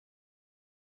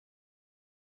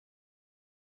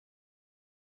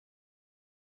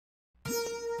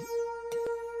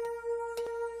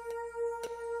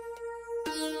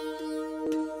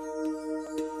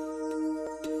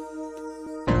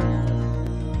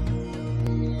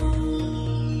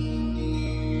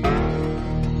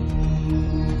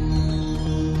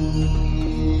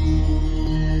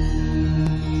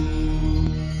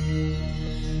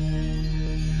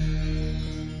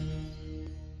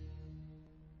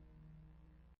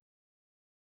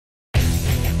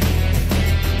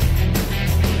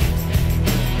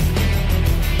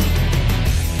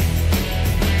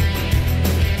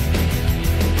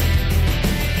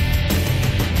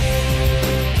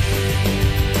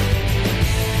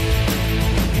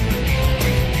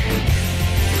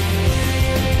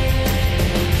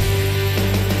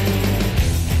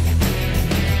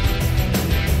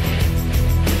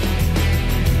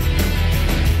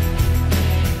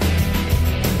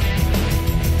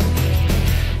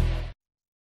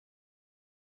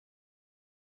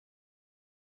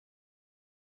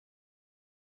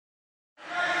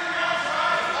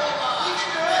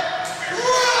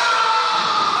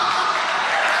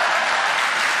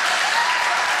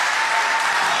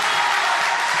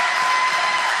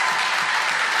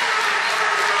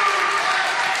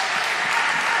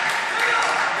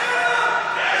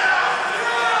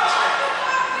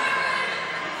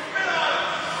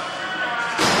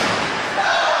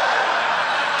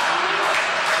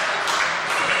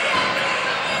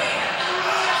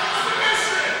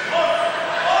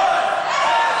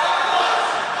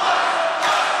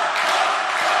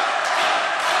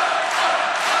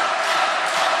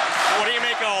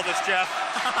all this, Jeff?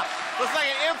 Looks like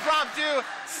an impromptu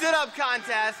sit-up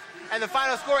contest, and the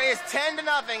final score is 10-0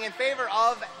 in favor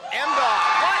of M-Dog.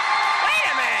 What? Wait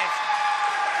a minute!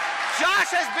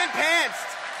 Josh has been pantsed.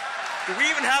 Do we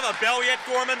even have a bell yet,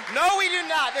 Gorman? No, we do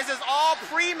not. This is all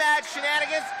pre-match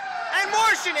shenanigans and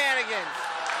more shenanigans.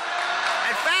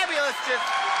 And Fabulous just...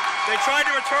 They tried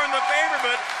to return the favor,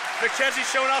 but McChesney's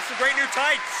showing off some great new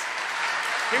tights.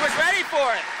 He was ready for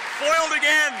it. Foiled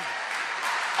again.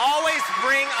 Always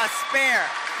bring a spare.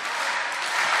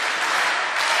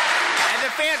 And the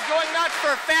fans going nuts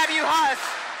for FabuHuss,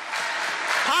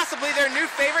 possibly their new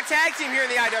favorite tag team here in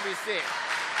the IWC.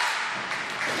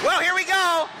 Well, here we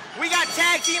go. We got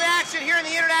tag team action here in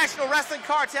the International Wrestling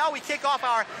Cartel. We kick off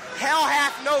our Hell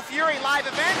Hath No Fury live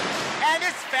event. And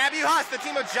it's FabuHuss, the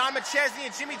team of John McChesney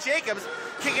and Jimmy Jacobs,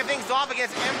 kicking things off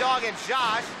against M-Dog and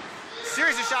Josh.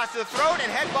 Series of shots to the throat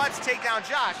and headbutts take down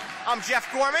Josh. I'm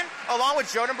Jeff Gorman, along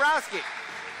with Joe Dombrowski.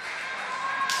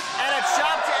 And a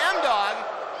chop to M-Dog.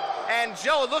 And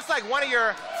Joe, it looks like one of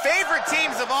your favorite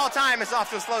teams of all time is off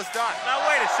to a slow start. Now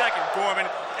wait a second, Gorman.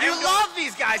 You love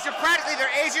these guys. You're practically their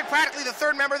agent, practically the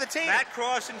third member of the team. Matt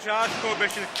Cross and Josh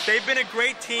Prohibition, they've been a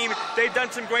great team. They've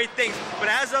done some great things. But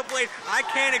as of late, I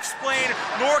can't explain,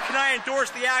 nor can I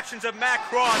endorse the actions of Matt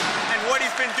Cross and what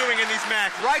he's been doing in these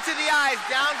matches. Right to the eyes,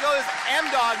 down goes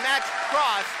M-Dog, Matt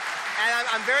Cross. And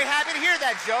I'm very happy to hear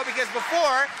that, Joe, because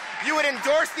before, you would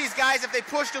endorse these guys if they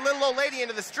pushed a little old lady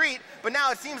into the street, but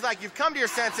now it seems like you've come to your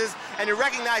senses and you're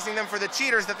recognizing them for the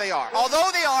cheaters that they are,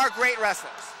 although they are great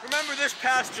wrestlers. Remember this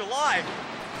past July,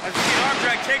 as the arm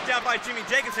drag takedown by Jimmy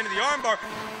Jacobs into the armbar,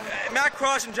 Matt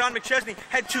Cross and John McChesney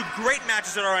had two great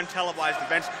matches at our untelevised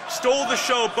events, stole the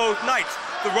show both nights.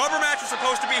 The rubber match was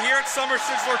supposed to be here at Summer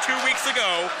Sizzler 2 weeks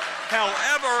ago.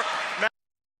 However, Matt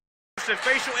had a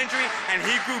facial injury, and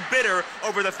he grew bitter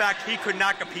over the fact he could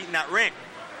not compete in that ring.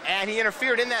 And he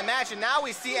interfered in that match, and now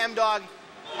we see M-Dog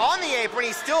on the apron.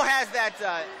 He still has that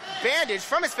bandage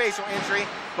from his facial injury,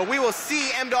 but we will see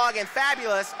M-Dog and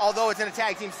Fabulous, although it's in a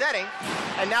tag team setting.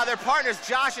 And now their partners,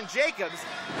 Josh and Jacobs.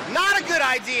 Not a good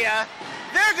idea.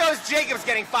 There goes Jacobs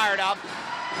getting fired up.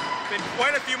 Been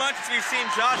quite a few months since we've seen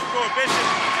Josh Prohibition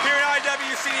here in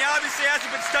IWC. He obviously hasn't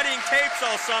been studying tapes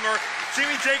all summer.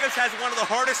 Jimmy Jacobs has one of the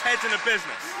hardest heads in the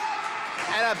business.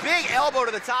 And a big elbow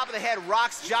to the top of the head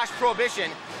rocks Josh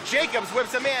Prohibition. Jacobs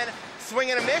whips him in,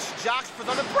 swing and a miss. Josh puts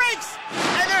on the brakes,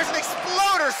 and there's an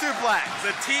exploder suplex.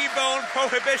 The T-bone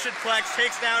Prohibition flex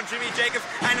takes down Jimmy Jacobs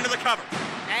and into the cover.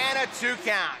 And a 2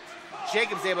 count.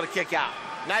 Jacobs able to kick out.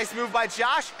 Nice move by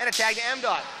Josh and a tag to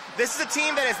M-Dog. This is a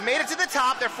team that has made it to the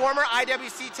top. They're former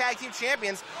IWC Tag Team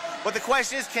Champions. But the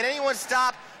question is, can anyone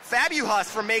stop FabuHuss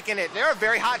from making it? They're a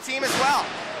very hot team as well.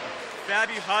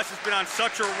 FabuHuss has been on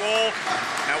such a roll.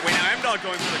 Now M-Dog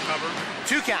going for the cover.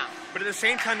 2 count. But at the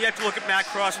same time, you have to look at Matt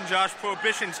Cross and Josh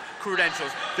Prohibition's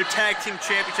credentials, the tag team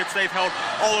championships they've held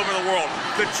all over the world,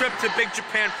 the trip to Big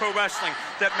Japan Pro Wrestling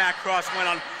that Matt Cross went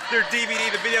on, their DVD,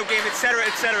 the video game, etc.,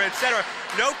 etc., etc.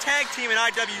 No tag team in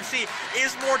IWC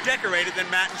is more decorated than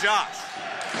Matt and Josh.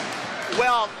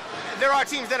 Well, there are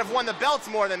teams that have won the belts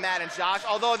more than Matt and Josh,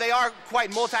 although they are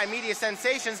quite multimedia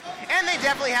sensations, and they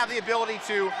definitely have the ability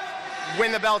to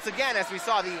win the belts again, as we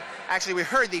saw we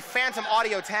heard the Phantom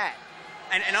Audio tag.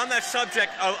 And on that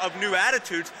subject of new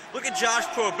attitudes, look at Josh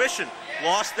Prohibition.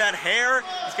 Lost that hair.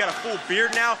 He's got a full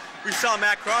beard now. We saw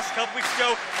Matt Cross a couple weeks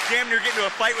ago, damn near getting into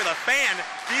a fight with a fan.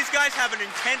 These guys have an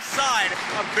intense side,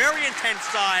 a very intense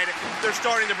side they're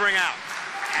starting to bring out.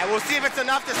 And we'll see if it's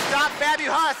enough to stop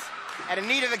FabuHuss. And a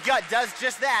knee to the gut does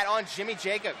just that on Jimmy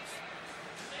Jacobs.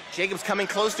 Jacobs coming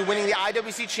close to winning the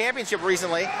IWC Championship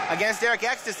recently against Eric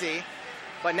Ecstasy.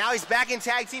 But now he's back in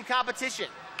tag team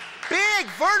competition. Big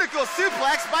vertical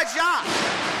suplex by Josh.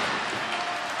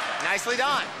 Nicely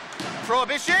done.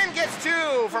 Prohibition gets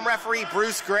 2 from referee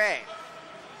Bruce Gray.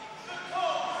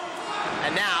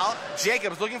 And now,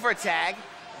 Jacobs looking for a tag.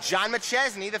 John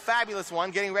McChesney, the fabulous one,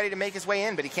 getting ready to make his way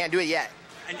in, but he can't do it yet.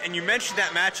 And you mentioned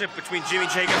that matchup between Jimmy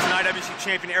Jacobs and IWC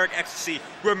champion Eric Ecstasy.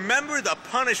 Remember the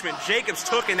punishment Jacobs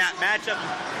took in that matchup?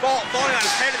 Falling on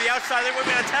his head to the outside, there would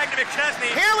have been a tag to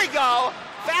McChesney. Here we go.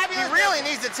 Fabulous. He really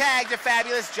needs a tag to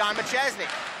fabulous John McChesney.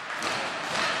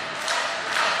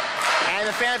 And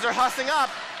the fans are hussing up.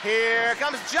 Here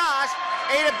comes Josh.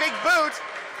 Ate a big boot.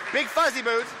 Big fuzzy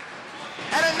boot.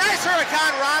 And a nice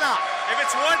Hurricane Rana. If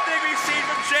it's one thing we've seen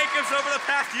from Jacobs over the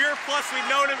past year plus we've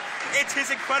known him, it's his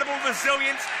incredible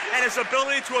resilience and his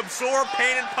ability to absorb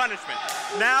pain and punishment.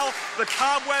 Now, the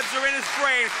cobwebs are in his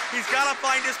brain. He's got to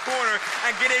find his corner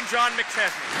and get in John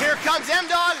McChesney. Here comes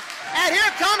M-Dog, and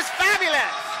here comes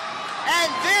Fabulous.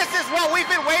 And this is what we've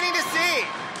been waiting to see.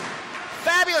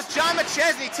 Fabulous John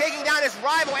McChesney taking down his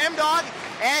rival M-Dog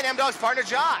and M-Dog's partner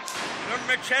Josh.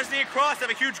 Remember McChesney and Cross have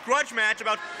a huge grudge match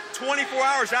about 24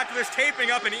 hours after this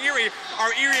taping up in Erie,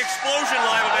 our Erie Explosion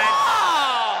live event.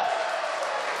 Oh!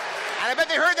 And I bet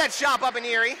they heard that chop up in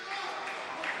Erie.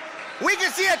 We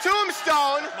can see a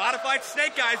tombstone. Modified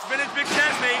Snake Eyes, vintage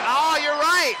McChesney. Oh, you're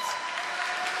right.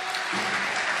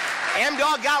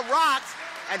 M-Dog got rocked,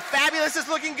 and Fabulous is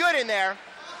looking good in there.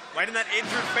 Right in that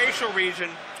injured facial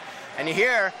region. And you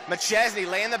hear McChesney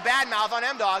laying the bad mouth on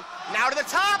M-Dog. Now to the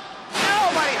top.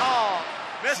 Nobody home.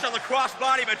 Missed on the cross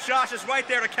body, but Josh is right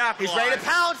there to capitalize. He's ready to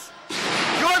pounce.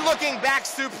 Good looking back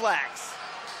suplex.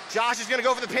 Josh is going to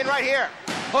go for the pin right here.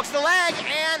 Hooks the leg,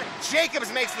 and Jacobs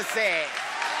makes the save.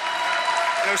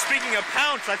 You know, speaking of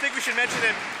pounce, I think we should mention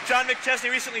that John McChesney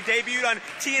recently debuted on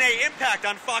TNA Impact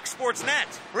on Fox Sports Net.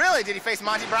 Really? Did he face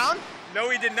Monty Brown? No,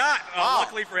 he did not.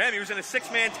 Luckily for him, he was in a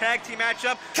 6-man tag team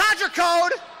matchup. Contra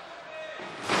Code!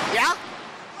 Yeah?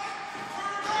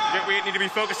 We need to be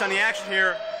focused on the action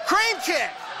here. Crane kick!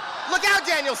 Look out,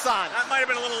 Danielson! That might have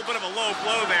been a little bit of a low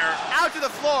blow there. Out to the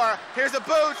floor. Here's a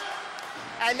boot.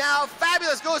 And now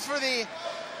Fabulous goes for the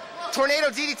tornado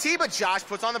DDT, but Josh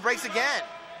puts on the brakes again.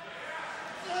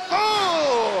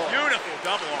 Oh! Beautiful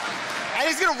double arm. And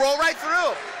he's going to roll right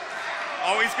through.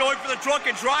 Oh, he's going for the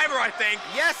drunken driver, I think.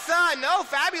 Yes, son. No,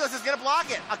 Fabulous is going to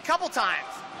block it a couple times.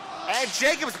 And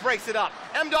Jacobs breaks it up.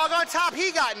 M-Dog on top.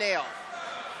 He got nailed.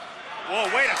 Whoa,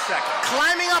 wait a second.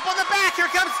 Climbing up on the back. Here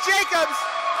comes Jacobs.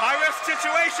 High-risk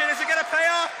situation. Is it going to pay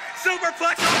off?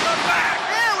 Superplex on the back.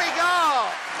 There we go.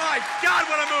 My God,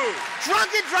 what a move.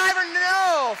 Drunken driver,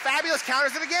 no. Fabulous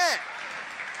counters it again.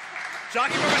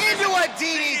 Jockey into a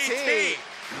DDT.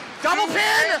 Double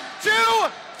pin. 2,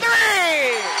 3.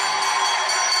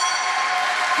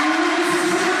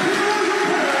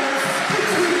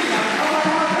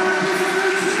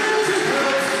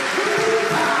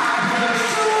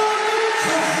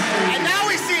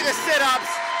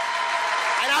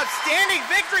 Outstanding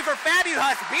victory for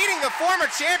FabuHuss, beating the former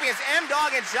champions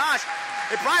M-Dog and Josh.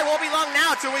 It probably won't be long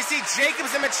now till we see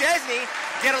Jacobs and McChesney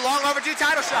get a long overdue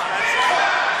title shot.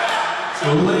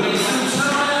 So ladies and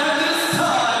gentlemen, at this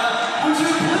time, would you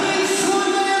please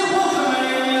join me in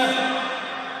welcoming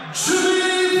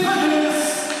Jimmy Pettis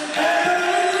and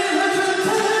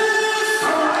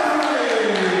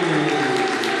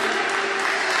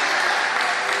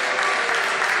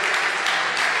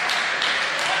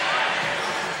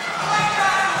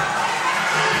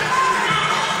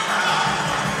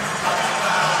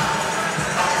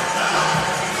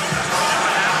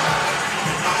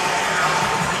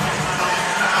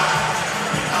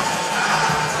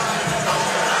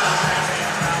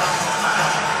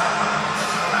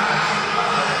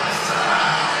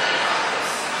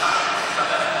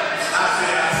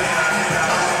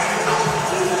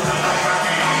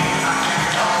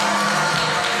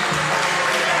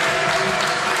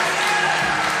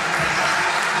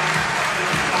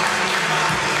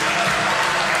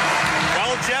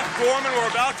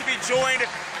joined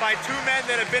by two men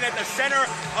that have been at the center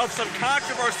of some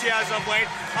controversy as of late.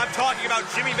 I'm talking about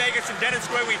Jimmy Vegas and Dennis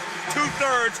Gregory,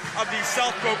 2/3 of the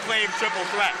self-proclaimed triple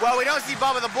threat. Well, we don't see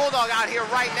Bubba the Bulldog out here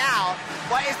right now,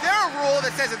 but is there a rule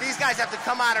that says that these guys have to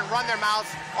come out and run their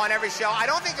mouths on every show? I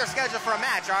don't think they're scheduled for a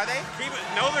match, are they?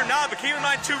 No, they're not, but keep in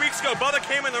mind 2 weeks ago, Bubba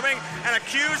came in the ring and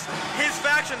accused his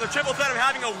faction, the triple threat, of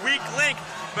having a weak link,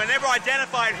 but never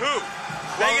identified who.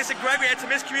 Vegas and Gregory had some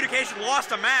miscommunication,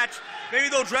 lost a match. Maybe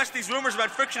they'll address these rumors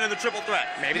about friction in the triple threat.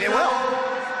 Maybe they will.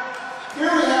 Here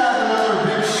we have another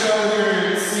big show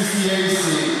here at CCAC.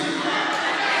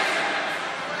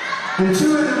 And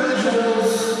two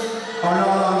individuals are not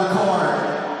on the card.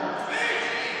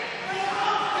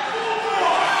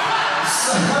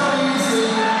 So how easy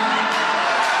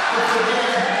to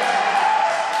forget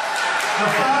the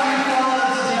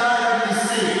FabuHuss of the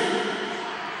IWC.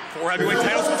 4 heavyweight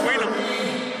titles between them.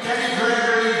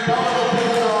 Gregory,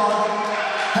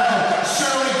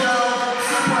 Shirley,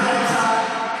 Super Hentai.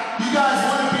 You guys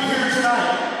wouldn't be here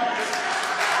tonight.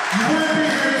 You wouldn't be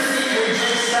here to see AJ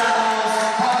Styles,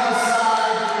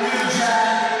 Homicide, New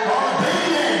Jack, all the big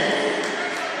names.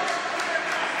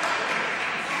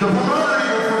 The promoter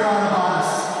even forgot about us.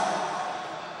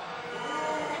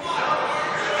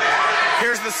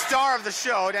 Here's the star of the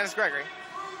show, Dennis Gregory.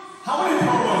 How many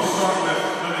promos start with,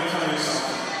 let me tell you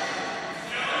something.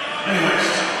 Anyways,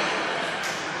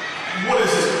 what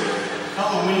is it?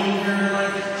 Halloween here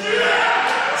tonight?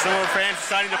 Some of our fans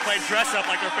deciding to play dress up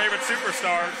like their favorite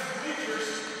superstars.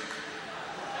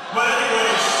 But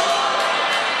anyways,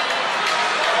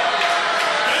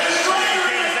 Dennis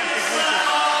Gregory takes the night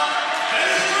off.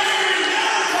 Dennis Gregory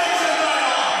now takes the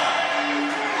night off.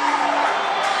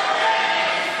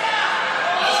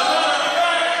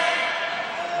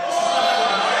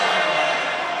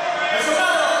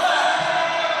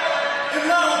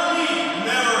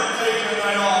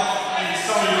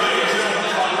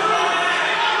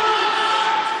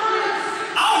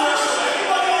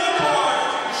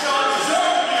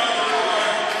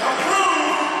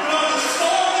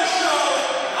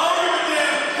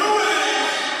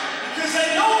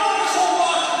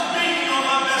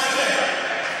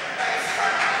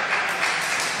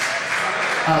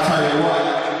 I'll tell you what,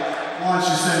 why don't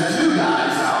you send 2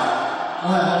 guys out?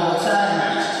 We'll have a little tag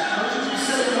match. What did you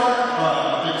say, what?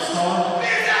 A big star?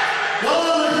 Well,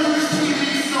 I'm a huge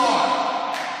TV star.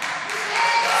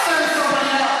 Send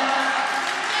somebody out.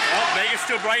 Well, Vega's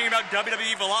still bragging about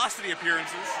WWE Velocity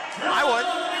appearances. I would.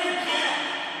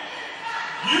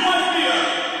 You might be a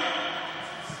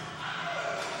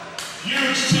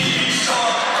huge TV star,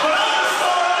 but I'm a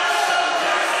star.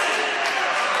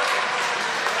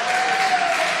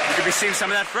 You could be seeing some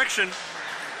of that friction.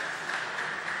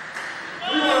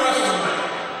 We want to wrestle tonight.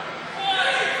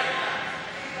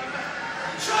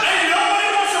 Hey, nobody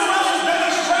wants to wrestle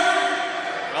Dennis Gregory.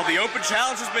 Well, the open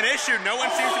challenge has been issued. No one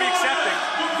seems to be accepting.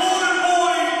 The golden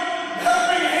boy,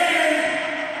 helping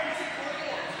hand,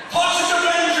 Hus's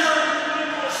Avenger,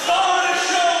 star of the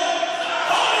show.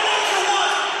 Call me what you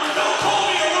want, but don't call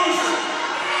me a loser.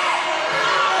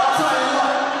 I'll tell you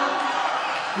what.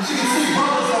 As you can see,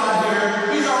 Bubba's on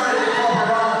here. He's already at Club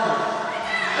Veronica.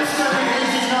 This is gonna be an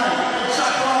easy night. Hey,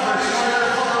 Chuck Roberts, you want to go to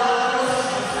Club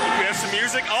Veronica? We have some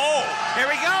music. Oh! Here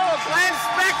we go, Glenn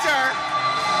Spectre.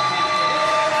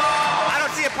 I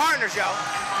don't see a partner, Joe.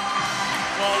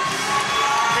 Well,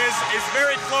 his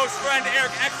very close friend,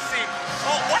 Eric Ecstasy.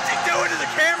 Oh, what's he doing to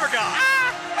the camera guy?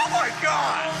 Ah! Oh, my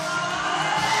God!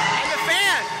 And the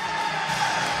fan.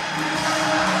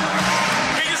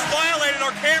 He just violated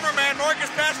our cameraman, Marcus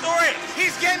Pastorius.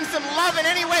 He's getting some love in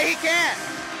any way he can.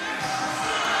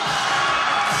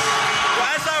 Well,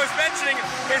 as I was mentioning,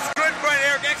 his good friend,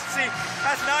 Eric Ecstasy,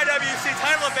 has an IWC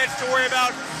title event to worry about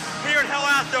here in Hell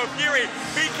Altho Fury.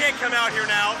 He can't come out here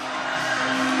now.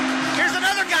 Here's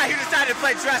another guy who decided to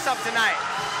play dress up tonight.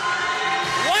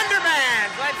 Wonder Man,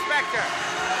 Glenn Spectre.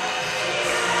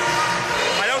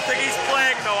 I don't think he's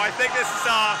playing, though. I think this is,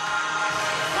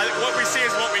 what we see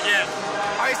is what we get.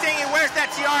 Are you saying he wears that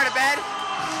tiara to bed?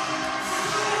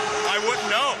 I wouldn't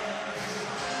know.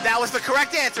 That was the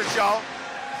correct answer, Joe.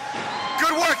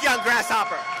 Good work, young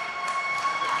grasshopper.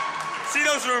 See,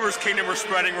 those rumors Keenan were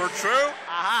spreading were true?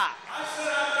 Aha. I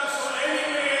said I'd wrestle any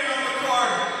man on the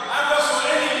card. I'd wrestle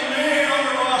any man on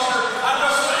the roster. I'd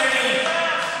wrestle any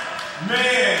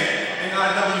man in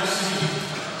IWC.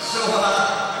 So,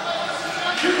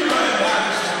 you can go ahead and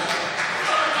have this one.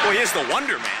 Well, he is the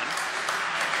Wonder Man.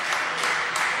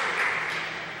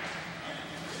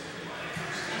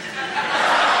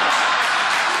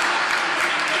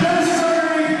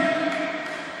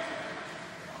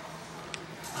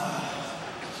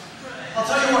 I'll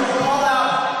tell you what, you call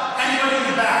out anybody in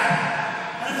the back.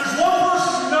 And if there's one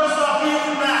person who knows about being in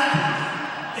the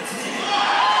back, it's me.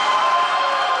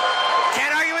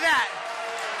 Can't argue with that.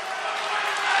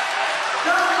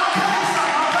 No, I'll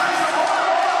tell you something. Hold on.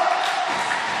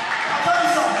 I'll tell you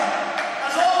something.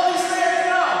 That's all these fans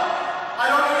know. I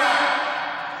don't know that.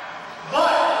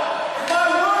 But if I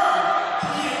were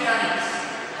Keenan Dennis,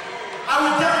 I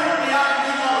would definitely have to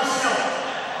be level still.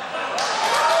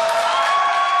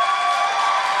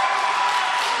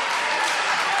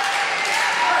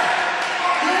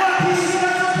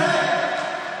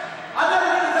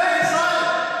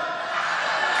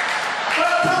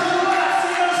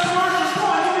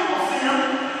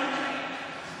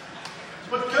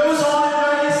 What goes on in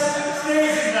Vegas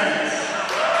stays in Vegas.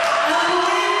 And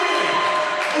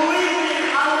believe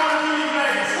me, I want to be in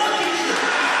Vegas. Look at you.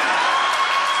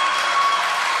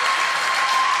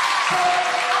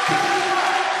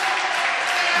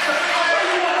 So, I'll tell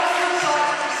you what. I'll switch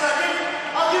sides for a second.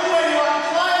 I'll give away the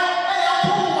orange line. Hey, I'll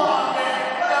pull the one, man.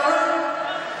 Whatever.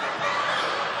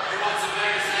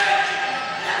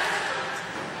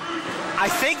 I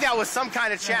think that was some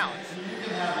kind of challenge.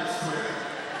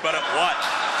 But at what?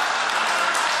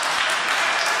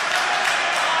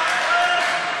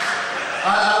 I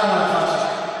don't want to touch it.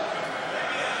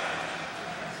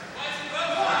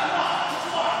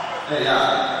 Hey,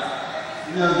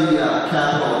 you know the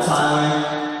capital of Thailand?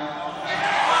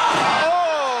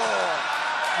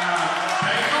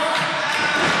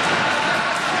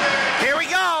 Here we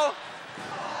go.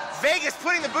 Vegas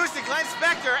putting the boost to Glenn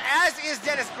Spectre, as is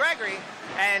Dennis Gregory.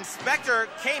 And Spectre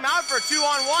came out for a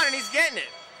 2-on-1, and he's getting it.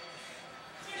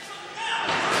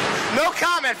 No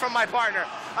comment from my partner.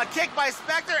 A kick by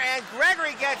Spectre, and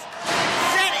Gregory gets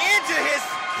sent into his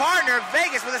partner,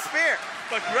 Vegas, with a spear.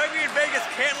 But Gregory and Vegas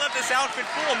can't let this outfit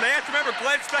fool them. They have to remember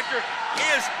Glenn Spectre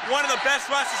is one of the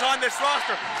best wrestlers on this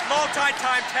roster.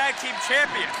 Multi-time tag team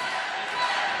champion.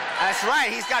 That's right.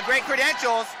 He's got great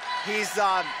credentials. He's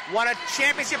won a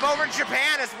championship over in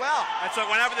Japan as well. That's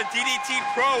what went out with the DDT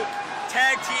Pro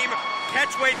tag team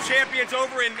catchweight champions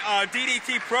over in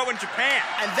DDT Pro in Japan.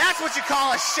 And that's what you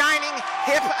call a shining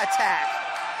hip attack.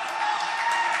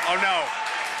 Oh no.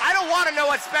 I don't want to know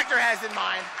what Spectre has in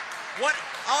mind.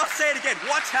 I'll say it again.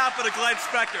 What's happened to Glenn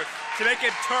Spectre to make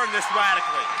him turn this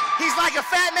radically? He's like a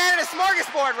fat man at a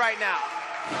smorgasbord right now.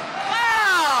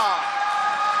 Wow!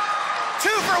 2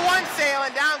 for 1 sale,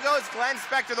 and down goes Glenn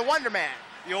Spectre, the Wonder Man.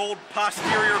 The old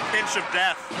posterior pinch of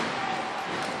death.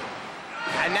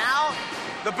 And now,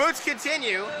 the boots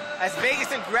continue as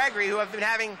Vegas and Gregory, who have been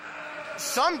having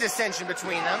some dissension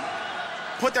between them,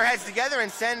 put their heads together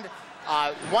and send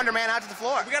Wonder Man out to the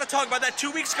floor. We got to talk about that. 2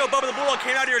 weeks ago, Bubba the Bulldog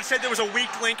came out here and said there was a weak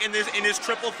link in his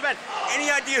triple threat. Any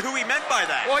idea who he meant by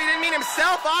that? Well, he didn't mean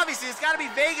himself, obviously. It's got to be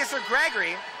Vegas or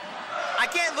Gregory. I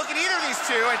can't look at either of these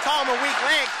two and call him a weak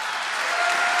link.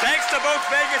 Thanks to both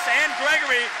Vegas and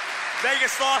Gregory,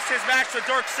 Vegas lost his match to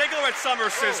Dirk Ziggler at Summer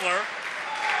Sizzler.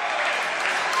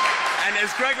 And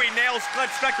as Gregory nails Glenn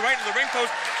Spectre right into the ring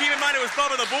post, keep in mind it was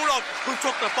Bubba the Bulldog who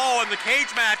took the fall in the cage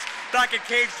match back at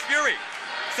Cage Fury.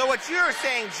 So what you're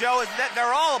saying, Joe, is that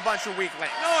they're all a bunch of weak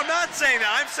links. No, I'm not saying that.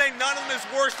 I'm saying none of them is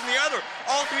worse than the other.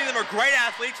 All 3 of them are great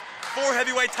athletes, 4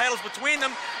 heavyweight titles between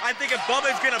them. I think if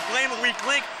Bubba is going to blame a weak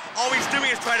link, all he's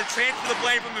doing is trying to transfer the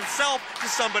blame from himself to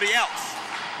somebody else.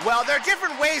 Well, there are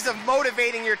different ways of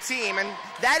motivating your team, and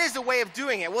that is a way of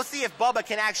doing it. We'll see if Bubba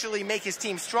can actually make his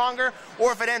team stronger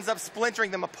or if it ends up splintering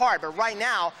them apart. But right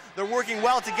now, they're working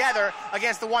well together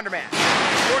against the Wonder Man.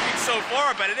 It's working so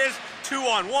far, but it is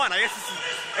 2-on-1. I guess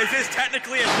is this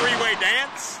technically a 3-way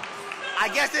dance? I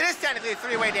guess it is technically a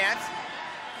 3-way dance.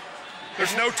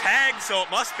 There's no tag, so it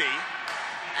must be.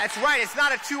 That's right. It's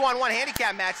not a 2-on-1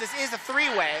 handicap match. This is a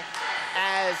 3-way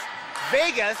as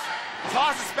Vegas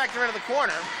tosses Spectre into the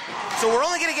corner. So we're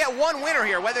only going to get one winner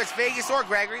here, whether it's Vegas or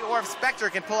Gregory, or if Spectre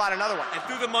can pull out another one. And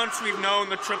through the months we've known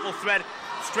the triple threat,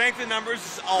 strength in numbers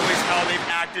is always how they've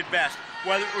acted best.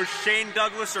 Whether it was Shane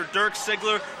Douglas or Dirk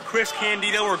Ziggler, Chris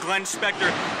Candido or Glenn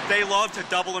Spectre, they love to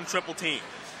double and triple team.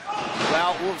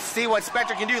 Well, we'll see what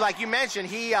Spectre can do. Like you mentioned,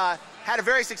 he had a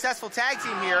very successful tag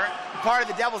team here, part of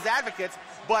the Devil's Advocates.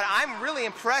 But I'm really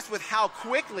impressed with how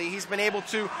quickly he's been able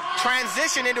to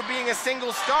transition into being a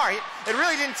single star. It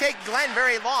really didn't take Glenn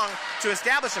very long to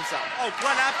establish himself. Oh,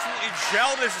 Glenn absolutely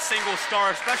gelled as a single star,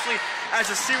 especially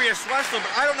as a serious wrestler.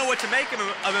 But I don't know what to make of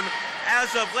him as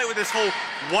of late with this whole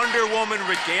Wonder Woman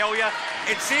regalia.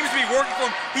 It seems to be working for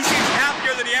him. He seems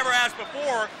happier than he ever has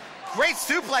before. Great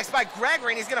suplex by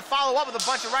Gregory, and he's going to follow up with a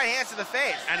bunch of right hands to the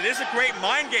face. And it is a great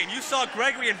mind game. You saw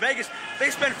Gregory in Vegas. They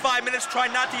spent 5 minutes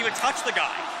trying not to even touch the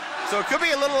guy. So it could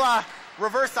be a little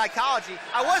reverse psychology.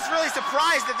 I was really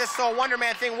surprised that this whole Wonder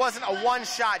Man thing wasn't a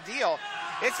one-shot deal.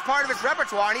 It's part of his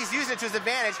repertoire, and he's using it to his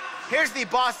advantage. Here's the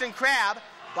Boston Crab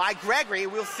by Gregory.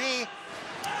 We'll see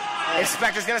if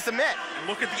Spectre's going to submit. And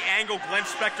look at the angle Glenn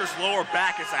Spectre's lower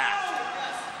back is at.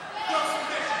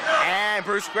 And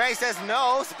Bruce Gray says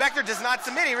no. Spectre does not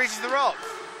submit. He reaches the ropes.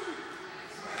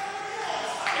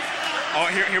 Oh,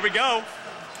 here we go.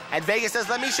 And Vegas says,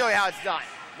 let me show you how it's done.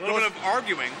 A little bit of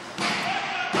arguing.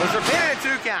 Those are pinned in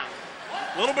a 2 count.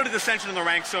 A little bit of dissension in the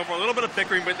ranks so far, a little bit of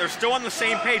bickering, but they're still on the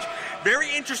same page.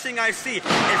 Very interesting, I see. If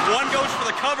one goes for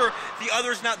the cover, the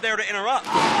other's not there to interrupt.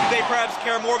 They perhaps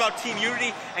care more about team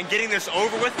unity and getting this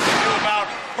over with than they do about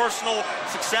personal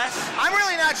success. I'm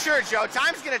really not sure, Joe.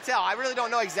 Time's going to tell. I really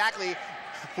don't know exactly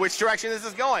which direction this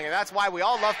is going, and that's why we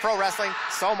all love pro wrestling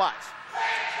so much.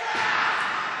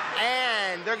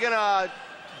 And they're going to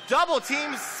double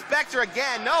team Spectre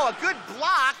again. No, a good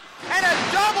block and a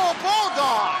double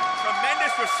bulldog.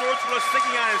 Tremendous resourcefulness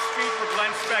thinking on his feet for Glenn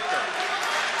Spectre.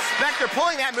 Spectre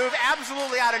pulling that move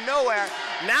absolutely out of nowhere.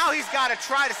 Now he's got to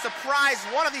try to surprise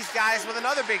one of these guys with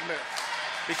another big move,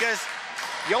 because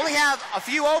you only have a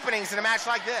few openings in a match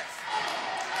like this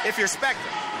if you're Spectre.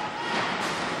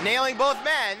 Nailing both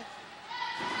men.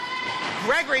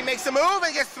 Gregory makes a move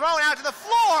and gets thrown out to the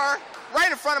floor right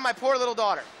in front of my poor little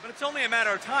daughter. But it's only a matter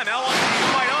of time. How long can you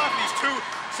fight off these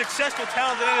 2 successful,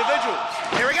 talented individuals?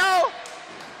 Here we go.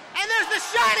 And there's the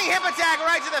shining hip attack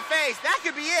right to the face. That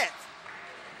could be it.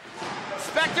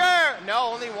 Spectre,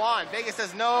 no, only one. Vegas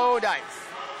says no dice.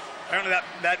 Apparently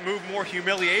that move more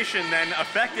humiliation than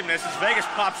effectiveness as Vegas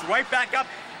pops right back up,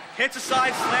 hits a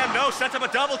side slam, no, sets up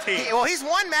a double team. Well, he's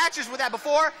won matches with that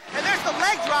before, and there's the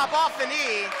leg drop off the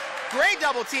knee. Great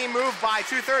double team move by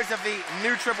 2/3 of the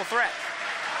new triple threat.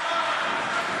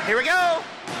 Here we go.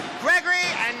 Gregory,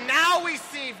 and now we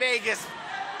see Vegas.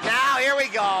 Now, here we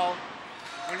go.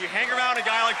 When you hang around a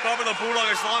guy like Bubba the Bulldog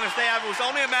as long as they have, it was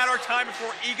only a matter of time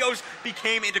before egos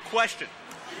became into question.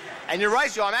 And you're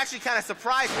right, Joe. I'm actually kind of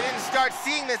surprised we didn't start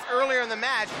seeing this earlier in the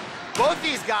match. Both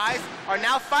these guys are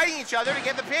now fighting each other to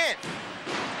get the pin.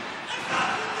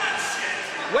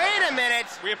 Wait a minute.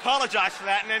 We apologize for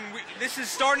that, and then this is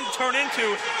starting to turn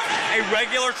into a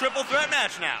regular triple threat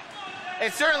match now.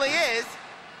 It certainly is.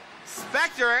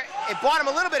 Spectre, it bought him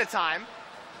a little bit of time.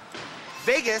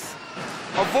 Vegas,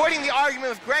 avoiding the argument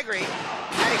with Gregory,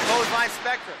 and he clotheslined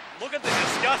Spectre. Look at the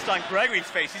disgust on Gregory's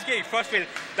face. He's getting frustrated,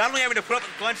 not only having to put up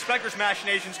with Glenn Spectre's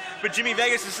machinations, but Jimmy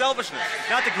Vegas' selfishness.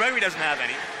 Not that Gregory doesn't have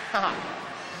any.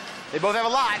 They both have a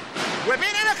lot.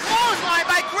 Whipping in a clothesline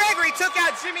by Gregory took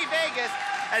out Jimmy Vegas,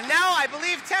 and now I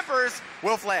believe tempers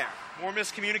will flare. More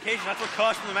miscommunication. That's what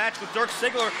cost him the match with Dirk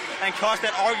Ziggler and cost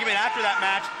that argument after that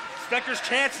match. Spectre's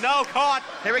chance, no, caught.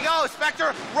 Here we go,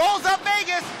 Spectre rolls up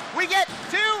Vegas. We get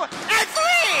 2 and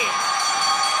 3!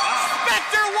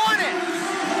 Spectre won it!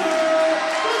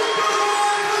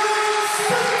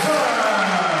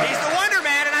 He's the Wonder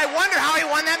Man, and I wonder how he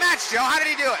won that match, Joe. How did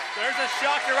he do it? There's a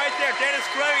shocker right there. Dennis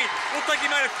Gregory looked like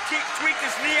he might have tweaked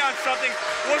his knee on something.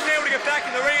 Wasn't able to get back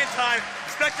in the ring in time.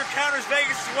 Spectre counters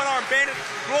Vegas' one-arm bandit,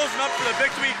 rolls him up for the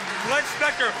victory. Glenn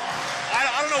Spectre, I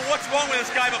don't know what's wrong with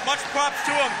this guy, but much props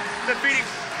to him, defeating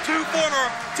 2 former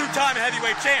two-time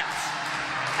heavyweight champs.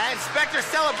 And Spectre's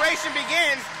celebration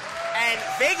begins, and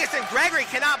Vegas and Gregory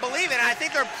cannot believe it, and I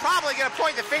think they're probably going to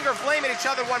point the finger of blame at each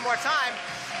other one more time.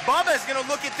 Bubba's going to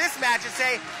look at this match and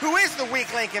say, who is the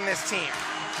weak link in this team?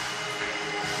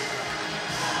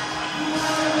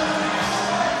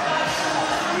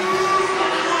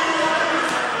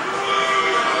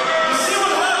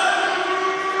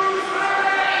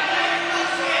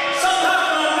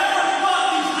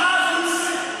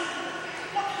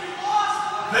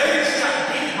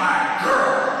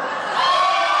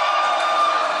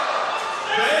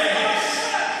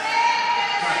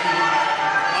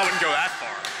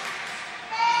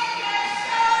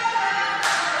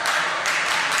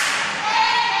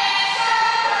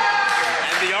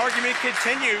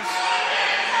 Continues.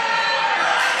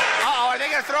 Uh-oh, are they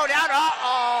going to throw down?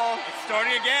 Uh-oh. It's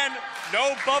starting again.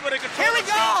 No Bubba to control. Here we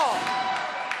go.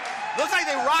 Looks like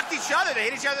they rocked each other. They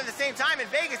hit each other at the same time, and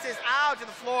Vegas is out to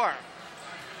the floor.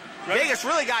 Vegas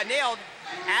really got nailed,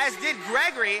 as did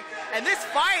Gregory, and this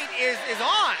fight is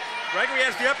on. Gregory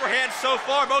has the upper hand so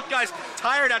far. Both guys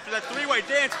tired after that three-way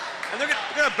dance, and they're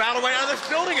gonna battle right out of this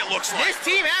building, it looks like. This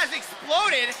team has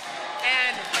exploded,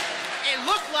 and it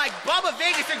looked like Bubba,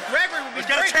 Vegas, and Gregory would be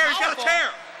very powerful. He's got a tear.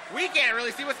 We can't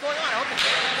really see what's going on. I hope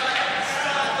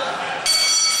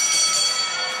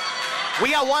we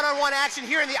got one-on-one action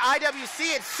here in the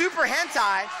IWC. It's Super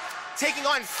Hentai taking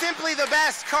on Simply the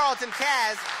Best, Carlton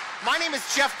Kaz. My name is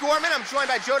Jeff Gorman. I'm joined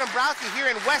by Joe Dombrowski here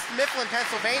in West Mifflin,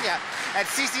 Pennsylvania at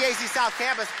CCAC South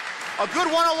Campus. A good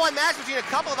one-on-one match between a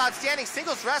couple of outstanding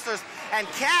singles wrestlers, and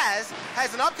Kaz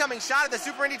has an upcoming shot at the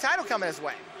Super Indy title coming his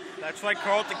way. That's right,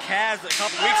 Carlton Kaz a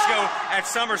couple weeks ago at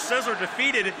Summer Sizzler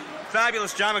defeated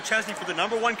fabulous John McChesney for the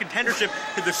 #1 contendership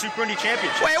to the Super Indy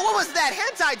Championship. Wait, what was that?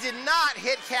 Hentai did not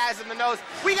hit Kaz in the nose.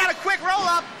 We got a quick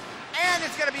roll-up, and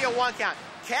it's going to be a 1 count.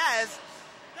 Kaz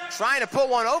trying to put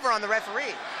one over on the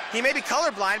referee. He may be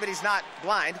colorblind, but he's not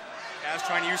blind. Kaz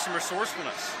trying to use some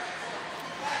resourcefulness.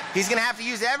 He's going to have to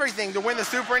use everything to win the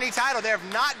Super Indy title. There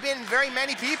have not been very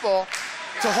many people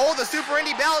to hold the Super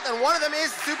Indy belt, and one of them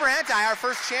is Super Hentai, our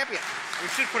first champion. We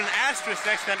should put an asterisk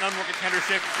next to that #1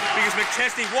 contendership because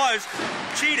McChesney was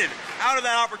cheated out of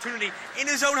that opportunity in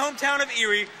his own hometown of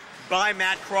Erie by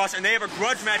Matt Cross, and they have a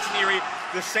grudge match in Erie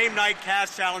the same night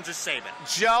Kaz challenges Sabin.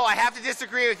 Joe, I have to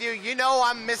disagree with you. You know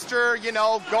I'm Mr.,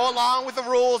 go along with the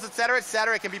rules, etc.,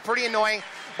 etc. It can be pretty annoying,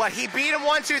 but he beat him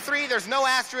 1, 2, 3. There's no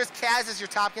asterisk. Kaz is your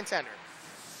top contender.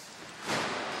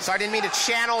 So I didn't mean to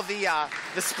channel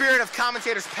the spirit of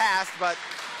commentators past, but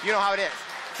you know how it is.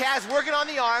 Kaz working on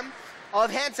the arm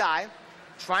of Hentai,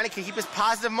 trying to keep his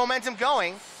positive momentum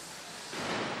going.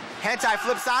 Hentai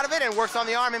flips out of it and works on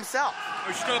the arm himself.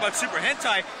 We should talk about Super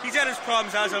Hentai. He's had his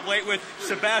problems as of late with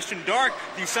Sebastian Dark,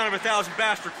 the son of 1,000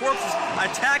 bastard corpses.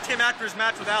 Attacked him after his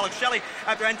match with Alex Shelley,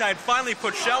 after Hentai had finally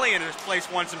put Shelley in his place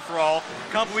once and for all.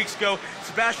 A couple weeks ago,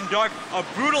 Sebastian Dark, a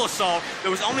brutal assault that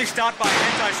was only stopped by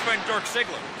Hentai's friend Dirk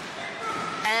Ziggler.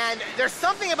 And there's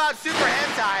something about Super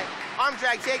Hentai, arm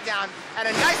drag takedown, and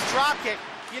a nice drop kick.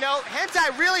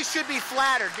 Hentai really should be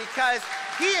flattered because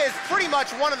he is pretty much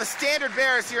one of the standard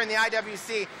bearers here in the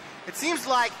IWC. It seems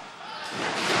like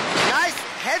nice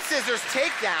head scissors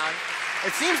takedown.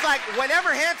 It seems like whenever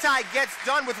Hentai gets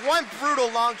done with one brutal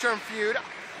long-term feud,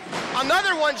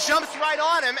 another one jumps right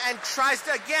on him and tries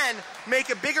to, again, make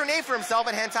a bigger name for himself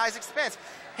at Hentai's expense.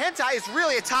 Hentai is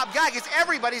really a top guy because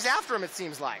everybody's after him, it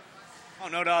seems like. Oh,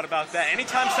 no doubt about that.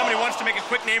 Anytime somebody wants to make a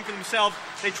quick name for themselves,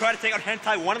 they try to take out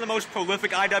Hentai, one of the most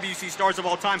prolific IWC stars of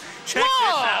all time. Check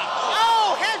this out.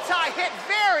 Oh, Hentai hit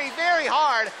very, very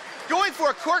hard. going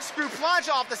for a corkscrew plunge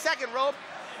off the second rope.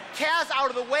 Kaz out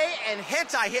of the way, and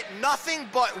Hentai hit nothing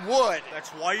but wood.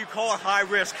 That's why you call it high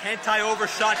risk. Hentai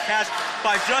overshot Kaz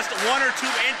by just 1 or 2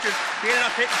 inches. He ended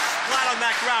up hitting flat on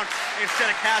that ground instead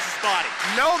of Kaz's body.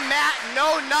 No mat,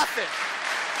 no nothing.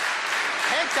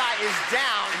 Hentai is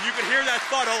down. And you can hear that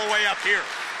thud all the way up here.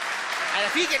 And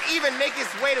if he can even make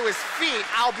his way to his feet,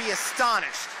 I'll be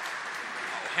astonished.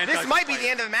 This might be the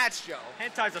end of the match, Joe.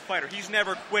 Hentai's a fighter. He's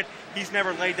never quit. He's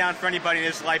never laid down for anybody in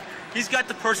his life. He's got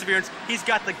the perseverance. He's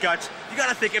got the guts. You got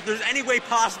to think, if there's any way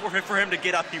possible for him to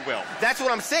get up, he will. That's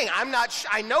what I'm saying.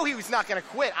 I know he was not going to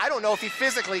quit. I don't know if he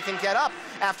physically can get up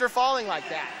after falling like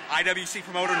that. IWC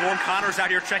promoter Norm Connor's out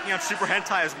here checking out Super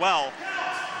Hentai as well.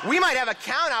 We might have a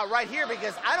count out right here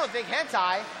because I don't think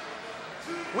Hentai...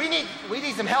 We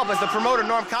need some help as the promoter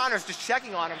Norm Connor's just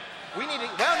checking on him. We need to,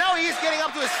 well, no, he's getting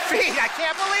up to his feet. I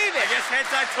can't believe it. I guess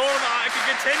Hentai told him I could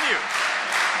continue.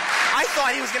 I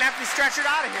thought he was going to have to be stretchered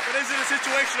out of here. But is it a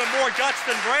situation of more guts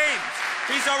than brains?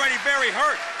 He's already very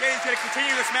hurt. Yeah, he's going to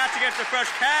continue this match against the fresh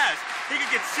Kaz. He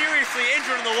could get seriously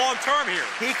injured in the long term here.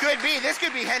 He could be. This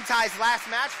could be Hentai's last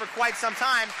match for quite some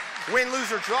time. Win,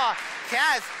 lose, or draw.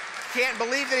 Kaz can't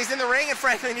believe that he's in the ring, and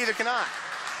frankly, neither can I.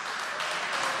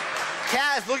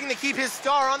 Kaz looking to keep his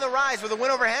star on the rise with a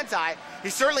win over Hentai. He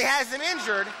certainly has him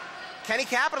injured. Can he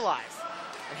capitalize?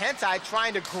 And Hentai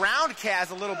trying to ground Kaz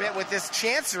a little bit with this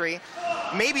chancery,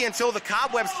 maybe until the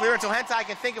cobwebs clear, until Hentai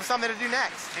can think of something to do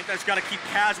next. Hentai's got to keep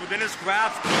Kaz within his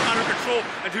grasp, under control,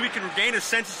 until he can regain his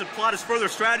senses and plot his further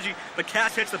strategy. But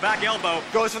Kaz hits the back elbow.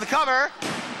 Goes for the cover.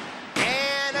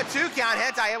 And a 2 count.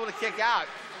 Hentai able to kick out.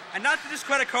 And not to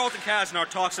discredit Carlton Kaz in our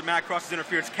talks of Matt Cross's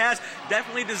interference, Kaz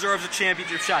definitely deserves a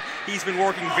championship shot. He's been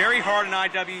working very hard in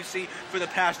IWC for the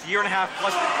past year and a half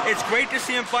plus. It's great to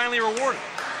see him finally rewarded.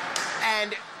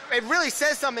 And it really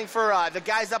says something for the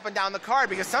guys up and down the card,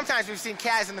 because sometimes we've seen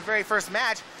Kaz in the very first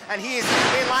match, and he is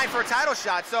in line for a title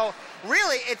shot. So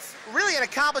really, it's really an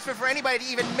accomplishment for anybody to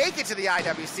even make it to the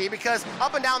IWC, because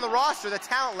up and down the roster, the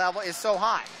talent level is so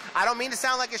high. I don't mean to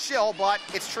sound like a shill, but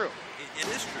it's true. It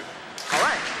is true. All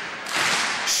right.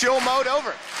 Shill mode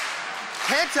over.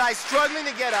 Hentai struggling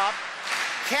to get up.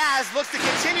 Kaz looks to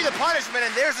continue the punishment,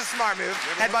 and there's a smart move.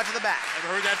 Headbutt to the back.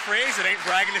 Ever heard that phrase? It ain't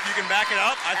bragging if you can back it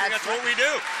up. I think that's what we do.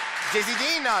 Dizzy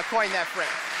Dean coined that phrase.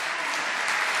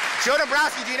 Joe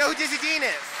Dombrowski, do you know who Dizzy Dean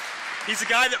is? He's a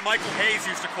guy that Michael Hayes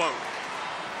used to quote.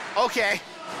 Okay.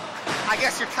 I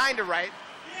guess you're kind of right.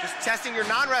 Just testing your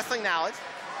non-wrestling knowledge.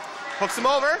 Hooks him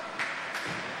over.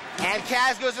 And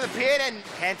Kaz goes to the pin, and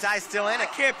Hentai's still in it. I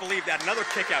can't believe that. Another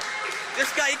kick out. This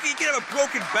guy, he can have a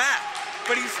broken back,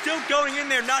 but he's still going in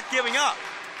there, not giving up.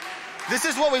 This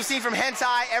is what we've seen from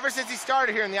Hentai ever since he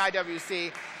started here in the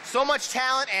IWC. So much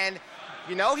talent, and,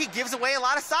 you know, he gives away a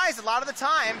lot of size a lot of the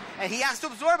time, and he has to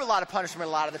absorb a lot of punishment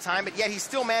a lot of the time, but yet he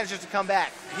still manages to come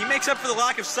back. He makes up for the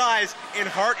lack of size in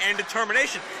heart and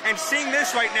determination. And seeing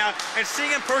this right now, and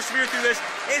seeing him persevere through this,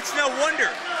 it's no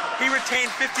wonder he retained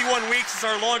 51 weeks as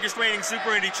our longest reigning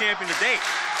Super Indy champion to date.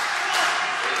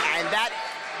 And that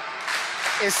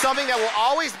is something that will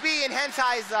always be in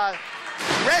Hentai's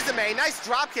resume. Nice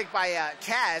drop kick by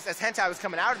Kaz as Hentai was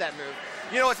coming out of that move.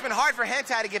 You know, it's been hard for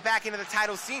Hentai to get back into the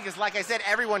title scene because, like I said,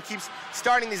 everyone keeps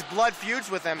starting these blood feuds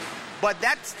with him. But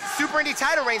that Super Indy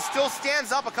title reign still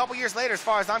stands up a couple years later as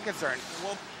far as I'm concerned.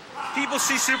 Well, people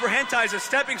see Super Hentai as a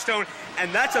stepping stone,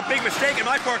 and that's a big mistake in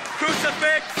my part.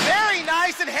 Crucifix! Very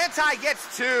nice, and Hentai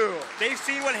gets 2. They've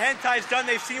seen what Hentai's done.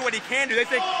 They've seen what he can do. They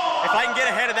think, if I can get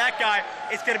ahead of that guy,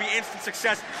 it's going to be instant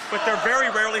success. But they're very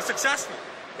rarely successful.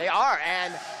 They are,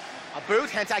 and a boot.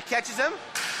 Hentai catches him.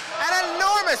 An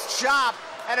enormous chop,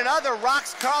 and another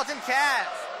rocks Carlton Kaz.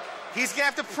 He's going to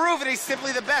have to prove that he's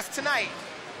simply the best tonight.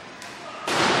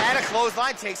 And a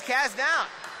clothesline takes Kaz down.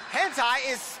 Hentai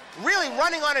is really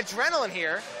running on adrenaline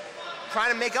here,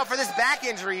 trying to make up for this back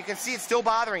injury. You can see it's still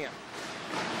bothering him.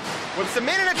 Whips him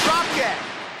in and a drop kick.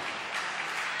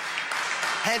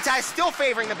 Hentai still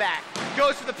favoring the back.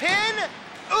 Goes for the pin.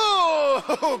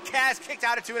 Ooh, Kaz kicked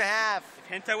out at 2.5.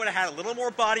 If Hentai would have had a little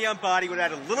more body on body, would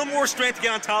have had a little more strength to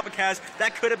get on top of Kaz,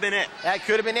 that could have been it. That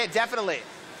could have been it, definitely.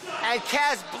 And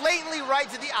Kaz blatantly right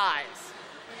to the eyes.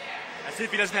 As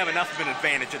if he doesn't have enough of an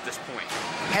advantage at this point.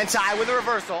 Hentai with a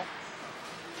reversal.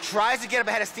 Tries to get up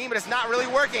ahead of steam, but it's not really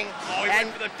working. Oh, he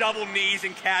went for the double knees,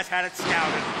 and Kaz had it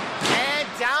scouted. And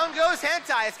down goes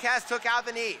Hentai as Kaz took out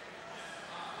the knee.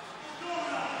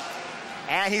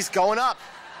 And he's going up.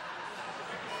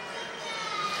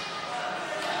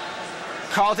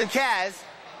 Carlton Kaz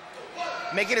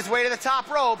making his way to the top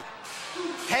rope.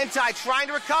 Hentai trying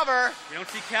to recover. We don't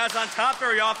see Kaz on top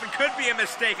very often. Could be a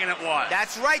mistake, and it was.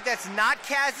 That's right. That's not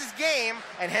Kaz's game,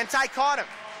 and Hentai caught him.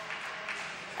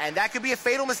 And that could be a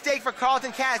fatal mistake for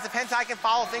Carlton Kaz if Hentai can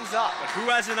follow things up. But who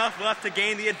has enough left to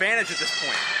gain the advantage at this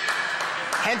point?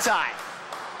 Hentai.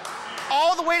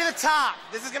 All the way to the top.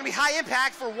 This is going to be high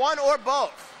impact for one or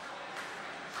both.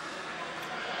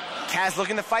 Kaz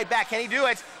looking to fight back. Can he do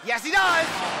it? Yes, he does.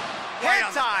 Right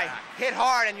Hentai hit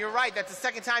hard, and you're right. That's the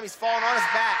second time he's fallen on his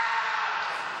back.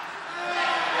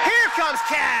 Here comes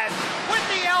Kaz with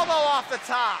the elbow off the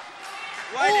top.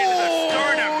 Right into the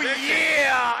sternum. Oh,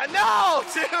 yeah. No,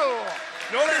 two.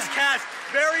 Notice Kaz,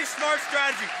 very smart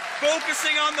strategy.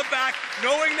 Focusing on the back,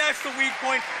 knowing that's the weak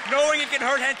point, knowing it can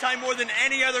hurt Hentai more than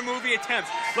any other move he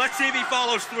attempts. Let's see if he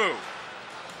follows through.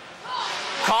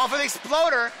 Call for the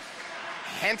exploder.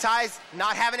 Hentai's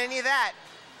not having any of that.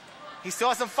 He still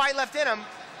has some fight left in him.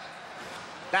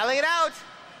 Battling it out.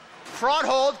 Front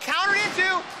hold, counter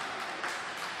into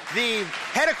the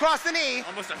head across the knee.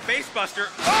 Almost a face buster.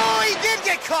 Oh, he did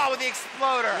get caught with the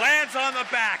exploder. Lands on the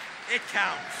back. It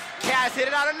counts. Kaz hit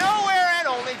it out of nowhere and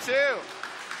only two.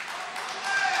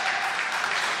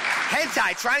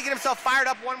 Hentai trying to get himself fired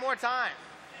up one more time.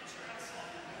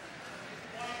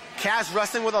 Kaz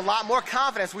wrestling with a lot more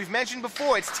confidence. We've mentioned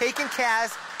before, it's taken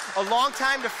Kaz a long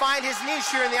time to find his niche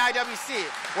here in the IWC.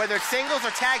 Whether it's singles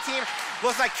or tag team,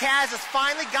 looks like Kaz has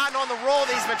finally gotten on the roll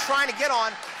that he's been trying to get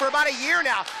on for about a year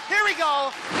now. Here we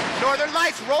go. Northern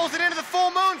Lights rolls it into the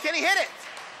full moon. Can he hit it?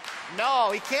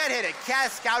 No, he can't hit it. Kaz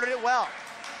scouted it well.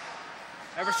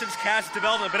 Ever since Kaz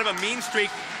developed a bit of a mean streak,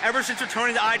 ever since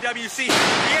returning to IWC, he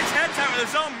hits Hentai with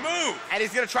his own move. And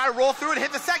he's going to try to roll through and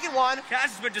hit the second one.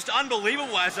 Kaz has been just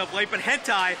unbelievable as of late, but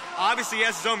Hentai obviously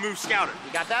has his own move scouted.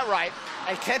 You got that right.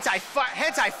 And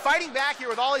Hentai fighting back here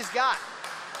with all he's got.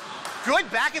 Good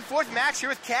back and forth match here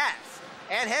with Kaz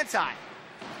and Hentai.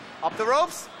 Up the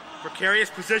ropes. Precarious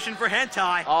position for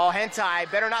Hentai. Oh,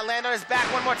 Hentai better not land on his back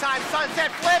one more time.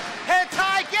 Sunset flip.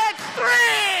 Hentai gets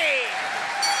three!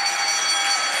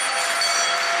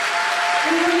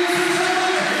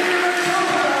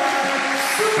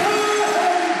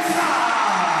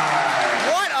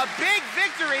 What a big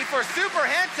victory for Super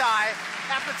Hentai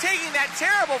after taking that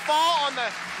terrible fall on the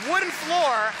wooden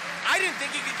floor. I didn't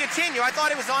think he could continue. I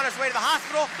thought he was on his way to the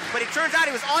hospital, but it turns out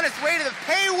he was on his way to the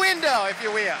pay window, if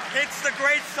you will. Hits the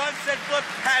great sunset flip,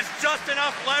 has just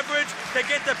enough leverage to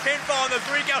get the pinfall on the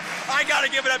 3 count. I gotta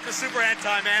give it up to Super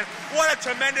Hentai, man. What a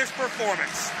tremendous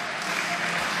performance.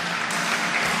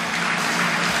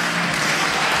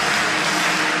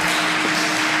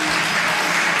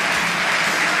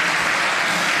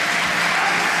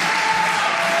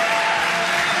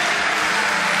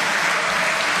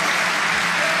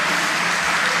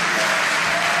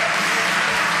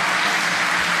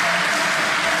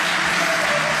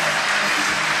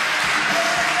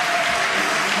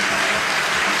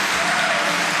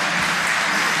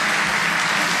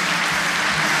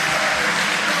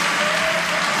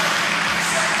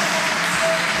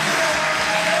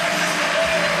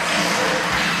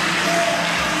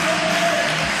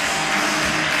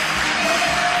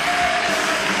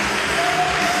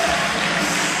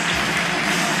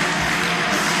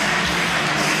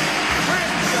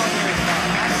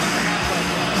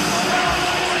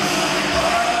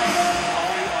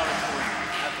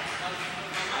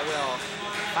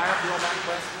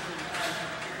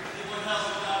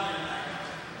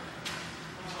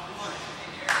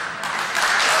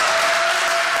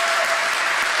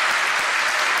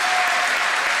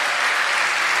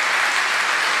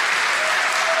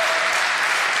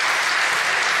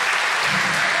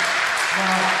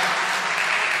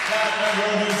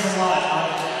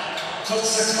 Took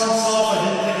 6 months off, I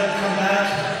didn't think I'd come back.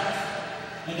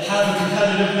 And to have a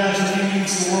competitive match with me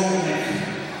means the world to me.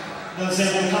 I was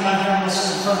able to come out here and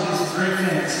wrestle in front of these great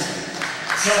fans.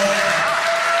 So,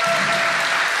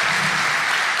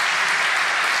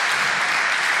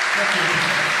 thank you.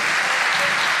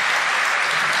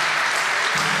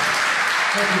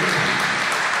 Thank you.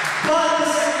 But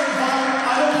this ain't your environment.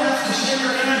 I don't have to shake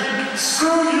your hand.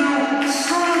 Screw you!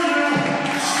 Screw you!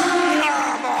 Screw you!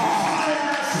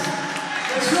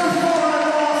 It's your fault I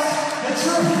lost. It's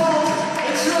your fault.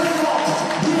 It's your fault.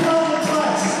 He held the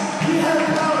tights. He had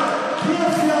power. He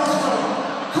had fiasco.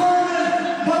 Corbin,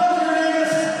 whatever your name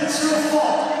is, it's your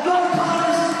fault. No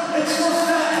Connors, it's your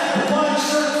fat head blind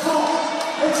shirt fault.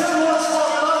 It's everyone's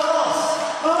fault that I lost.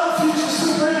 I'm a future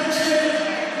super educated.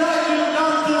 Not you,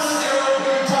 not this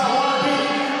arrogant wannabe.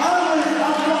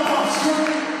 I'm going off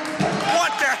screen.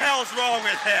 What the hell's wrong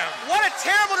with him? What a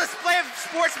terrible display of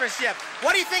sportsmanship.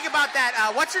 What do you think about that?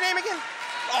 What's your name again?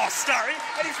 Oh, sorry.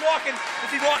 And he's walking. Is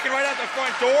he walking right out the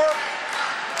front door?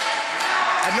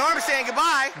 And Norm's saying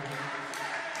goodbye.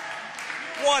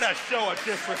 What a show of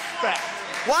disrespect.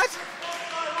 What?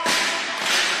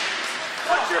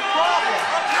 What's your problem?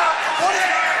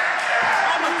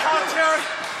 I'm a counter.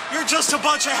 You're just a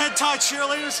bunch of hentai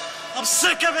cheerleaders. I'm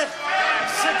sick of it. I'm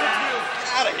sick of you. Get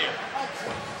out of here.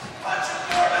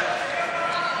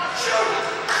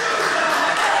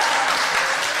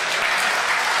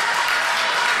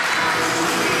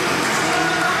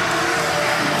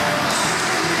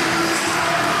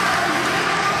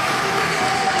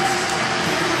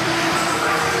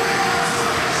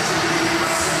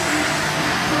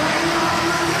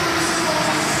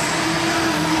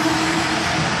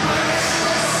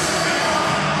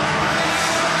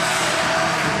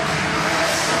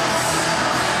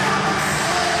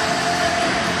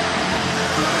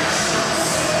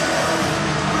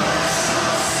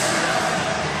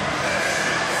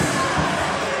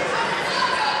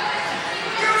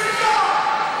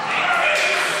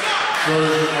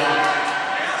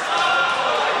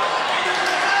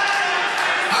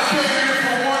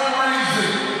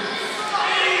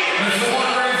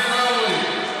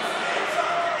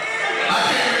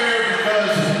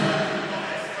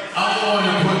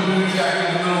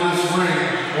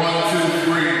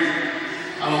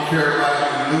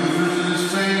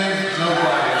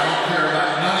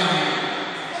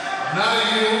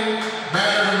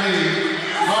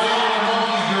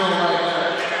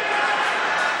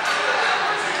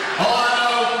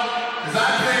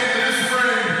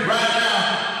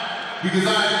 Because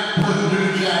I put New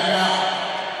Jack out.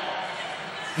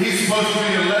 He's supposed to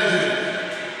be a legend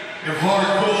of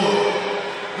hardcore.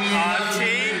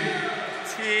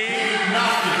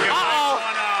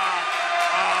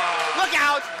 Look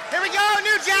out! Here we go!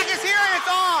 New Jack is here and it's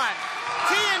on!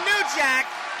 T and New Jack.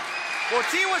 Well,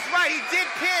 T was right. He did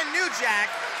pin New Jack.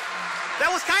 That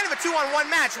was kind of a 2-on-1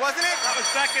 match, wasn't it? That was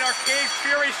back in our Cage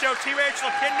Fury show. T. Rachel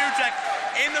pinned New Jack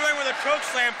in the ring with a choke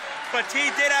slam. But T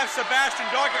did have Sebastian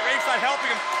Dark at ringside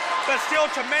helping him. But still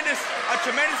a tremendous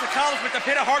accomplishment to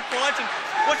pin a hardcore legend.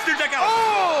 What's New Jack out?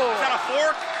 Oh! Is that a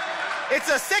fork? It's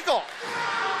a sickle.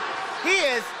 He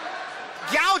is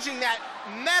gouging that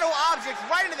metal object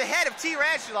right into the head of T.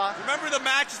 Rantula. Remember the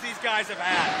matches these guys have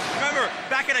had. Remember,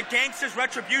 back in a Gangster's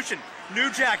Retribution,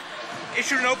 New Jack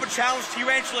issued an open challenge. T.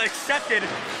 Rantula accepted.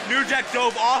 New Jack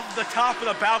dove off the top of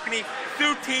the balcony,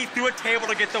 threw T through a table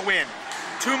to get the win.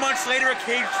 2 months later at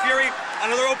Cage Fury,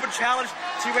 another open challenge.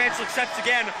 T. Rantula accepts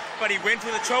again, but he wins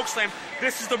with a chokeslam.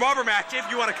 This is the rubber match, if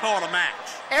you want to call it a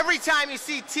match. Every time you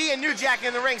see T and New Jack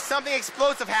in the ring, something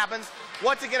explosive happens.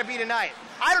 What's it going to be tonight?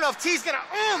 I don't know if T's going to...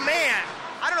 Oh, man!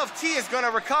 I don't know if T is going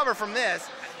to recover from this.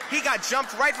 He got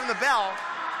jumped right from the bell.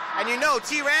 And you know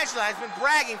T. Rantula has been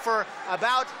bragging for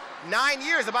about 9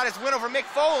 years about his win over Mick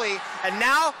Foley. And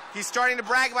now he's starting to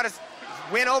brag about his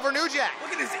win over New Jack.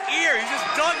 Look at his ear. He just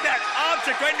dug that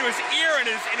object right into his ear and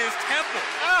his temple.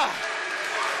 Ugh.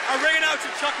 Our ring announcer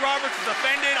Chuck Roberts is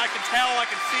offended. I can tell. I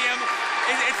can see him.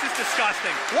 It's just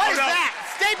disgusting. What is that?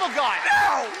 Staple gun.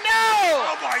 No! No!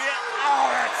 Oh, my God. Oh,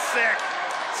 that's sick.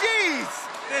 Jeez.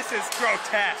 This is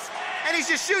grotesque. And he's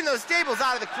just shooting those staples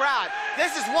out of the crowd.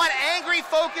 This is one angry,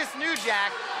 focused New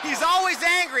Jack. He's always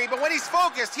angry, but when he's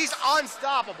focused, he's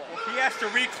unstoppable. He has to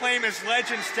reclaim his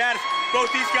legend status.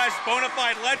 Both these guys, bona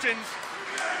fide legends.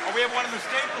 Oh, we have one of the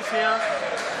staples here.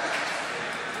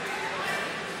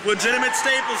 Legitimate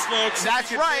staples, folks.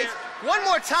 That's right. One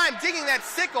more time, digging that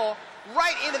sickle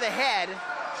right into the head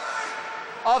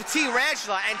of T.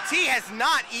 Rantula, and T has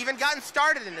not even gotten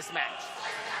started in this match.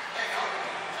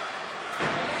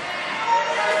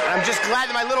 I'm just glad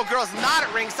that my little girl's not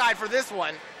at ringside for this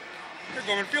one. You're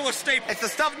going, feel a staple. It's the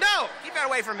stuff. No, keep that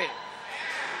away from me.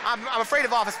 I'm afraid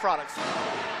of office products.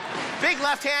 Big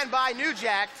left hand by New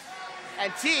Jack,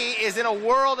 and T is in a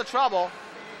world of trouble.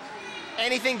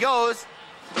 Anything goes,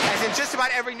 as in just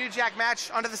about every New Jack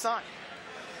match under the sun,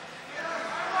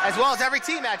 as well as every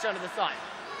T match under the sun.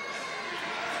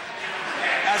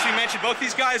 As we mentioned, both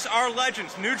these guys are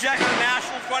legends. New Jack on the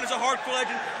national front is a hardcore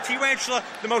legend. T. Rantula,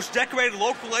 the most decorated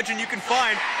local legend you can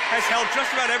find, has held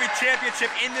just about every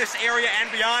championship in this area and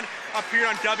beyond. Appeared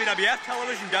on WWF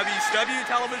television, WCW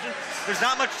television. There's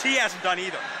not much T hasn't done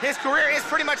either. His career is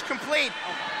pretty much complete,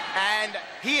 and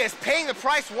he is paying the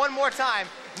price one more time.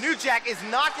 New Jack is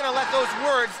not going to let those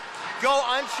words go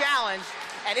unchallenged.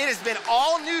 And it has been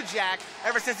all New Jack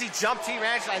ever since he jumped T.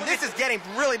 Rantula, and this is getting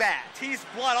really bad. T's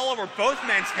blood all over both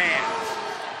men's hands.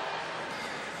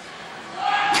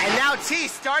 And now T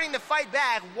starting to fight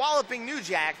back, walloping New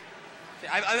Jack.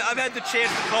 I've had the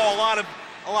chance to call a lot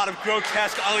of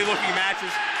grotesque, ugly-looking matches.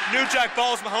 New Jack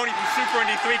Balls Mahoney from Super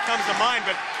Indy 3 comes to mind,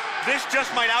 but this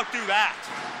just might outdo that.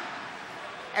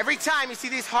 Every time you see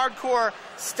these hardcore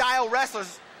style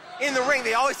wrestlers in the ring,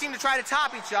 they always seem to try to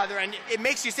top each other, and it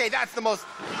makes you say that's the most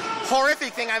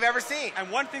horrific thing I've ever seen. And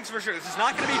one thing's for sure, this is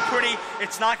not going to be pretty,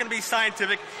 it's not going to be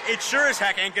scientific, it sure as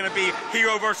heck ain't going to be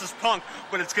Hero versus Punk,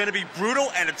 but it's going to be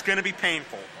brutal and it's going to be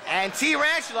painful. And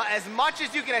Rantula, as much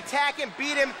as you can attack him,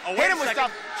 beat him, Oh, hit him with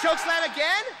stuff, chokeslam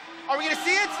again? Are we going to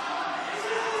see it?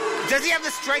 Does he have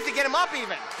the strength to get him up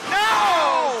even?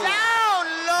 No! Down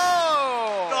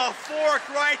low! The fork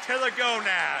right to the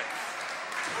gonads.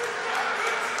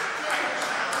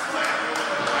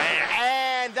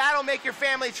 And that'll make your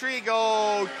family tree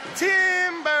go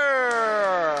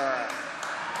timber.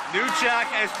 New Jack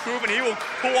has proven he will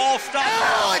pull all stops.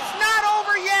 Oh, it's not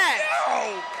over yet.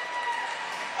 No!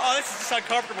 Oh, this is just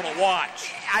uncomfortable to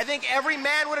watch. I think every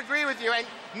man would agree with you. And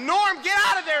Norm, get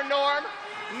out of there, Norm.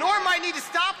 Norm might need to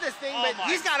stop this thing, but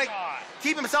he's got to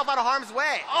keep himself out of harm's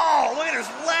way. Oh, look at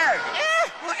his leg.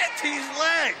 Look at T's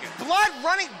leg. Blood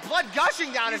running, blood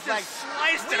gushing down his leg.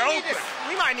 Sliced it open.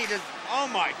 We might need to. Oh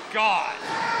my God.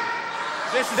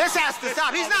 This has to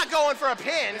stop. He's not going for a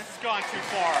pin. This has gone too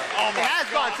far. Oh my God. It has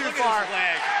gone too far. Look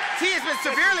at his leg. T has been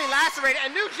severely lacerated,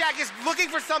 and New Jack is looking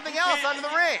for something else under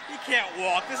the ring. He can't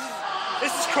walk. This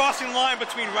is crossing the line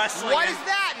between wrestling. What is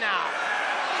that now?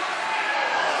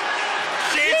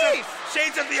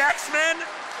 Shades of the X-Men?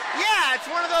 Yeah, it's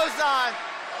one of those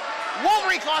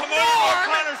Wolverine claws. Come on, Norm!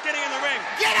 Connor's getting in the ring.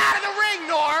 Get out of the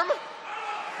ring, Norm!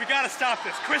 We gotta stop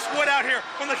this. Chris Wood out here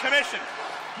from the commission.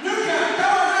 You can go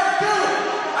ahead, do it.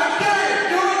 I get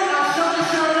it. Do it. I'll show the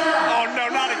show now. Oh no,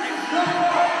 not again.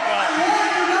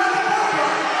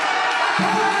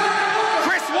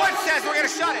 Chris Wood says we're gonna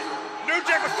shut it. New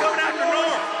Jack was coming after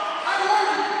Norm.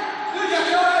 New Jack,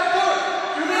 go ahead, do it.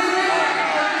 Do this.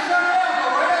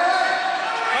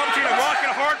 Rock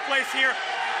and a hard place here.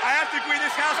 I have to agree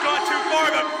this house gone too far,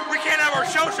 but we can't have our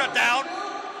show shut down.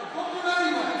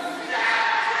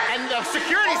 And the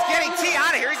security's getting T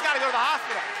out of here. He's got to go to the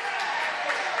hospital.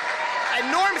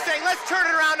 And Norm's saying, let's turn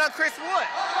it around on Chris Wood.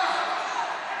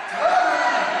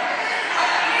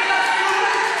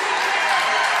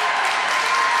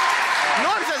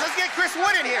 Norm says, let's get Chris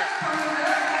Wood in here.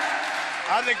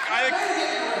 I think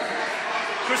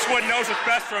Chris Wood knows what's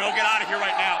best for him. He'll get out of here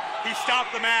right now. He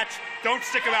stopped the match. Don't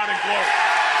stick around and gloat.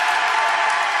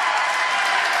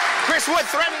 Chris Wood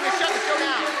threatening to shut the show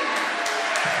down.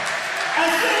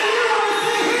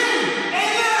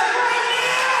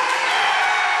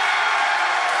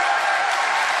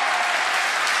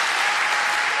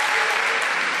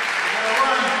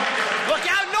 Look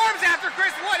out, Norm's after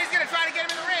Chris Wood. He's going to try to get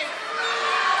him in the ring.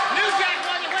 New Jack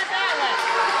went that way.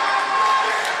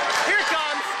 Here it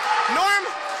comes. Norm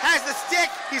has the stick.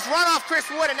 He's run off Chris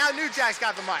Wood, and now New Jack's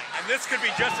got the mic. And this could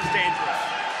be just as dangerous.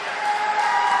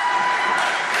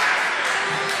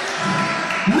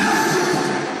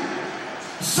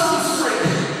 Some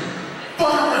straight.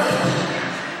 Fun record.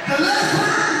 The last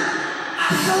time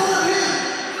I showed up here,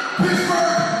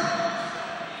 Pittsburgh,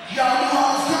 y'all knew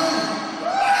I was coming.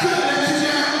 I couldn't let you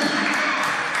down.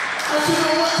 But you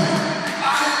know what?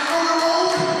 I had been on the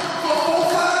road for 4 or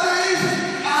 5 days.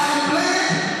 I had bled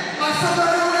like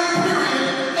somebody on that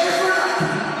period every night.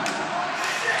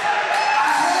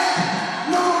 I had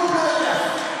no blood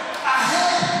left. I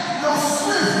had no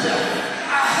strength left.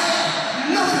 I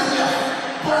had nothing left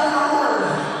but my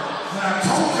word. And I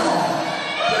told y'all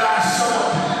that I show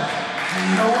up. And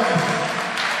you know what?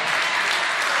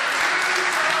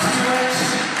 T-Rex,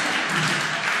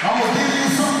 I'm gonna give you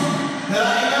something that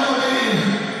I ain't never given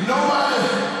nobody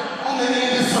on the end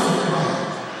of this circuit, bro.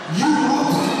 You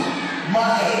whooped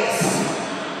my ass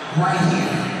right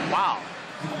here. Wow.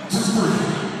 2-3.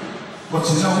 But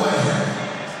you know what?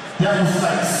 That was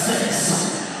like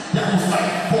 6. That was like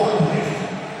 4.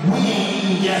 We ain't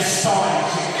even yet started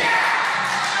yet.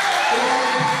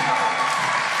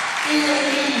 It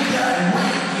ain't even that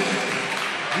way yet.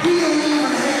 We ain't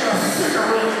even had a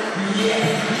cigarette yet.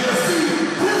 You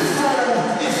see, this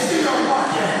road is still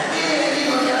working. It ain't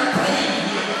even got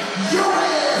paid yet. Your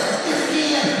ass is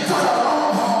in for the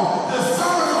long haul. The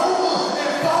summer's over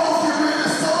and fall's getting ready to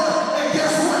start. And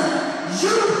guess what?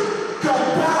 You go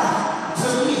back to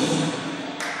me.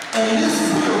 And this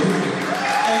building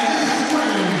and this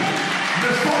ring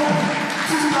before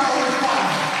 2005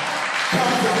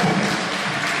 comes up.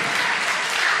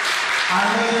 I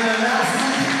made an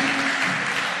announcement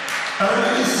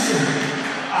earlier this year.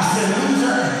 I said,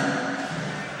 loser,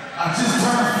 I just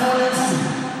turned 42.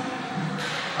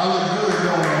 I look good,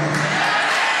 don't I?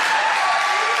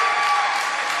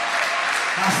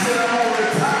 I said I'm gonna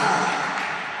retire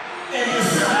in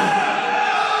December.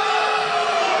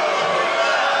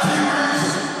 T-Rex,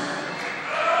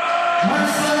 Ric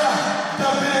Flair,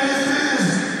 done been in this business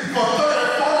for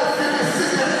 30, 40, 50,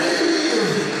 60, 80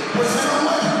 years. But you know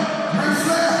what? Ric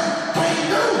Flair,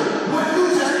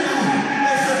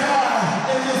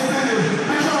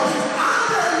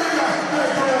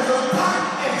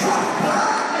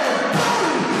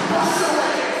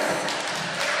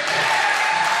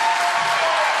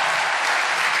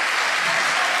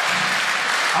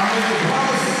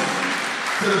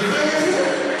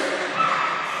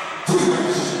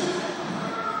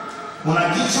 when I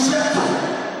get you back,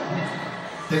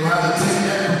 they're gonna have to take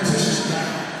that competition down.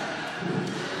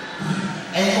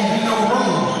 Ain't gonna be no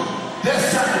room. That's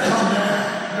time to come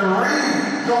down. The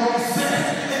ring gonna be set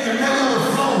in the middle of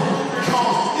the floor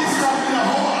because it's gonna be a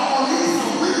whole. I'm gonna need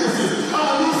some witnesses. I'm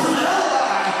gonna need some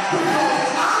allies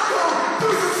because I'm gonna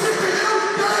do some shit to you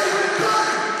that ain't been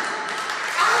done.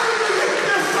 I didn't get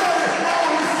this started. All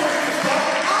this fucking stuff.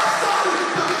 I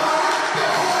started the fight,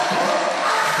 the hardcore.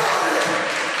 I started it.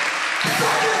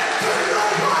 Second to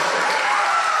nobody.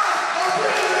 I'm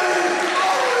ready.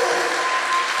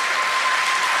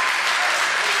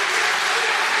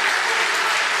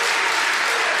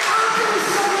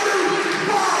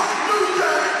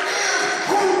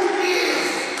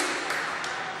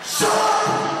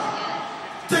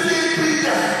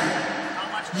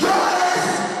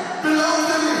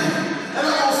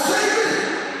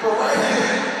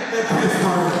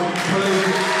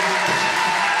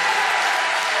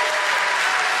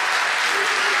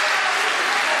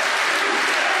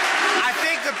 I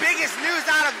think the biggest news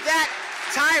out of that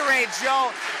tirade,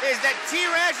 Joe, is that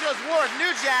T-Rangelo's war with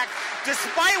New Jack,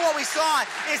 despite what we saw,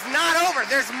 is not over.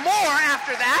 There's more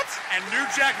after that. And New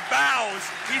Jack vows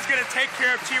he's going to take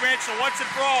care of T-Rangelo once and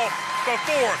for all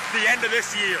before the end of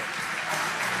this year.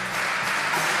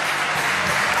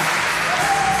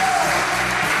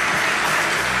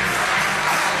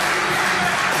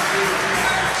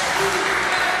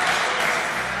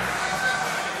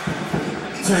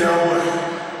 Tell y'all what,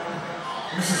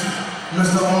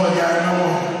 Mr. Owner got no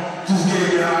one, just gave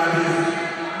me an idea.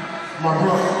 My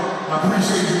brother, I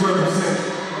appreciate you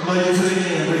representing. I love you to the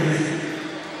end, baby.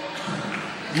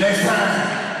 Next time,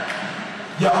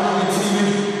 y'all look at TV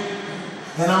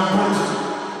and I'm coaching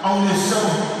on this show,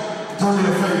 do me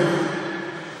a favor.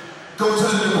 Go to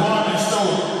the department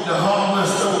store, the hardware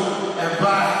store, and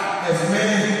buy as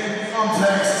many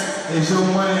thumbtacks as your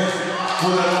money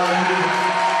will allow you to.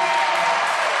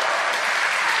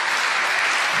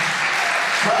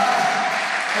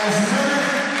 As many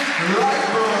light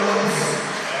bulbs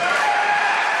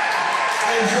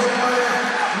as your money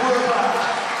will buy.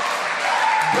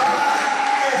 Buy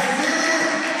as many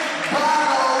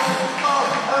bottles of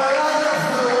lighter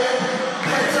fluid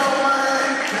that your money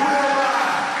will buy.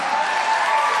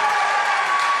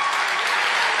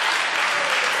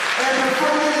 And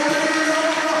before you take it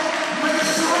over, make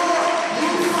sure you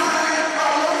find a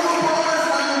local boys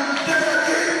that can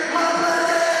get my black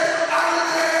ass out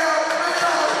of there.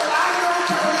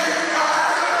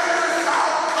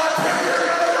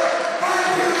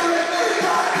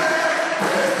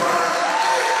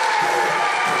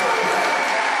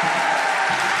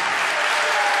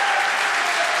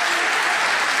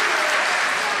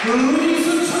 Ladies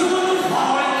and gentlemen, the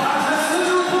following contest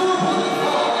scheduled for one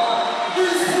fall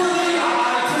is for the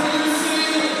IWC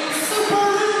Super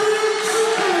Indy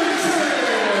Championship.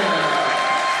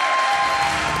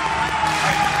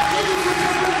 Ladies and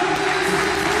gentlemen,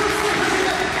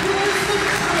 here's the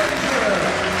challenger,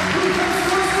 who has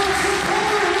wrestled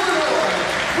Chicago, Illinois,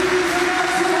 with his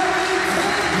amateur weight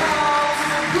 10 pounds.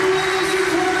 Ladies and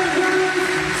gentlemen,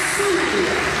 here's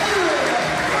CCAC.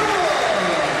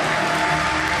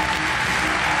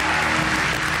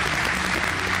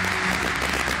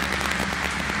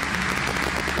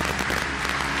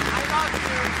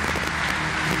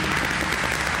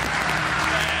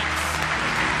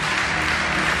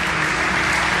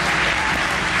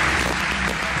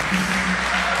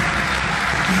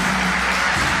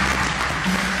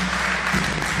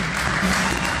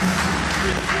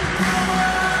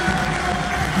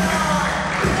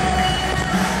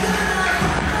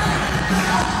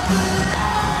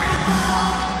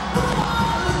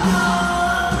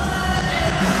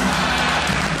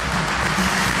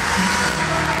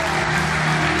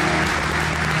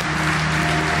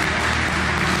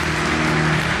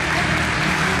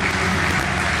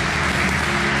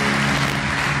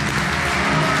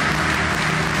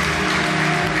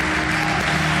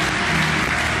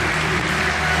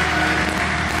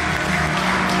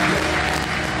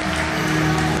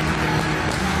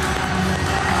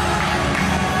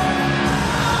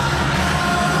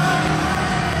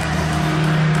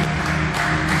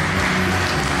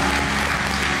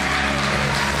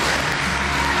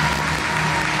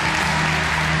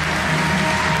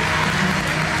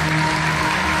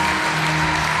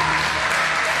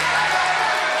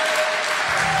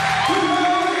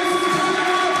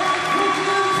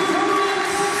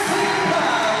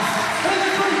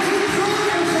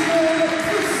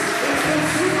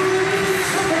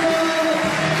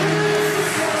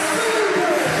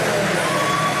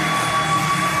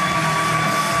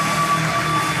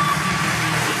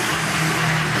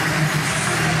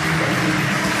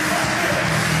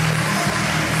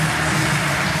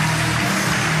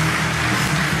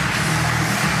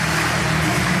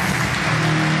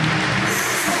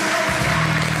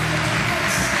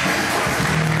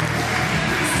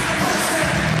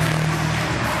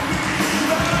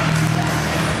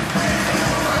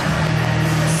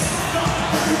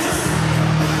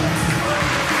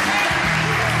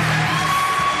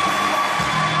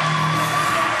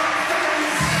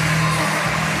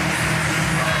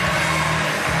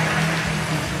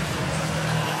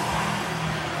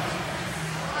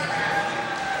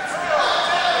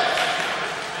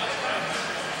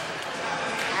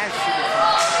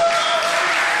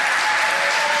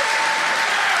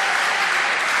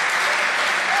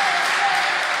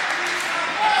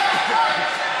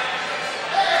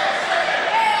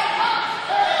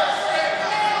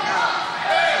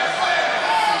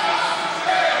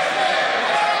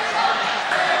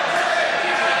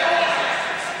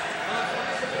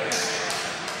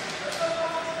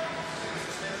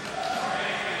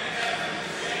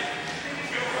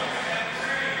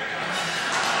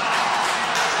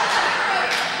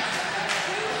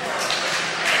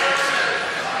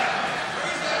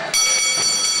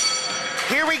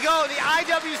 Here we go. The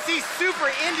IWC Super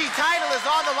Indy title is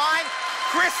on the line.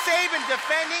 Chris Sabin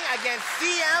defending against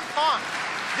CM Punk.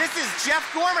 This is Jeff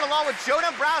Gorman along with Joe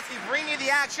Dombrowski bringing you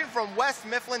the action from West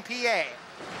Mifflin, PA.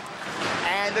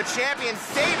 And the champion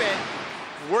Sabin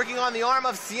working on the arm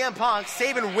of CM Punk.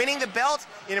 Sabin winning the belt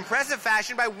in impressive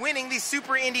fashion by winning the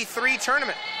Super Indy 3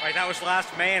 tournament. Right, that was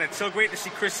last May, and it's so great to see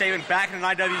Chris Sabin back in an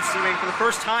IWC ring for the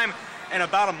first time in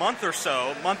about a month or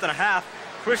so, month and a half.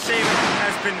 Chris Sabin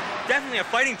has been definitely a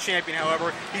fighting champion,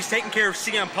 however. He's taken care of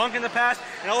CM Punk in the past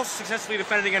and also successfully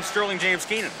defended against Sterling James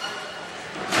Keenan.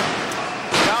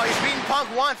 Well, he's beaten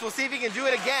Punk once. We'll see if he can do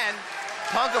it again.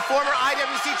 Punk, a former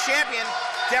IWC champion,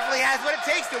 definitely has what it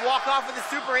takes to walk off with the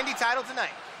Super Indy title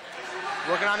tonight.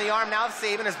 Working on the arm now of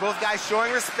Sabin as both guys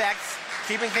showing respect,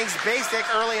 keeping things basic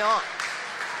early on.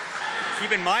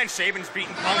 Keep in mind, Sabin's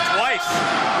beaten Punk twice.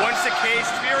 Once at Cage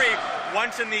Fury,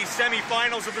 once in the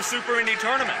semifinals of the Super Indy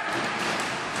tournament.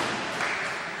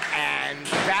 And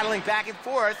battling back and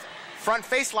forth, front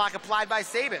face lock applied by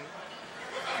Sabin.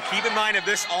 Keep in mind of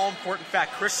this all-important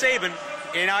fact, Chris Sabin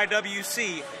in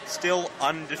IWC still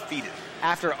undefeated.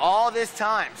 After all this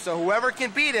time, so whoever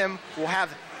can beat him will have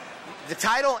the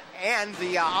title and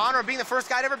the honor of being the first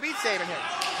guy to ever beat Sabin here.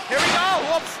 Here we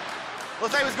go, whoops.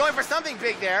 Looks like he was going for something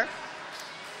big there.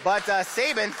 But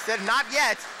Sabin said not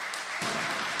yet.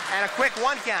 And a quick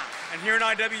 1 count. And here in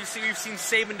IWC, we've seen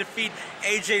Sabin defeat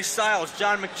AJ Styles,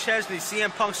 John McChesney,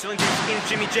 CM Punk, Sterling James Keenan,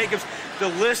 Jimmy Jacobs. The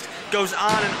list goes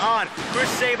on and on. Chris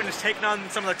Sabin has taken on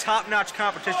some of the top-notch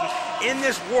competitions in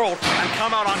this world and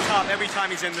come out on top every time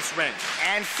he's in this ring.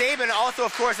 And Sabin also,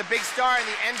 of course, a big star in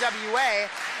the NWA.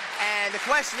 And the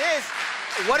question is,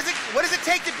 what does it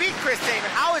take to beat Chris Sabin?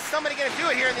 How is somebody going to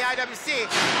do it here in the IWC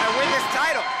and win this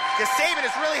title? Because Sabin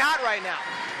is really hot right now.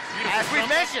 As we've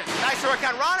mentioned, nice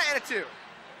Hurricane Rana and a 2.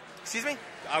 Excuse me?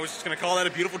 I was just going to call that a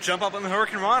beautiful jump up on the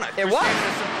Hurricane Rana. It was.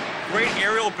 Great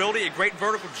aerial ability, a great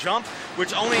vertical jump,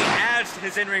 which only adds to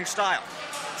his in-ring style.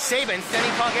 Sabin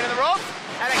sending Punk into the ropes.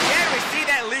 And again, we see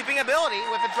that leaping ability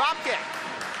with a drop kick.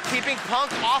 Keeping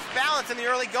Punk off balance in the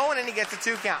early going, and he gets a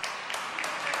 2 count.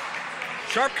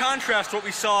 Sharp contrast to what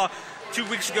we saw 2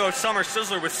 weeks ago at Summer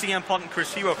Sizzler with CM Punk and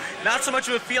Chris Hero. Not so much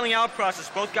of a feeling out process,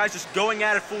 both guys just going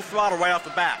at it full throttle right off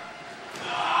the bat.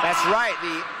 That's right.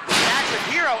 The match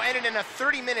with Hero ended in a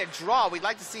 30-minute draw. We'd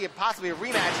like to see possibly a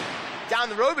rematch down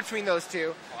the road between those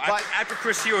two. But after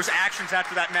Chris Hero's actions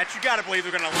after that match, you got to believe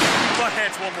they're going to butt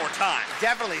heads one more time.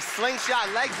 Definitely.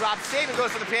 Slingshot leg drop. Sabin goes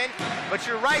for the pin. But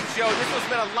you're right, Joe. This one's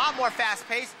been a lot more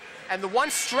fast-paced. And the one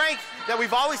strength that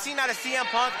we've always seen out of CM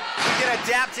Punk, he can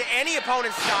adapt to any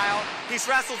opponent's style. He's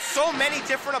wrestled so many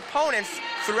different opponents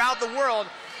throughout the world,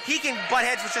 he can butt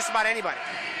heads with just about anybody.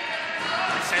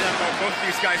 I say that about both of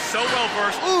these guys, so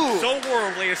well-versed, so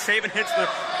worldly, as Sabin hits the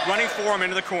running forearm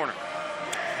into the corner.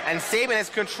 And Sabin has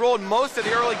controlled most of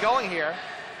the early going here.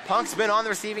 Punk's been on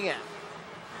the receiving end.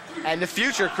 And the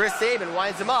future, Chris Sabin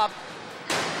winds him up.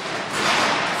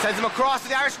 Sends him across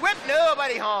with the Irish whip,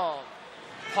 nobody home.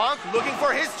 Punk looking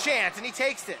for his chance, and he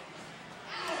takes it.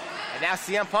 And now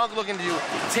CM Punk looking to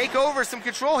take over some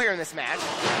control here in this match,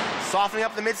 softening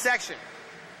up the midsection.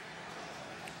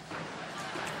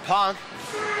 Punk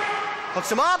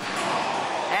hooks him up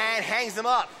and hangs him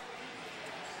up.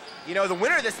 You know, the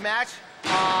winner of this match,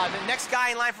 the next guy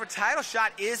in line for a title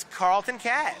shot is Carlton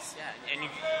Kaz. Yeah, and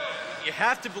you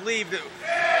have to believe that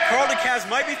Carlton Kaz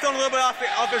might be thrown a little bit off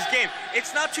his game.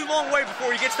 It's not too long away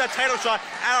before he gets that title shot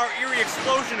at our Erie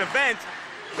Explosion event,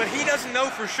 but he doesn't know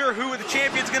for sure who the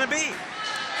champion's going to be.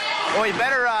 Well, he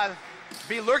better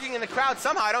be lurking in the crowd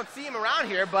somehow. I don't see him around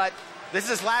here, but this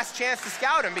is his last chance to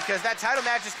scout him because that title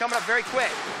match is coming up very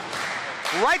quick.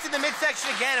 Right to the midsection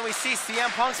again, and we see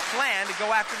CM Punk's plan to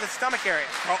go after the stomach area.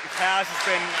 Carlton Kaz has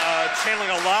been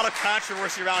channeling a lot of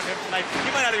controversy around him tonight.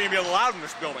 He might not even be allowed in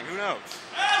this building. Who knows?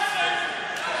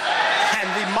 And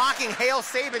the mocking Hail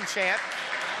Sabin chant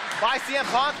by CM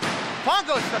Punk. Punk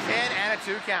goes to the pin and a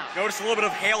 2 count. Notice a little bit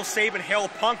of Hail Sabin, Hail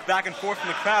Punk back and forth from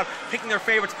the crowd, picking their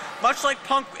favorites, much like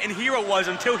Punk and Hero was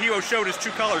until Hero showed his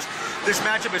true colors. This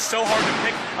matchup is so hard to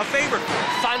pick a favorite.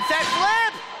 Sunset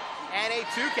flip! And a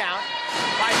 2 count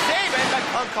by Sabin, but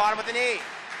Punk caught him with the knee.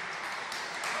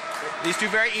 These two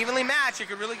very evenly matched. It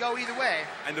could really go either way.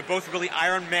 And they're both really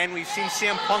Iron Men. We've seen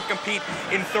CM Punk compete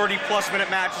in 30-plus minute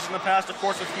matches in the past, of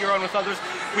course, with Hero and with others.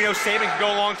 We know Sabin can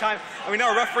go a long time. And we know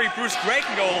our referee, Bruce Gray,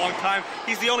 can go a long time.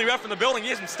 He's the only ref in the building. He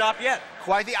hasn't stopped yet.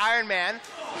 Quite the Iron Man,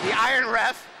 the Iron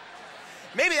Ref.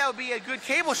 Maybe that would be a good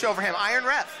cable show for him, Iron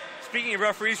Ref. Speaking of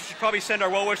referees, we should probably send our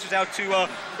well wishes out to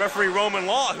referee Roman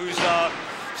Law, who's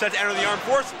set to enter the armed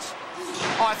forces.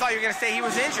 Oh, I thought you were going to say he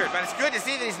was injured, but it's good to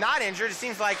see that he's not injured. It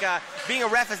seems like being a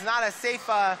ref is not a safe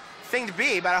thing to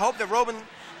be, but I hope that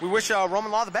we wish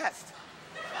Roman Law the best.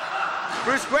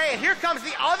 Bruce Gray, and here comes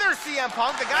the other CM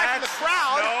Punk, the guy from the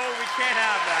crowd. No, we can't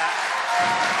have that.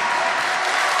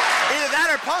 Either that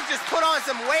or Punk just put on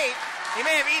some weight. He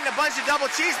may have eaten a bunch of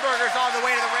double cheeseburgers on the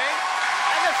way to the ring.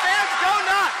 And the fans go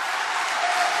nuts.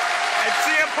 And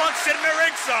CM Punk sitting there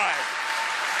ringside.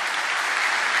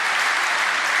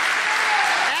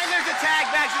 And there's a tag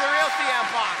back to the real CM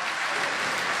Punk.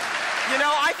 You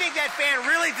know, I think that fan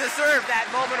really deserved that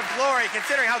moment of glory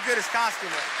considering how good his costume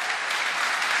was.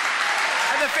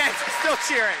 And the fans are still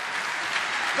cheering.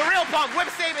 The real Punk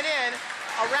whips Sabin in,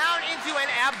 around into an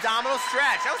abdominal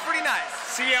stretch. That was pretty nice.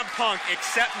 CM Punk,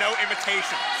 accept no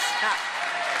invitations.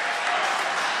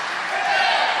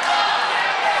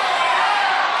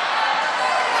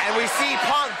 And we see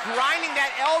Punk grinding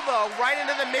that elbow right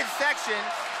into the midsection.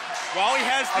 While he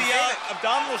has the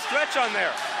abdominal stretch on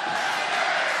there.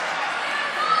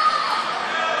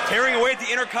 Tearing away at the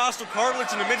intercostal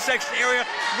cartilage in the midsection area,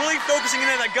 really focusing in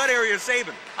on that gut area of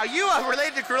Sabin. Are you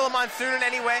related to Gorilla Monsoon in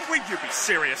any way? Would you be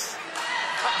serious?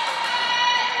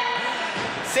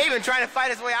 Sabin trying to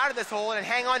fight his way out of this hole and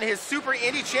hang on to his Super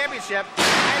Indy Championship,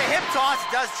 and a hip toss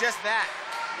does just that.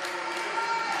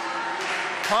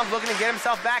 Punk looking to get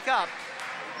himself back up.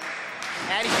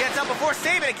 And he gets up before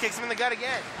Sabin and kicks him in the gut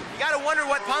again. You gotta wonder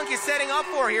what Punk is setting up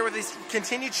for here with these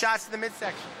continued shots to the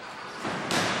midsection.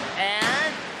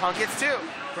 And Punk gets two.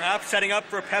 Perhaps setting up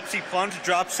for a Pepsi plunge to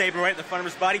drop Sabin right in the front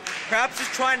of his body. Perhaps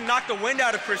just trying to knock the wind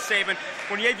out of Chris Sabin.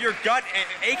 When you have your gut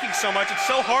aching so much, it's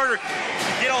so harder to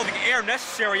get all the air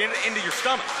necessary into your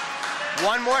stomach.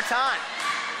 One more time.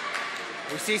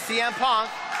 We see CM Punk.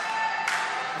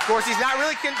 Of course, he's not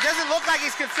really, doesn't look like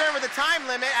he's concerned with the time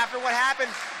limit after what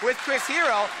happened with Chris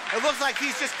Hero. It looks like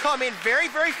he's just come in very,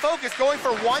 very focused, going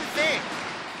for one thing.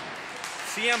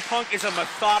 CM Punk is a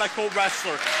methodical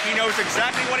wrestler. He knows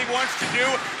exactly what he wants to do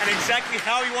and exactly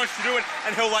how he wants to do it,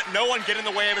 and he'll let no one get in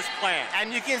the way of his plan.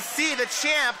 And you can see the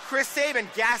champ, Chris Sabin,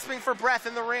 gasping for breath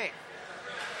in the ring.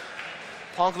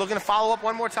 Punk looking to follow up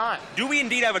one more time. Do we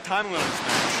indeed have a time limit on this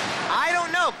match? I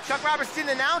don't know. Chuck Roberts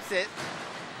didn't announce it,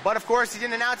 but of course he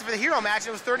didn't announce it for the Hero match.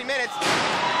 It was 30 minutes.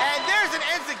 And there's an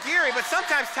enziguri, but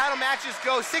sometimes title matches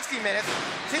go 60 minutes.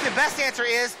 I think the best answer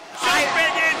is...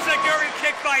 Big enziguri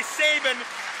kick by Sabin.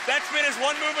 That's been his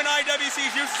one move in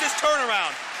IWC's use, his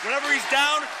turnaround. Whenever he's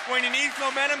down, when he needs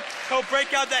momentum, he'll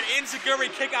break out that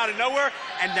enziguri kick out of nowhere,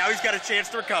 and now he's got a chance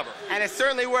to recover. And it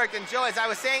certainly worked. And Joe, as I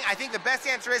was saying, I think the best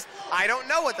answer is, I don't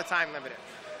know what the time limit is.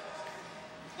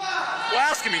 Well,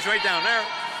 ask him, he's right down there.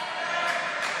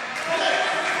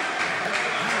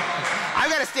 I've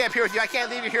got to stay up here with you. I can't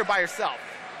leave you here by yourself.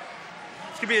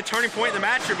 This could be a turning point in the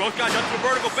match here. Both guys up to a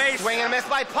vertical base. Swing and a miss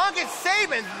by Punk, and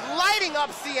Sabin lighting up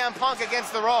CM Punk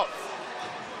against the ropes.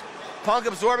 Punk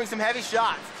absorbing some heavy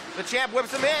shots. The champ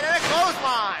whips him in, and a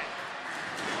clothesline.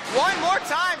 One more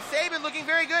time, Sabin looking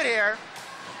very good here.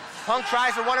 Punk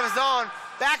tries for one of his own.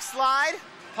 Backslide.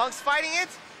 Punk's fighting it.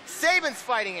 Sabin's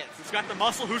fighting it. Who's got the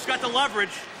muscle? Who's got the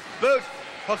leverage? Boot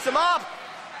hooks him up.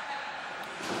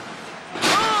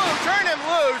 Boom! Turn him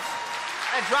loose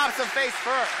and drops him face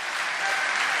first.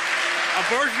 A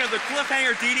version of the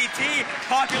cliffhanger DDT,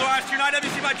 popularized here in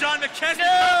IWC by John McChesney.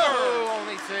 No!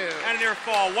 Only two. And a near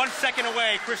fall. 1 second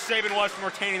away, Chris Sabin was from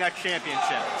retaining that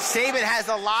championship. Sabin has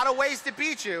a lot of ways to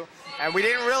beat you, and we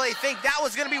didn't really think that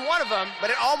was going to be one of them, but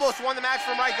it almost won the match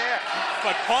from right there.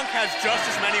 But Punk has just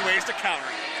as many ways to counter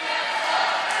it.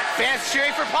 Fans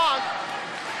cheering for Punk,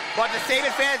 but the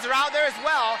Sabin fans are out there as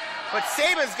well. But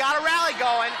Sabin's got a rally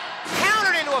going,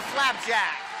 countered into a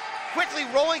flapjack. Quickly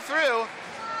rolling through.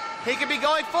 He could be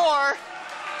going for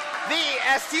the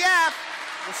STF.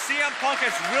 Well, CM Punk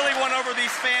has really won over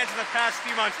these fans in the past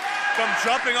few months, from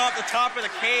jumping off the top of the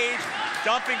cage,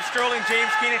 dumping Sterling, James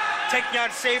Keenan, taking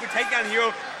out Sabin, taking out Hero.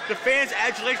 The fans'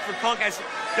 adulation for Punk has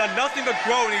done nothing but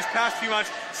grow in these past few months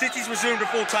since he's resumed a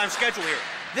full-time schedule here.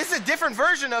 This is a different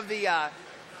version of the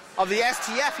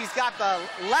STF. He's got the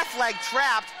left leg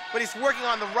trapped, but he's working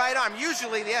on the right arm.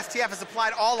 Usually the STF is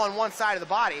applied all on one side of the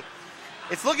body.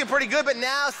 It's looking pretty good, but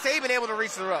now Sabin able to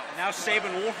reach the rope. Now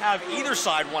Sabin won't have either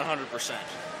side 100%.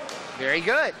 Very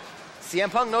good. CM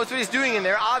Punk knows what he's doing in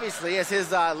there, obviously, as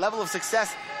his level of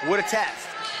success would attest.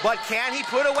 But can he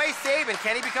put away Sabin?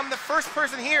 Can he become the first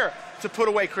person here to put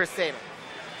away Chris Sabin?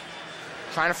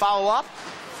 Trying to follow up.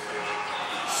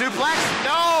 Suplex?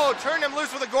 No! Turned him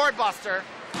loose with a gourd buster.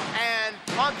 And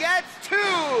Punk gets two!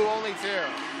 Only two.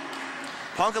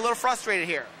 Punk a little frustrated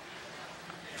here.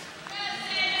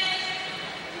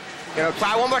 Gonna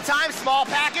try one more time. Small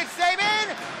package.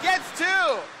 Sabin gets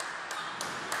two.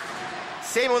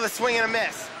 Sabin with a swing and a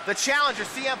miss. The challenger,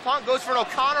 CM Punk, goes for an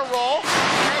O'Connor roll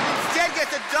and instead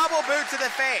gets a double boot to the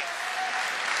face.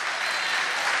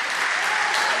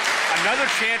 Another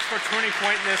chance for a turning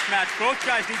point in this match. Both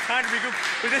guys need time to regroup,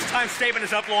 but this time Sabin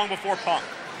is up long before Punk.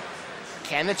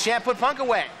 Can the champ put Punk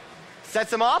away?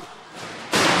 Sets him up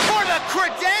for the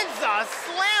credenza,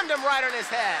 slammed him right on his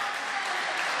head.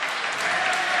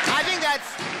 I think that's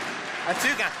a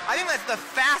 2 count. I think that's the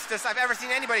fastest I've ever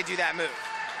seen anybody do that move.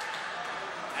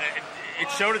 It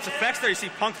showed its effects there. You see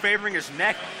Punk favoring his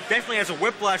neck. Definitely has a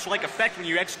whiplash-like effect when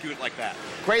you execute it like that.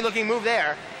 Great looking move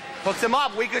there. Hooks him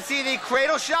up. We could see the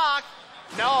cradle shock.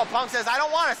 No, Punk says, I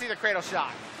don't want to see the cradle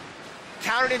shock.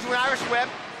 Countered into an Irish whip.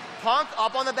 Punk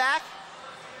up on the back.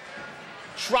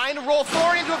 Trying to roll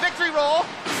forward into a victory roll.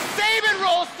 Sabin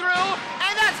rolls through,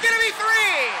 and that's going to be 3.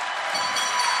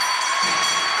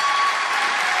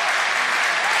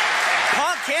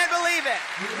 Punk can't believe it.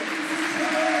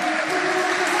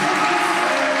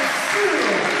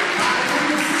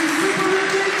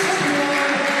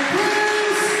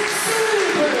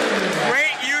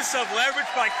 Great use of leverage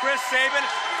by Chris Sabin.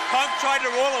 Punk tried to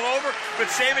roll him over, but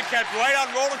Sabin kept right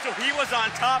on rolling until he was on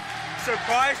top.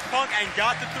 Surprised Punk and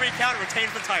got the 3 count and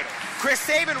retained the title. Chris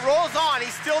Sabin rolls on.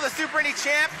 He's still the Super Indy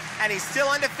champ, and he's still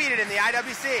undefeated in the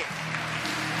IWC.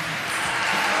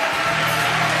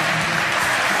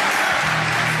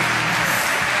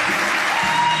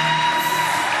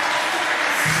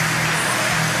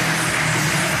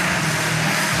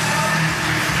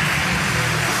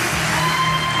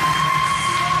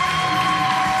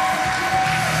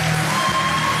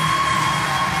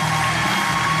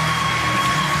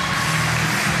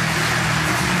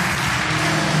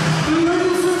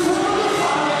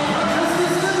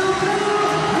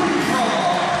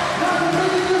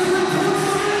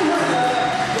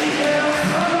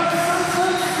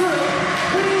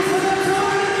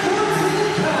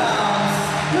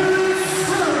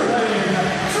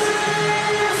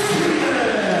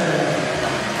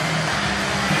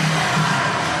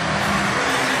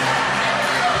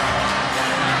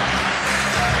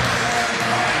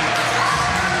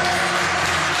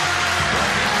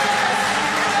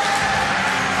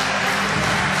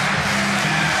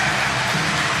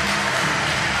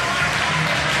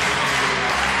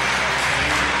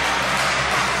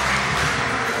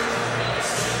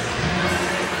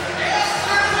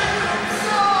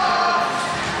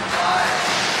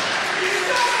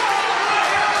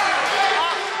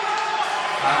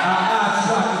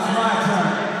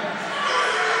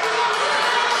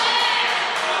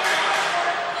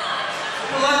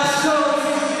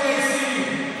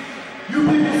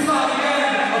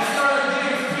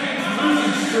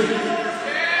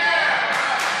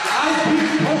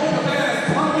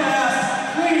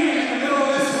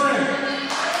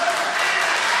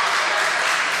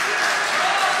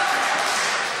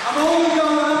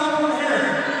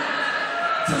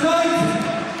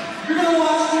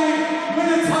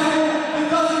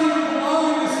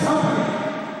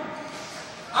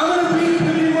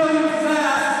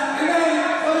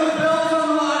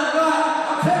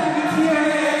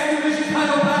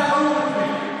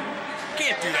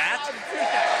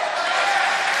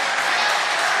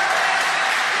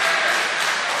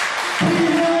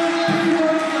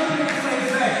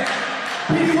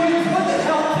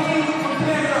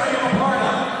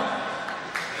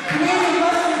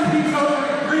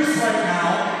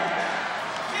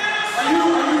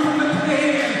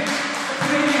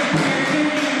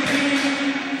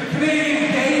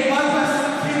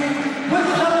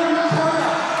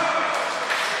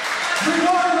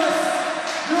 Regardless,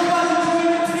 you're about to join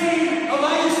the team of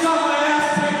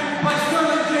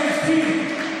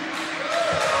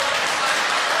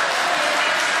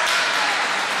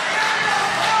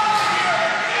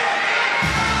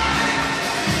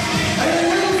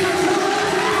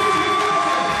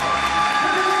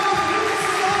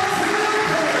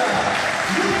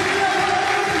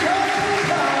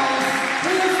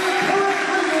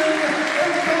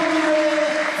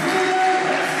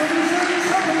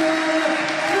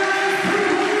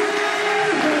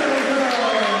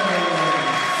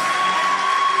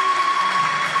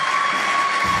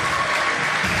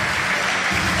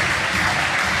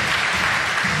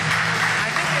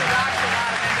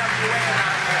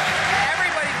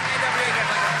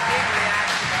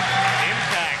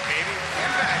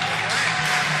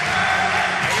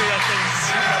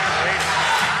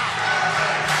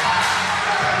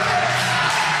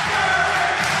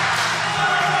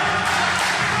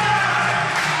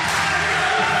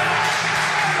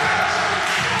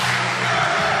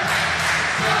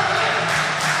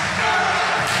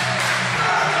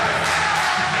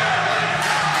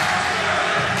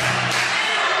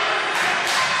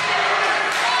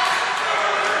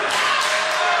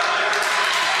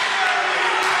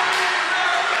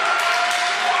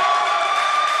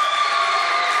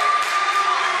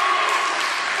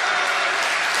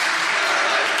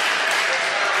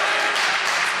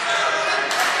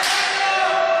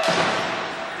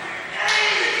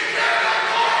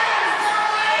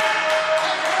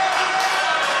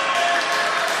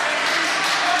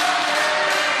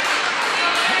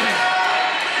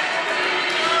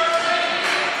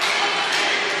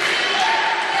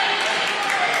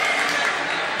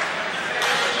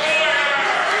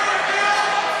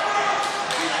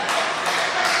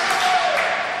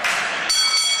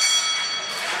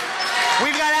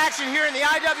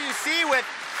IWC with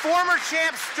former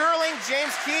champ Sterling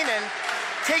James Keenan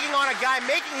taking on a guy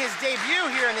making his debut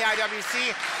here in the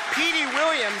IWC, Petey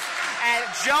Williams. And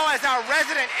Joe, as our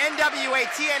resident NWA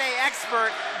TNA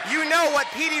expert, you know what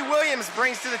Petey Williams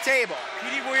brings to the table.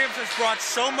 Petey Williams has brought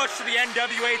so much to the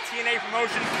NWA TNA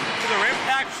promotion, to their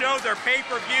Impact show, their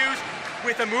pay-per-views,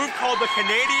 with a move called the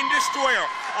Canadian Destroyer,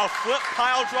 a flip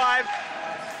pile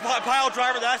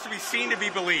driver that has to be seen to be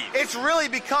believed. It's really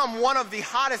become one of the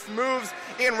hottest moves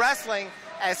in wrestling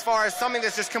as far as something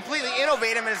that's just completely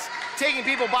innovative and is taking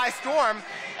people by storm.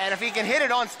 And if he can hit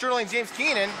it on Sterling James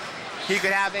Keenan, he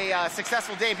could have a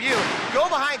successful debut. Go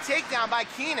behind takedown by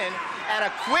Keenan and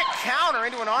a quick counter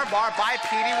into an armbar by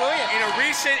Petey Williams. In a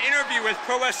recent interview with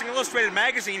Pro Wrestling Illustrated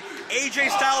magazine,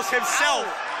 AJ Styles himself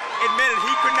admitted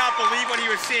he could not believe what he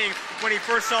was seeing when he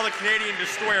first saw the Canadian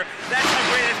Destroyer. That's how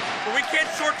great it is. But we can't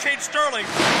shortchange Sterling.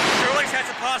 Sterling's had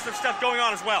some positive stuff going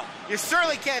on as well. You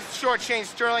certainly can't shortchange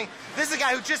Sterling. This is a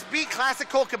guy who just beat Classic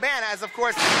Colt Cabana, as of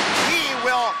course he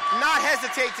will not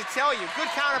hesitate to tell you. Good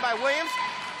counter by Williams.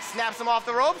 Snaps him off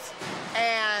the ropes,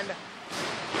 and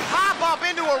pop up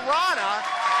into a Rana,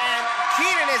 and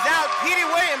Keenan is out. Petey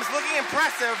Williams looking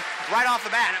impressive right off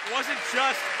the bat. And it wasn't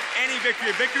just any victory,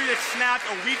 a victory that snapped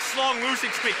a weeks-long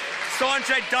losing streak.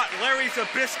 Sanjay Dutt, Larry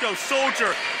Zbyszko,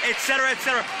 Soldier, etc.,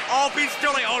 all beat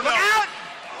Sterling. Oh, no. Look out!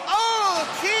 Oh,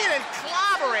 Keenan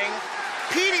clobbering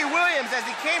Petey Williams as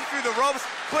he came through the ropes,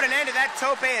 put an end to that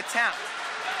tope attempt.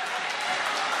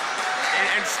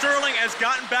 And Sterling has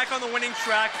gotten back on the winning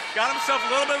track, got himself a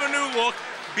little bit of a new look,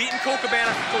 beaten Colt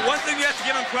Cabana. But one thing you have to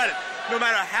give him credit, no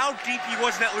matter how deep he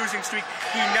was in that losing streak,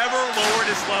 he never lowered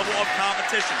his level of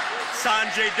competition.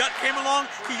 Sanjay Dutt came along,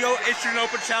 he issued an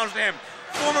open challenge to him.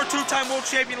 Former two-time world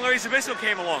champion Larry Zbyszko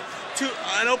came along.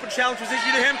 An open challenge was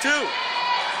issued to him too.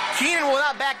 Keenan will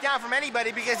not back down from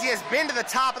anybody because he has been to the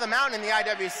top of the mountain in the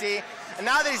IWC. And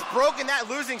now that he's broken that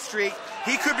losing streak,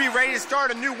 he could be ready to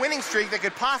start a new winning streak that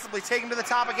could possibly take him to the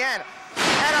top again.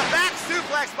 And a back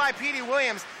suplex by Petey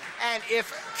Williams. And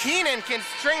if Keenan can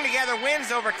string together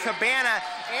wins over Cabana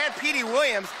and Petey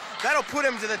Williams, that'll put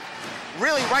him to the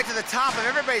really right to the top of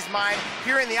everybody's mind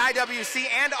here in the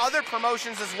IWC and other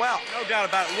promotions as well. No doubt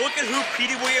about it. Look at who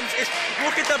Petey Williams is.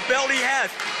 Look at the belt he has.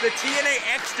 The TNA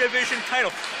X Division title.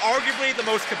 Arguably the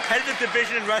most competitive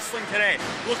division in wrestling today.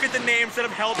 Look at the names that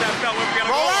have held that belt.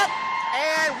 Roll up,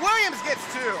 and Williams gets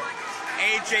two.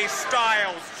 AJ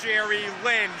Styles, Jerry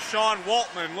Lynn, Sean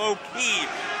Waltman, Low Key,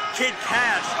 Kid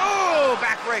Cash. Oh,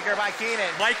 backbreaker by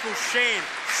Keenan. Michael Shane.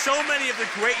 So many of the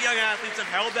great young athletes have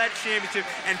held that championship,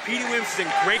 and Petey Williams is in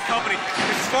great company.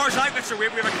 As far as I'm concerned, we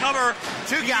have a cover.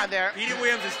 Two count there. Petey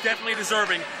Williams is definitely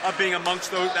deserving of being amongst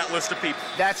that list of people.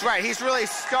 That's right. He's really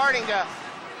starting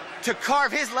to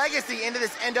carve his legacy into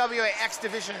this NWA X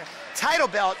Division title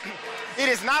belt. It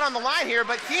is not on the line here,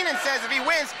 but Keenan says if he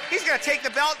wins, he's going to take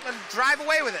the belt and drive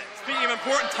away with it. Speaking of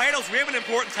important titles, we have an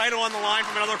important title on the line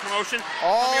from another promotion.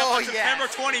 Oh, yes.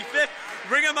 September 25th,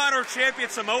 Ring of Honor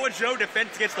champion Samoa Joe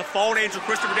defends against the Fallen Angel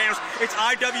Christopher Daniels. It's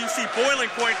IWC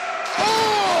Boiling Point.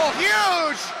 Oh,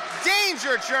 huge!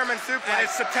 Danger German suplex. And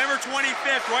it's September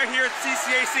 25th right here at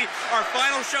CCAC, our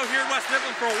final show here in West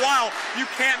Mifflin for a while. You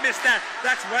can't miss that.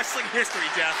 That's wrestling history,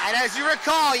 Jeff. And as you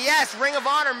recall, yes, Ring of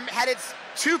Honor had its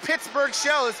 2 Pittsburgh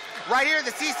shows right here at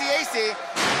the CCAC.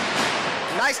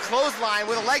 Nice clothesline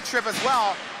with a leg trip as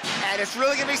well. And it's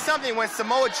really going to be something when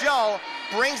Samoa Joe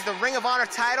brings the Ring of Honor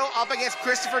title up against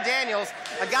Christopher Daniels,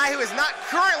 a guy who is not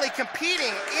currently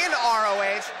competing in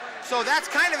ROH. So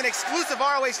that's kind of an exclusive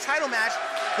ROH title match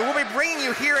that we'll be bringing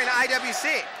you here in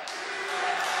IWC.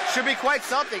 Should be quite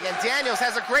something. And Daniels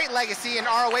has a great legacy in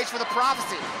ROH with a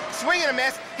prophecy. Swing and a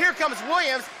miss. Here comes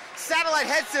Williams.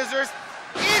 Satellite head scissors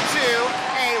into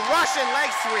a Russian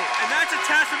leg sweep. And that's a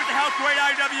testament to how great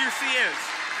IWC is.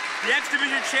 The X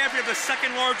Division champion of the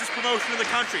 2nd largest promotion in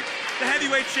the country. The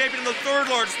heavyweight champion of the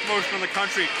 3rd largest promotion in the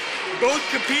country. Both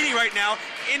competing right now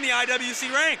in the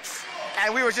IWC ranks.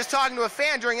 And we were just talking to a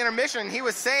fan during intermission, and he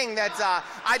was saying that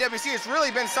IWC has really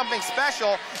been something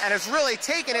special and has really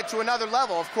taken it to another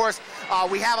level. Of course,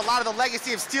 we have a lot of the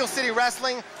legacy of Steel City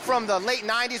Wrestling from the late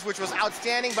 90s, which was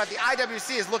outstanding, but the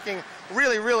IWC is looking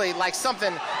really, really like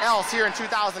something else here in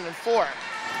 2004.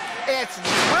 It's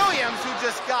Williams who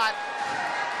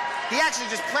he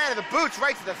actually just planted the boots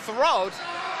right to the throat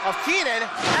of Keenan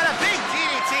and a big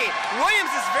DDT.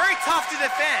 Williams is very tough to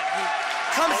defend. He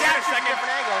comes at it from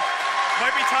different angles.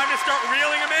 Might be time to start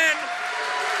reeling him in.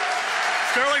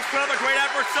 Sterling's put up a great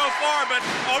effort so far, but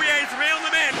oh yeah, he's reeling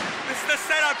them in. This is the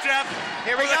setup, Jeff.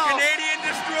 Here we go. The Canadian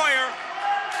Destroyer.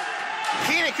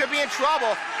 Keenan could be in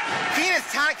trouble. Keenan's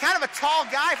kind of a tall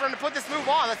guy for him to put this move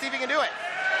on. Let's see if he can do it.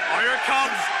 Oh, here it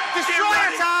comes.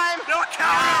 Destroyer time! No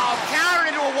counter! Oh, countered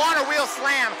into a water wheel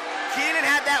slam. Keenan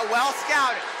had that well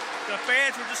scouted. The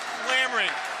fans were just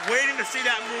clamoring, waiting to see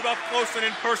that move up close and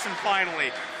in person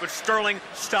finally. But Sterling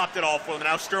stopped it all for them.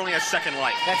 Now Sterling has second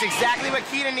life. That's exactly what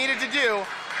Keenan needed to do.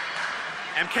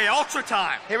 MK Ultra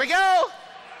time. Here we go.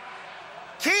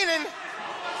 Keenan,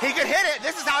 he could hit it.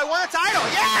 This is how he won the title.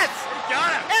 Yes! He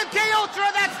got him. MK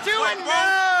Ultra, that's 2 and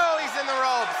no! He's in the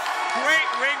ropes. Great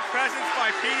ring presence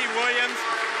by Petey Williams.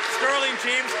 Sterling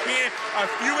James Keenan a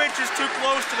few inches too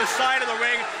close to the side of the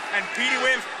ring, and Petey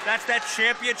Williams, that's that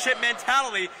championship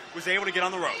mentality, was able to get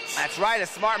on the ropes. That's right, a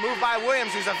smart move by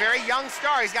Williams, who's a very young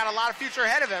star. He's got a lot of future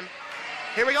ahead of him.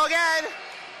 Here we go again.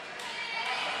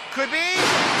 Could be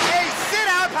a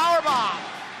sit-out powerbomb.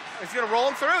 He's gonna roll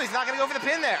him through. He's not gonna go for the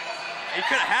pin there. He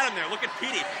could have had him there. Look at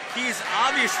Petey. He's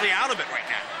obviously out of it right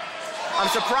now. I'm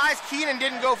surprised Keenan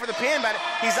didn't go for the pin, but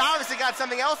he's obviously got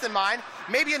something else in mind.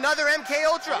 Maybe another MK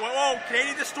Ultra. Whoa, whoa,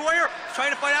 Canadian Destroyer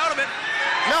trying to fight out of it.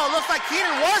 No, it looks like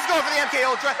Keenan was going for the MK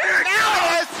Ultra. Now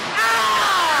it is.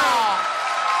 Oh!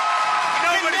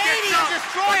 Canadian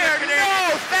Destroyer.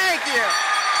 No, thank you.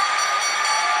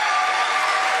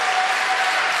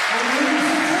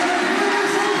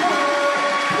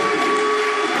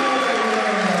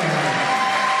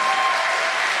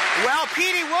 Well,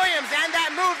 Petey Williams and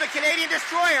that move, the Canadian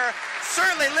Destroyer,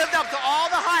 certainly lived up to all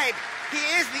the hype. He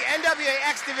is the NWA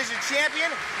X Division champion,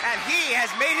 and he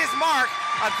has made his mark.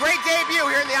 A great debut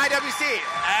here in the IWC.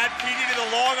 Add Petey to the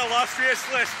long, illustrious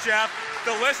list, Jeff.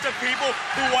 The list of people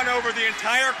who won over the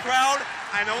entire crowd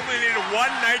and only needed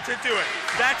one night to do it.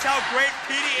 That's how great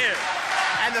Petey is.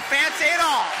 And the fans say it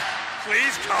all.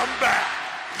 Please come back.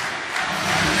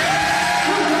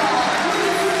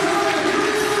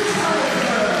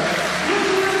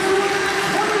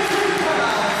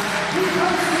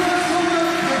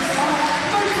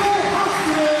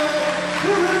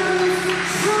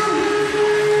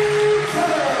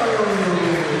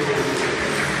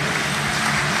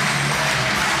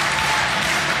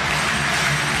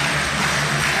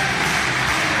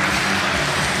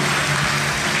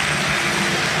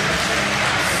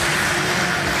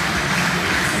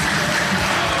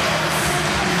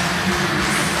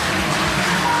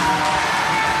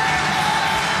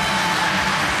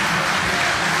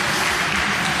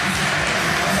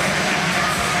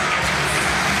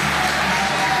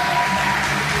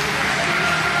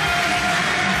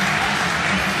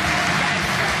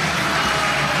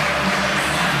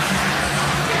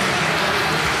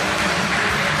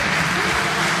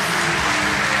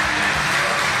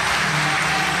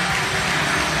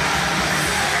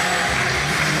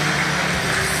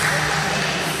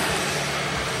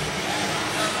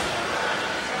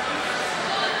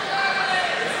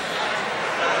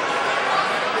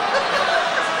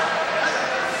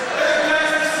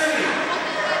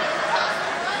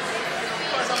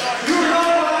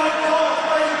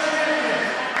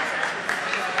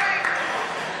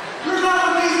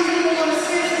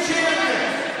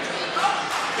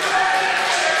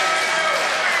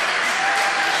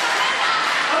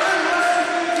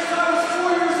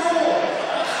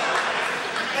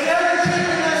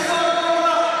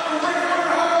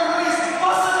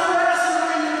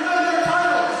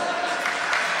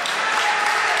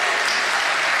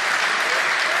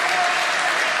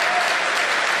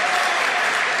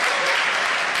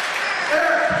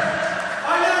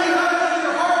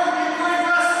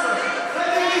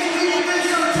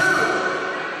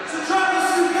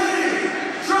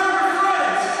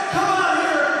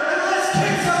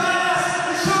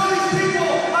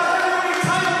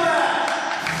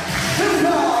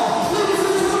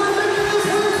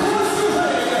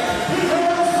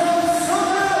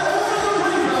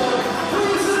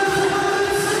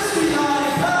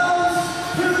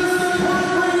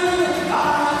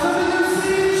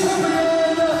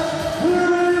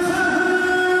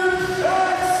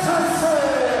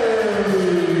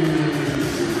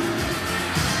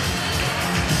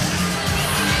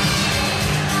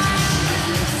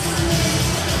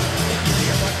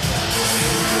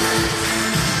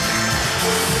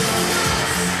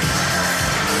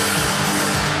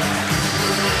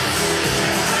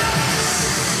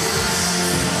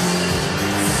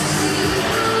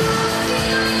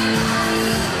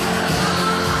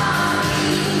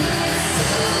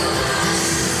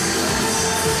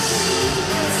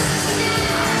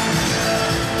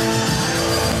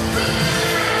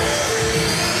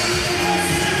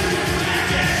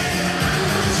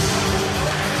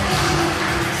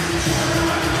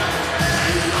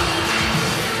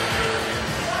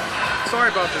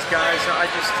 About this, guys. I'm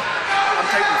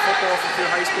taking football from 2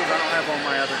 high schools. I don't have all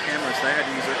my other cameras. They had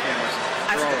to use their cameras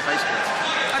for all the high schools.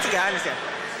 That's okay, I understand.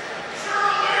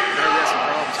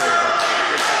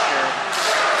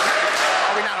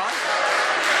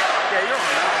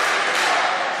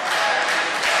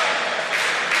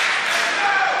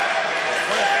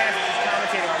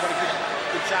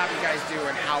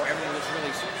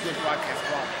 good broadcast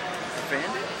quality.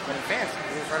 Offended? But advanced,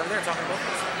 he was right over there talking about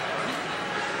this.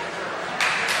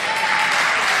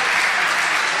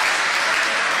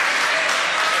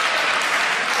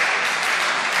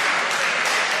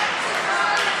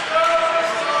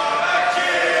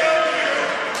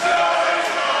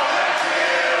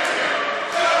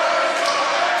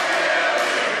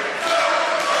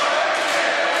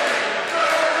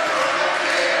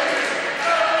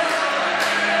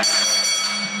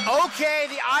 Okay,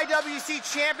 the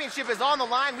IWC Championship is on the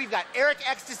line. We've got Eric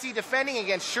Ecstasy defending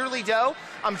against Shirley Doe.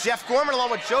 I'm Jeff Gorman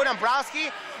along with Joe Dombrowski.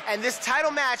 And this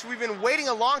title match, we've been waiting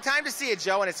a long time to see it,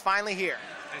 Joe, and it's finally here.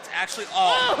 It's actually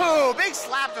Oh, big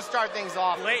slap to start things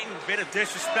off. blatant bit of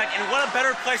disrespect, and what a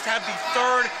better place to have the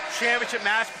third championship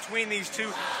match between these two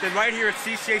than right here at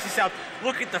CCAC South.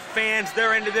 Look at the fans,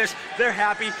 they're into this, they're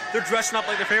happy, they're dressing up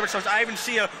like their favorite stars. I even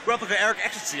see a replica Eric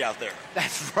Ecstasy out there.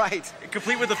 That's right.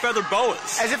 Complete with the feathered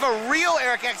boas. As if a real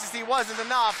Eric Ecstasy wasn't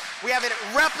enough, we have a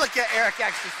replica Eric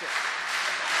Ecstasy.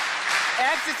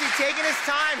 Ecstasy taking his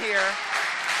time here.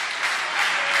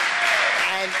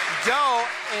 And Doe,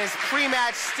 in his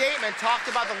pre-match statement, talked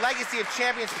about the legacy of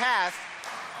champions past,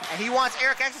 and he wants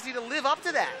Eric Ecstasy to live up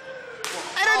to that.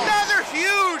 And another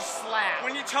huge slap.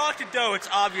 When you talk to Doe, it's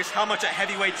obvious how much a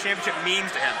heavyweight championship means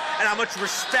to him, and how much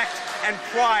respect and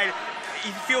pride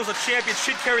he feels a champion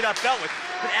should carry that belt with.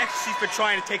 But Ecstasy's been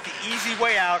trying to take the easy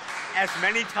way out as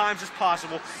many times as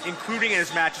possible, including in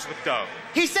his matches with Doe.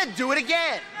 He said, do it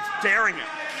again. He's daring him.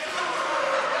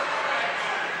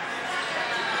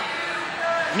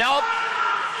 Nope,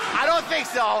 I don't think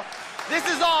so. This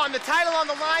is on, the title on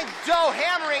the line, Doe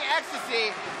hammering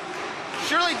Ecstasy.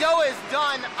 Shirley Doe has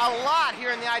done a lot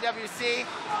here in the IWC.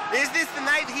 Is this the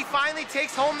night that he finally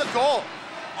takes home the gold?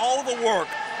 All the work,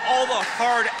 all the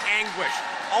hard anguish,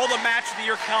 all the match of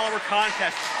the year caliber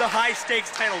contests, the high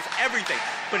stakes titles, everything.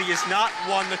 But he has not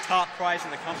won the top prize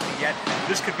in the company yet.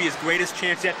 This could be his greatest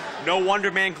chance yet. No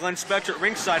wonder man Glenn Spectre at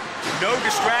ringside. No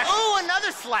distraction. Oh,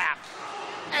 another slap.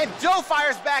 And Doe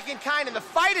fires back in kind, and the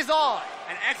fight is on.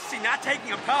 And Ecstasy not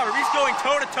taking a powder. He's going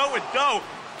toe-to-toe with Doe.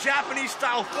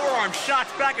 Japanese-style forearm shots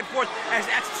back and forth as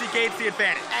Ecstasy gains the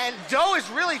advantage. And Doe is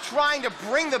really trying to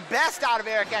bring the best out of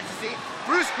Eric Ecstasy.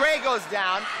 Bruce Gray goes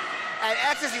down, and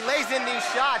Ecstasy lays in these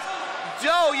shots.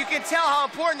 Doe, you can tell how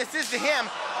important this is to him.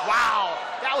 Wow,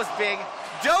 that was big.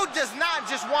 Doe does not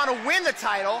just want to win the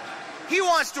title. He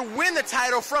wants to win the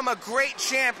title from a great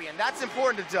champion. That's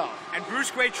important to Doe. And Bruce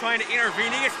Gray trying to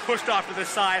intervene. He gets pushed off to the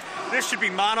side. This should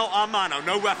be mano a mano.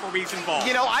 No referees involved.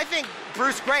 You know, I think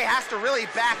Bruce Gray has to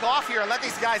really back off here and let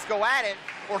these guys go at it,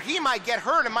 or he might get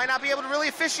hurt and might not be able to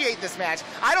really officiate this match.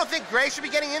 I don't think Gray should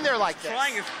be getting in there like this.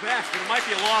 Trying his best, but it might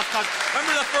be a lost cause.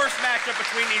 Remember the first matchup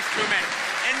between these two men?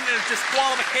 Ended in a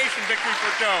disqualification victory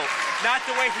for Doe. Not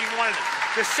the way he wanted it.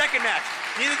 The second match,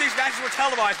 neither of these matches were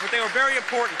televised, but they were very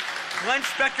important. Glenn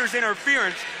Spectre's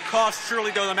interference cost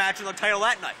Shirley Doe the match and the title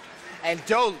that night. And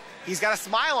Doe, he's got a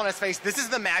smile on his face. This is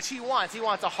the match he wants. He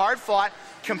wants a hard-fought,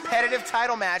 competitive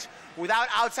title match without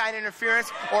outside interference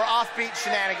or offbeat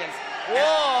shenanigans.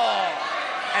 Whoa!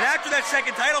 And after that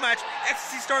second title match,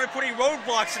 Ecstasy started putting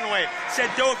roadblocks in the way.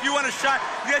 Said, Doe, if you want a shot,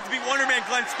 you have to beat Wonder Man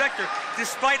Glenn Spectre.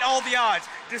 Despite all the odds,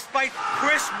 despite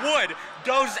Chris Wood,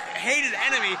 Doe's hated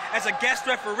enemy, as a guest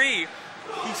referee,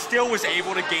 he still was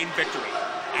able to gain victory.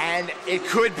 And it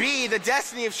could be the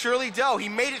destiny of Shirley Doe. He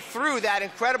made it through that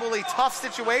incredibly tough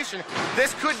situation.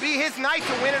 This could be his night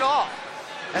to win it all.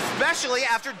 Especially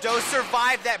after Doe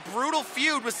survived that brutal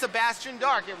feud with Sebastian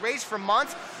Dark. It raged for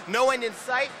months, no end in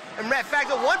sight. And in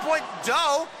fact, at one point,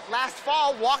 Doe, last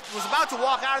fall, was about to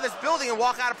walk out of this building and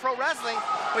walk out of pro wrestling,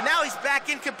 but now he's back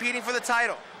in competing for the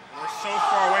title. We're so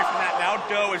far away from that. Now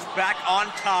Doe is back on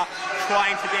top,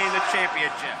 trying to gain the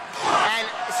championship. And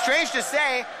strange to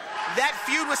say, that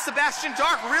feud with Sebastian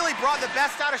Dark really brought the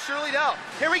best out of Shirley Doe.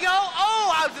 Here we go.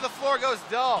 Oh, out to the floor goes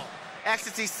Doe.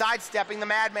 Ecstasy sidestepping the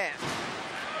madman.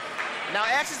 Now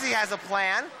Ecstasy has a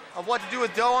plan of what to do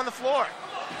with Doe on the floor.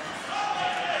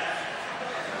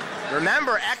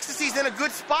 Remember, Ecstasy's in a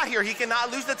good spot here. He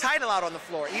cannot lose the title out on the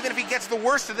floor. Even if he gets the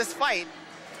worst of this fight,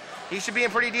 he should be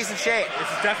in pretty decent shape. This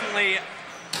is definitely...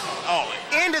 Oh.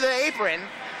 Into the apron.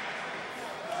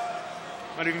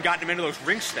 Not even gotten him into those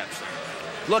ring steps there.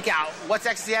 Look out. What's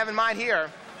Ecstasy have in mind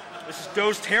here? This is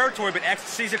Doe's territory, but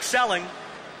Ecstasy's excelling.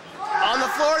 On the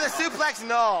floor, the suplex,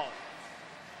 no.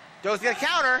 Doe's gonna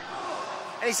counter,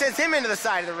 and he sends him into the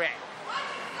side of the ring.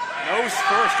 Nose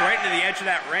first, right into the edge of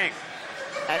that ring.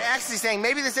 And Ecstasy saying,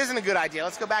 maybe this isn't a good idea.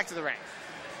 Let's go back to the ring.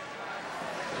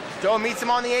 Doe meets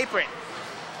him on the apron.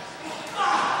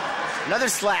 Another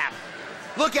slap.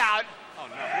 Look out. Oh,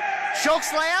 no. Choke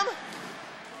slam.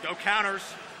 Doe counters.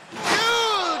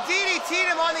 Huge DDT'd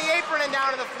him on the apron and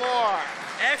down to the floor.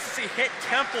 Ecstasy hit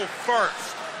Temple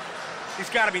first. He's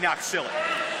got to be knocked silly.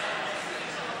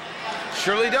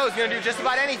 Shirley Doe's going to do just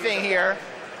about anything here.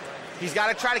 He's got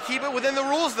to try to keep it within the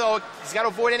rules, though. He's got to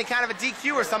avoid any kind of a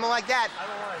DQ or something like that.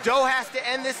 Doe has to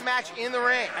end this match in the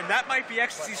ring. And that might be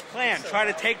Ecstasy's plan. Try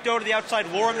to take Doe to the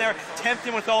outside, lure him there, tempt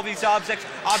him with all these objects,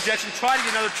 and try to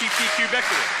get another cheap DQ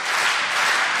victory.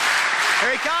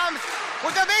 Here he comes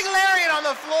with the big lariat on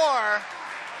the floor.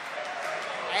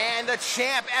 And the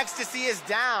champ, Ecstasy, is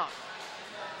down.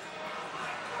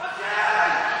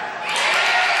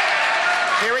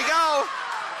 Here we go.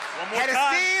 One more Head of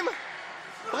time. steam.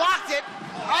 Blocked it.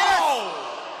 Oh!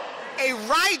 A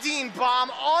riding bomb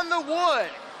on the wood.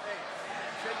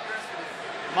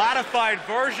 Modified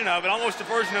version of it, almost a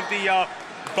version of the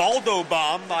Baldo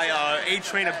bomb by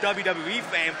A-Train of WWE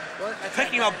fame,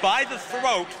 picking him up by the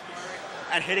throat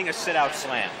and hitting a sit-out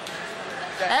slam.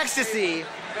 Ecstasy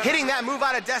hitting that move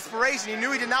out of desperation. He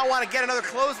knew he did not want to get another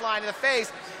clothesline in the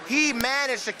face. He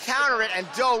managed to counter it, and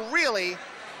Doe really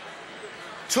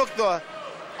took a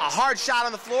hard shot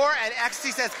on the floor, and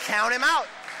Ecstasy says, count him out.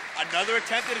 Another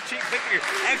attempt at a cheap victory.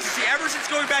 Ecstasy, ever since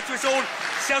going back to his old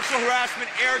sexual harassment,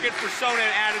 arrogant persona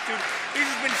and attitude, he's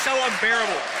just been so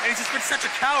unbearable, and he's just been such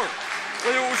a coward.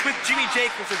 Whether it was with Jimmy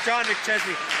Jacobs or John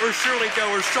McChesney or Shirley Doe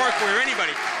or Sharkboy or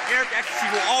anybody, Eric Ecstasy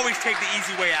will always take the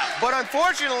easy way out. But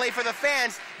unfortunately for the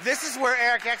fans, this is where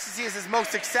Eric Ecstasy is his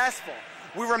most successful.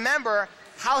 We remember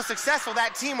how successful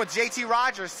that team with JT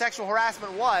Rogers' sexual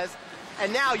harassment was,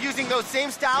 and now using those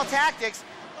same style tactics,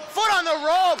 foot on the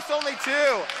ropes, only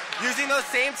two. Using those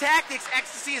same tactics,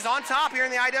 Ecstasy is on top here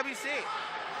in the IWC.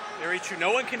 Very true.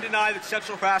 No one can deny that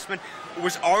sexual harassment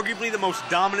was arguably the most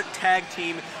dominant tag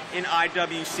team in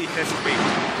IWC history.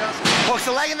 Hooks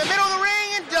a leg in the middle of the ring,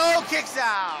 and Doe kicks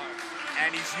out.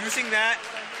 And he's using that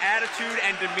attitude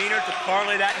and demeanor to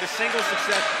parlay that into single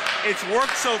success. It's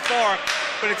worked so far,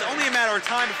 but it's only a matter of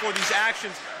time before these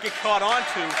actions get caught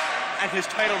onto and his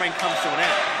title reign comes to an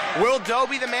end. Will Doe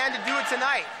be the man to do it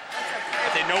tonight? I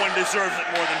think no one deserves it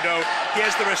more than Doe. He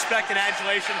has the respect and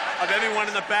adulation of everyone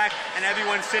in the back and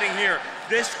everyone sitting here.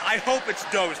 This, I hope it's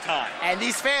Doe's time. And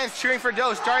these fans cheering for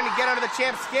Doe, starting to get under the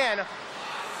champ's skin,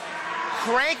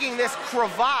 cranking this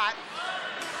cravat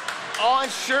on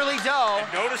Shirley Doe.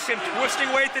 And notice him twisting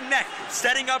away at the neck,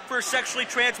 setting up for a sexually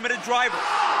transmitted driver.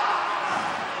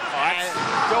 And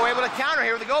Doe able to counter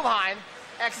here with a go behind.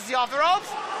 Ecstasy off the ropes,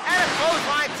 and a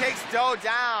clothesline takes Doe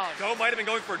down. Doe might have been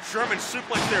going for a German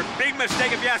suplex there. Big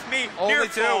mistake if you ask me. Only Near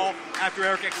two. fall after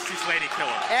Eric Ecstasy's lady killer.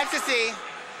 Ecstasy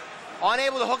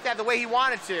unable to hook that the way he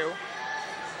wanted to.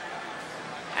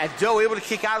 And Doe able to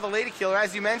kick out of the lady killer,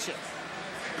 as you mentioned.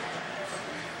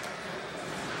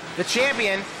 The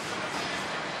champion,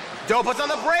 Doe puts on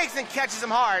the brakes and catches him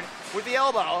hard with the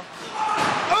elbow.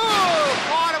 Ooh,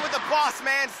 caught him with the boss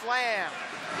man slam.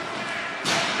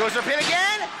 Goes for a pin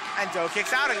again, and Doe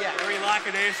kicks out again. Very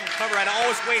lackadaisical cover at all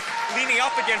his weight, leaning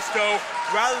up against Doe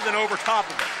rather than over top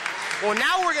of it. Well,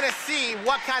 now we're going to see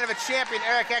what kind of a champion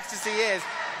Eric Ecstasy is,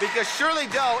 because Shirley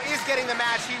Doe is getting the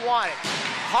match he wanted.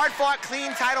 Hard-fought,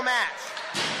 clean title match.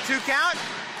 2 count,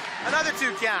 another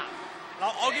 2 count.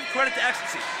 I'll give credit to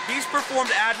Ecstasy. He's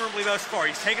performed admirably thus far.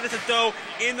 He's taken it to Doe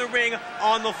in the ring,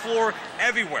 on the floor,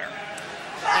 everywhere.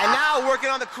 And now working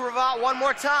on the cravat one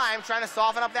more time, trying to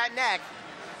soften up that neck.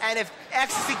 And if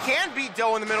Ecstasy can beat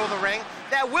Doe in the middle of the ring,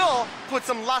 that will put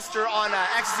some luster on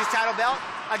Ecstasy's title belt.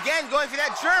 Again, going for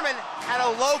that German, and a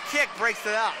low kick breaks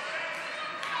it up.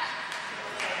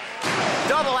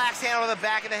 Double axe handle to the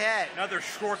back of the head. Another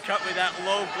shortcut with that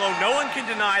low blow. No one can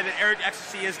deny that Eric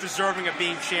Ecstasy is deserving of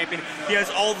being champion. He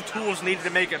has all the tools needed to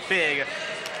make it big.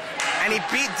 And he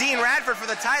beat Dean Radford for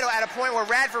the title at a point where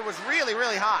Radford was really,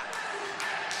 really hot.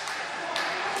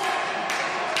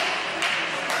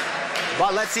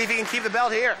 But let's see if he can keep the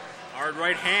belt here. Hard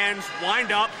right hands,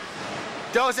 wind up.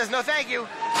 Doe says no thank you.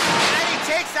 And he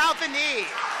takes out the knee.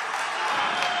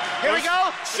 Here we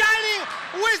go. Shining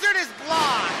Wizard is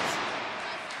blocked.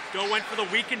 Doe went for the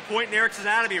weakened point in Eric's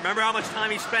anatomy. Remember how much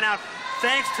time he spent out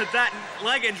thanks to that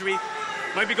leg injury.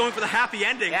 Might be going for the happy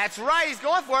ending. That's right, he's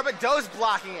going for it, but Doe's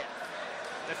blocking it.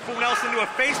 That fool Nelson into a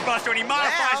face buster, and he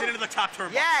modifies it into the top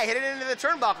turnbuckle. Yeah, hit it into the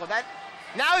turnbuckle.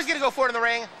 Now he's going to go for it in the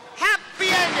ring. Happy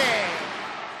ending!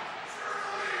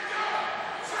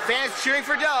 Fans cheering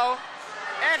for Doe.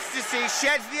 Ecstasy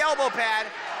sheds the elbow pad.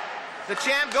 The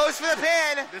champ goes for the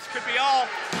pin. This could be all.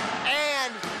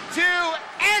 And 2,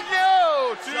 and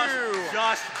no! 2.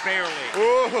 Just barely.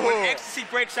 Ooh. When Ecstasy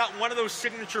breaks out one of those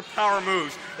signature power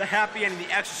moves, the happy ending,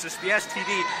 the Exorcist, the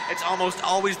STD, it's almost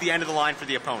always the end of the line for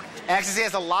the opponent. Ecstasy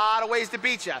has a lot of ways to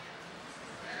beat you.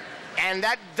 And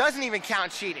that doesn't even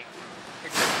count cheating.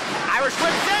 Irish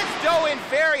whip sends Doe in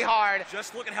very hard.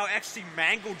 Just look at how XC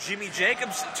mangled Jimmy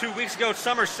Jacobs 2 weeks ago at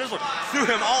Summer Sizzler. Threw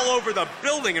him all over the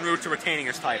building en route to retaining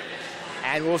his title.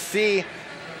 And we'll see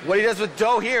what he does with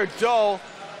Doe here. Doe,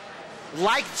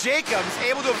 like Jacobs,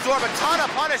 able to absorb a ton of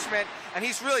punishment, and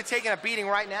he's really taking a beating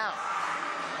right now.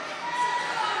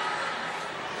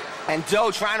 And Doe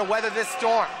trying to weather this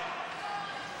storm.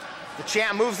 The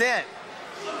champ moves in.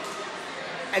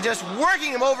 And just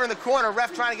working him over in the corner,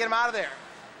 ref trying to get him out of there.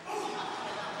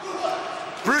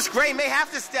 Bruce Gray may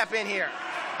have to step in here.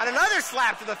 And another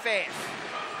slap to the face.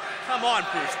 Come on,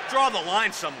 Bruce, draw the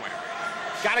line somewhere.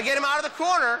 Got to get him out of the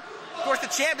corner. Of course, the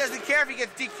champ doesn't care if he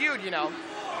gets DQ'd, you know.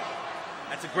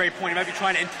 That's a great point. He might be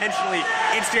trying to intentionally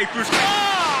instigate Bruce.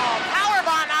 Oh,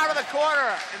 powerbomb out of the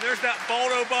corner. And there's that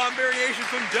Baldo bomb variation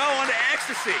from Doe onto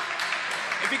Ecstasy.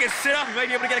 If he can sit up, he might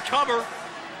be able to get a cover.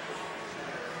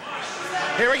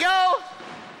 Here we go.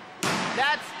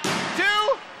 That's 2.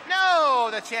 No,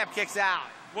 the champ kicks out.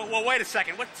 Well, wait a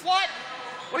second. What?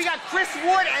 We got Chris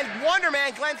Wood and Wonder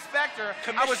Man Glenn Spectre.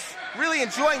 I was really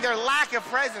enjoying their lack of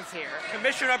presence here.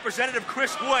 Commissioner Representative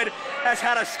Chris Wood has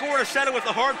had a score to settle with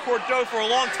the hardcore Doe for a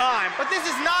long time. But this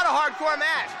is not a hardcore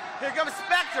match. Here comes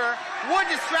Spectre. Wood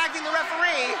distracting the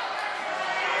referee.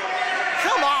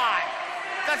 Come on.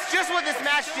 That's just what this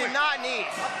match did not need.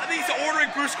 I think he's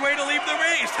ordering Bruce Gray to leave the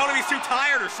ring. He's telling him he's too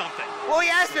tired or something. Well, he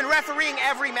has been refereeing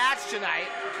every match tonight.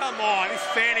 Come on, he's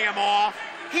fanning him off.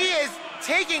 He is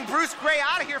taking Bruce Gray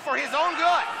out of here for his own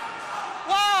good.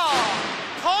 Whoa!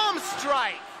 Palm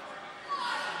strike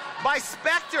by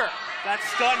Spectre. That's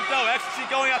stunned Doe. Ecstasy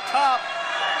going up top.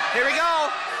 Here we go.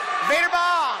 Vader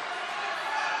bomb.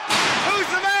 Who's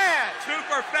the man? To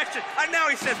perfection. And now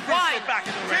he says Bruce go back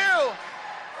in the ring.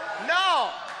 2. No.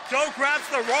 Doe grabs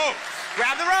the ropes.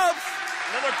 Grab the ropes.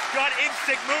 Another gut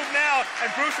instinct move now,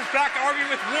 and Bruce is back arguing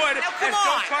with Wood as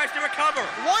Doe tries to recover.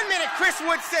 1 minute, Chris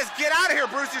Wood says, "Get out of here,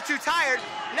 Bruce, you're too tired."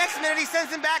 Next minute, he sends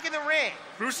him back in the ring.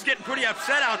 Bruce is getting pretty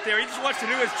upset out there. He just wants to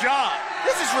do his job.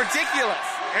 This is ridiculous.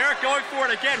 Eric going for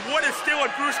it again. Wood is still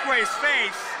in Bruce Gray's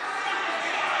face.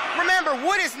 Remember,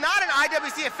 Wood is not an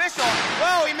IWC official.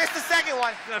 Whoa, he missed the second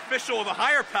one. An official of a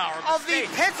higher power of the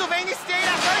Pennsylvania State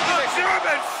Athletic Commission.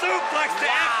 German suplex to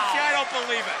Ecstasy. I don't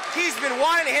believe it. He's been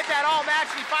wanting to hit that all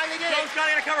match, and he finally did it. Doe's got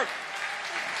to get a cover.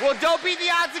 Will Doe beat the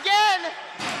odds again?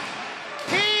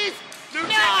 He's...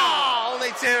 No!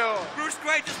 Only 2. Bruce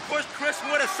Gray just pushed Chris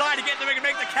Wood aside to get in the ring and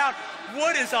make the count.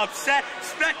 Wood is upset.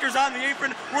 Spectre's on the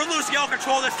apron. We're losing all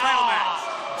control of this title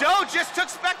match. Doe just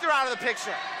took Spectre out of the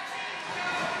picture.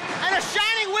 And a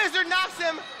Shining Wizard knocks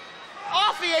him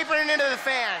off the apron and into the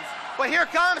fans. But here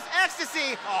comes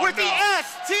Ecstasy with the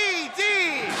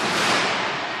STD.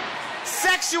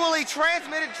 Sexually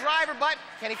transmitted driver, but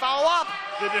can he follow up?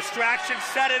 The distraction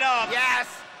set it up. Yes,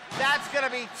 that's going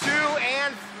to be 2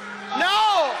 and...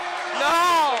 No!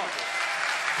 No!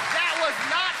 That was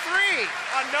not 3.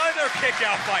 Another kick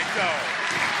out by Doe.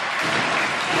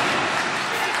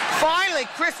 Finally,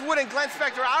 Chris Wood and Glenn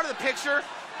Spectre out of the picture.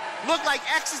 Looked like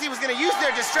Ecstasy was going to use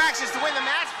their distractions to win the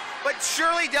match, but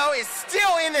Shirley Doe is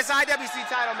still in this IWC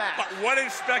title match. But Wood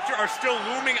and Spectre are still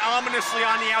looming ominously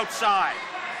on the outside.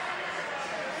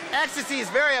 Ecstasy is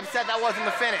very upset that wasn't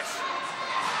the finish.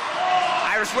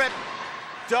 Irish whip.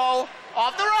 Doe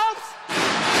off the ropes.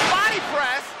 Body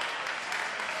press.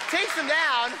 Takes him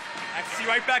down. Ecstasy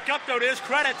right back up, though, to his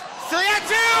credit. So he had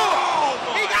 2! Oh,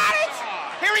 he got it!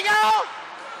 Here we go!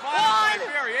 1,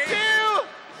 2,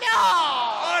 no!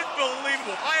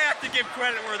 Unbelievable. I have to give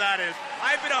credit where that is.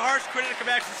 I've been a harsh critic of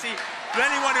Ecstasy, but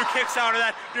anyone who kicks out of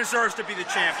that deserves to be the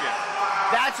champion.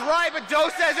 That's right, but Doe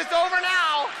says it's over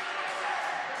now.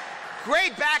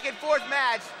 Great back and forth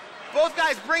match. Both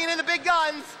guys bringing in the big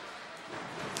guns.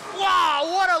 Wow,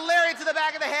 what a lariat to the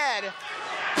back of the head.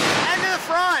 And to the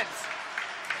front.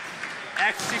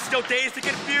 Ecstasy still dazed and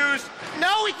confused.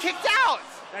 No, he kicked out.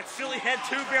 That silly head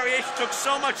 2 variation took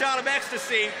so much out of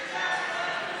Ecstasy.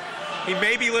 He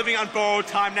may be living on borrowed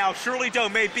time now. Shirley Doe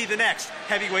may be the next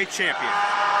heavyweight champion.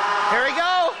 Here we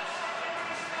go.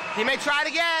 He may try it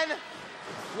again.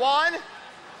 1.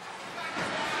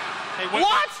 Hey,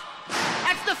 what?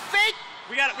 That's the fake.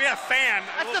 We got a fan.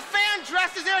 That's the fan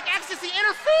dressed as Eric Ecstasy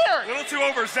interfered. A little too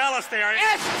overzealous there.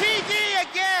 STD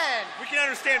again. We can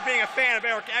understand being a fan of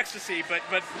Eric Ecstasy, but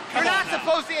you're not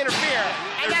supposed to interfere.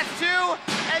 And that's 2,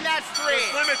 and that's 3.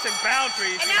 There's limits and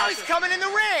boundaries. And now he's coming in the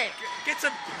ring. Get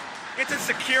some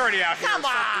security out here. Come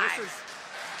on.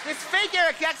 This fake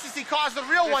Eric Ecstasy caused the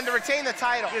real one to retain the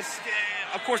title.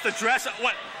 Of course, the dress.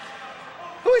 What?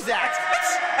 Who is that?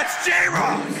 That's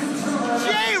J-Rock.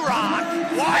 J-Rock.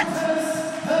 What?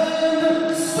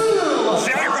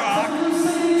 J-Rock.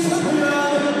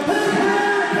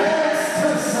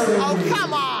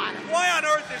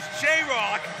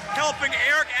 helping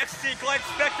Eric Ecstasy Glenn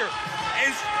Spectre.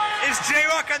 Is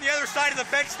J-Rock on the other side of the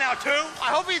fence now too? I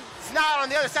hope he's not on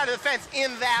the other side of the fence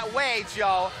in that way,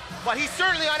 Joe. But he's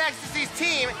certainly on Ecstasy's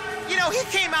team. You know, he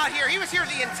came out here, he was here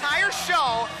the entire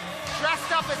show,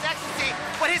 dressed up as Ecstasy,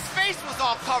 but his face was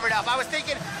all covered up. I was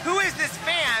thinking, who is this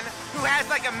fan who has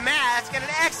like a mask and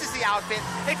an Ecstasy outfit?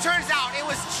 It turns out it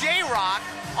was J-Rock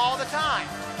all the time.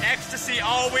 Ecstasy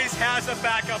always has a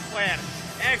backup plan.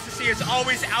 Ecstasy is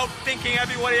always outthinking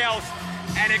everybody else,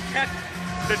 and it kept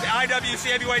the IWC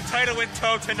Heavyweight title in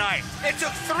tow tonight. It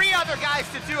took 3 other guys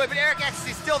to do it, but Eric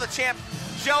Ecstasy's still the champ.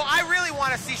 Joe, I really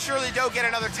want to see Shirley Doe get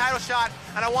another title shot,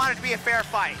 and I want it to be a fair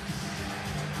fight.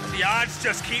 The odds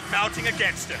just keep mounting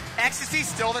against him. Ecstasy's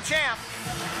still the champ. Is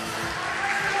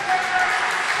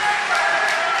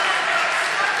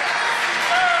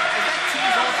that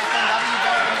T's old FMW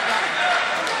belt in the back?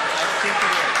 I think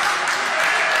it is.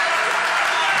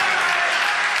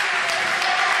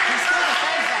 He still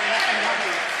defends that in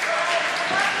FMW.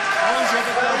 Always with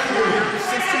it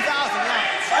since 2000, yeah.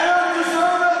 I don't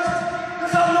deserve it,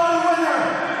 because I'm not a winner.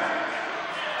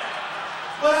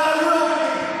 But I will be.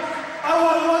 I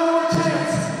want one more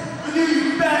chance with you,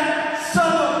 you fat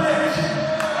son of a bitch.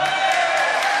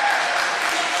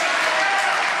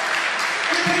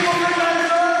 You people think I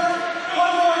deserve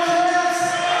one more chance?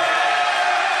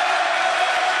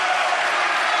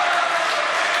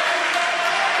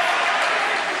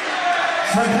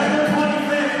 September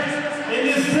 25th, in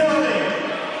this building,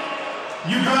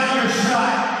 you got your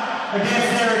shot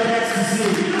against Eric Ecstasy.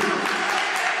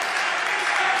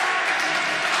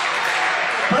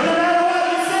 But no matter what,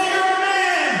 you say you're a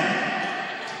man.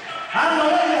 I don't know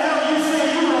what the hell you say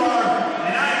you are,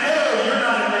 and I know you're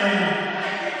not a man.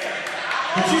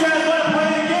 But you guys want to play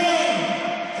the game.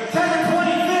 September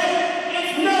 25th,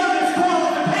 it's no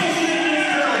disqualification in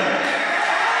this building.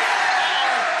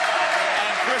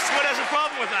 Chris Wood has a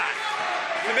problem with that.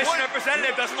 Commission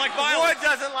representative doesn't like violence. Wood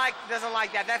doesn't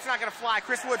like that. That's not going to fly.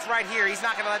 Chris Wood's right here. He's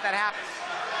not going to let that happen.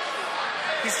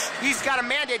 He's got a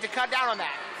mandate to cut down on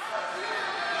that.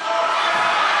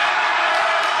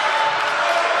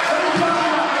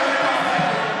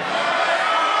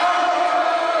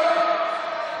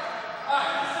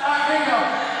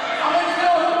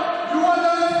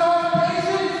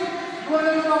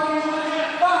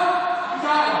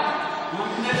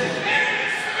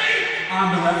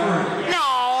 I'm the referee. No!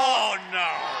 Oh, no.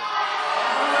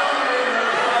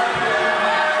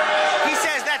 He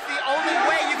says that's the only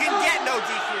way you can get no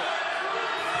DQ.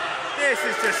 This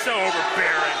is just so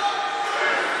overbearing.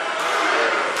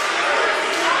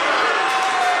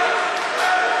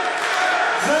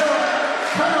 So,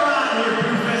 turn around here,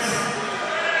 Rufus.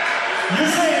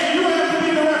 You're saying you have to be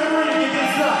the referee to get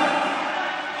this done.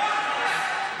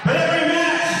 But every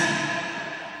match,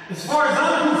 as far as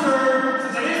I'm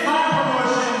concerned, since it is my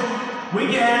promotion, we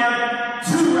can have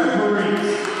 2 referees.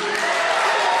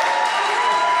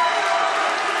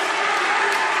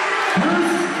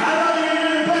 Bruce, I know you're gonna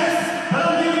do the best, but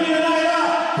I'm giving you the night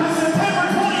off to September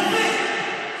 25th.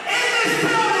 In this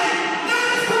building, no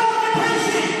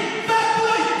disqualification. Fat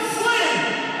Boy Slim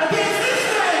against this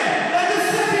man, and the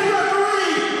second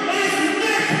referee is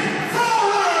Nick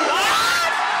Foley.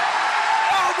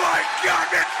 Oh, my God,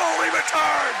 Mick Foley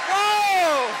returned.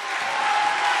 Whoa!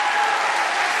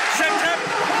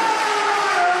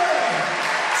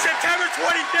 September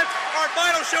 25th, our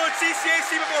final show at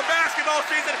CCAC before basketball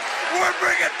season. We're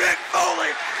bringing Mick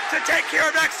Foley to take care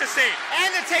of Ecstasy.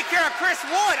 And to take care of Chris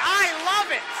Wood. I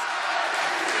love it.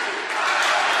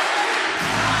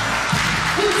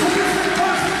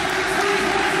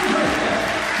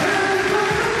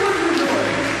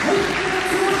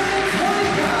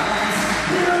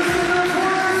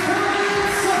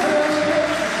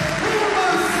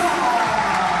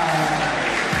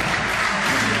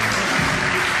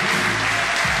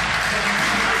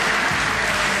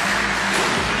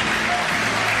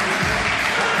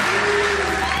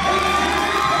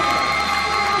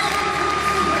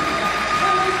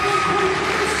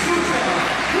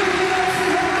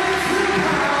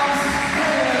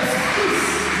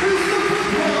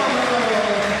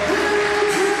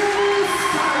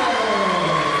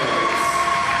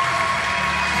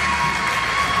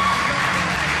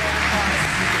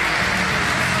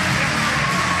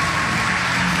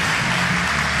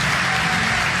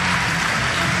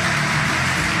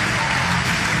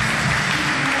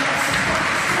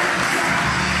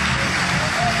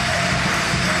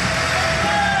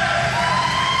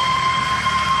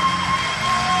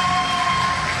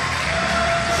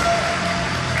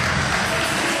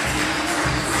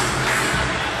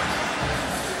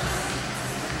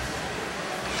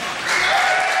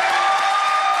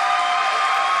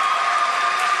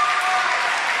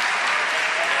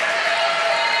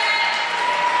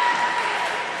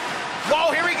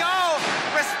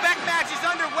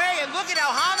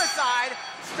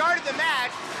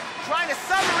 to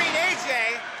submarine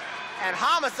AJ, and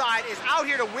Homicide is out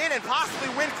here to win and possibly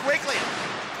win quickly.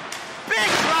 Big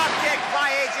drop kick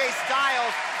by AJ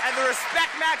Styles, and the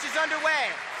respect match is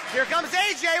underway. Here comes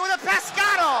AJ with a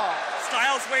pescado.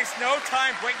 Styles wastes no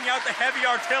time breaking out the heavy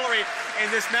artillery in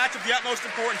this match of the utmost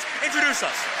importance. Introduce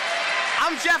us.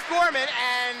 I'm Jeff Gorman,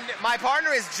 and my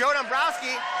partner is Joe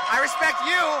Dombrowski. I respect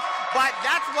you, but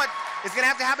that's what is going to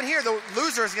have to happen here. The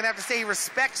loser is going to have to say he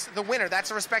respects the winner. That's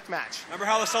a respect match. Remember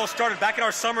how this all started? Back at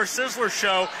our Summer Sizzler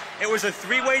show, it was a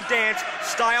three-way dance,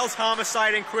 Styles,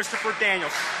 Homicide, and Christopher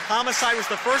Daniels. Homicide was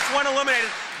the first one eliminated.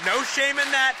 No shame in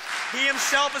that. He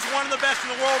himself is one of the best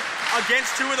in the world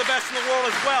against two of the best in the world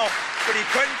as well, but he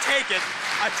couldn't take it.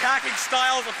 Attacking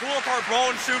Styles, a pull-apart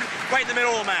brawl ensued right in the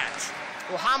middle of the match.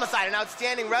 Well, Homicide, an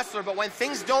outstanding wrestler, but when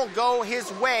things don't go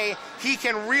his way, he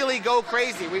can really go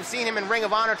crazy. We've seen him in Ring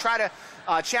of Honor try to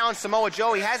challenge Samoa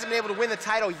Joe. He hasn't been able to win the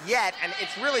title yet, and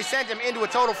it's really sent him into a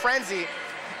total frenzy.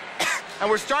 And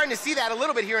we're starting to see that a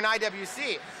little bit here in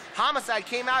IWC. Homicide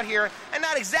came out here and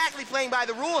not exactly playing by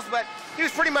the rules, but he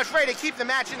was pretty much ready to keep the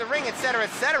match in the ring, etc.,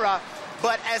 etc.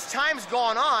 But as time's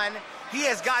gone on, he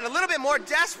has gotten a little bit more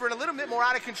desperate, a little bit more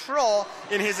out of control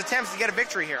in his attempts to get a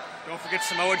victory here. Don't forget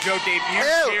Samoa Joe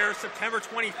debuts here September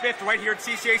 25th right here at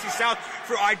CCAC South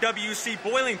for IWC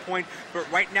Boiling Point, but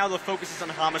right now the focus is on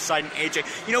Homicide and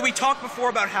AJ. You know, we talked before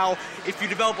about how if you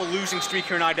develop a losing streak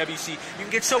here in IWC, you can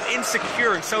get so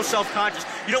insecure and so self-conscious.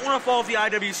 You don't want to fall off the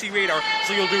IWC radar,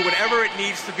 so you'll do whatever it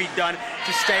needs to be done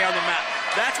to stay on the map.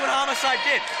 That's what Homicide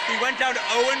did. He went down to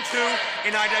 0-2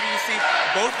 in IWC,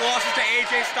 both losses to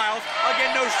AJ Styles.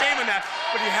 Again, no shame in that,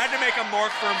 but he had to make a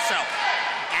mark for himself.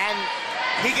 And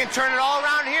he can turn it all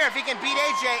around here if he can beat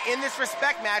AJ in this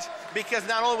respect match, because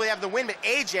not only would he have the win, but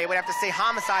AJ would have to say,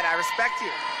 Homicide, I respect you.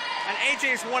 And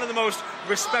AJ is one of the most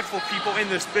respectful people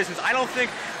in this business. I don't think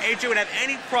AJ would have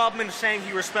any problem in saying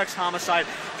he respects Homicide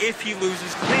if he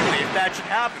loses cleanly, if that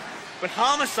should happen. But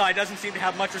Homicide doesn't seem to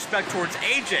have much respect towards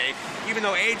AJ, even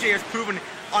though AJ has proven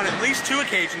on at least 2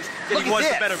 occasions that he was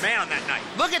the better man on that night.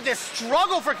 Look at this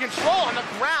struggle for control on the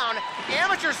ground.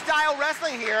 Amateur-style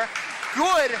wrestling here.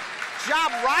 Good job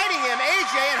riding him.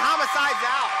 AJ and Homicide's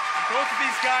out. Both of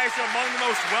these guys are among the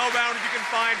most well-rounded you can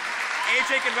find.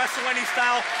 AJ can wrestle any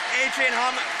style. AJ and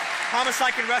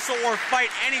Homicide can wrestle or fight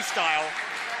any style.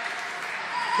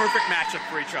 Perfect matchup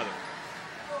for each other.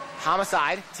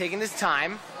 Homicide taking his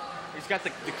time. He's got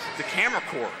the camera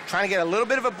cord. Trying to get a little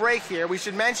bit of a break here. We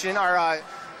should mention our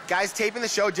guys taping the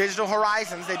show, Digital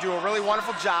Horizons. They do a really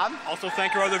wonderful job. Also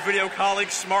thank our other video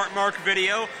colleagues, Smart Mark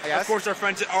Video. Yes. Of course, our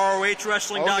friends at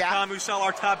ROHWrestling.com who sell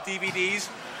our top DVDs.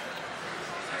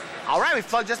 All right, we've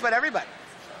plugged just about everybody.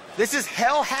 This is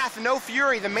Hell Hath No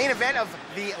Fury, the main event of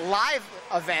the live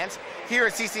event here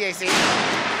at CCAC.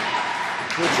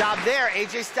 Good job there.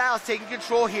 AJ Styles taking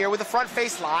control here with a front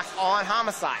face lock on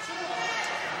Homicide.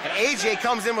 And AJ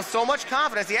comes in with so much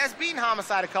confidence. He has beaten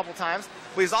Homicide a couple times,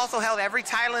 but he's also held every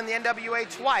title in the NWA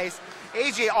twice.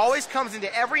 AJ always comes into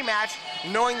every match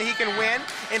knowing that he can win.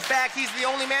 In fact, he's the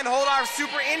only man to hold our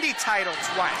Super Indy title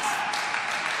twice.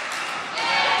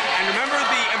 And remember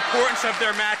the importance of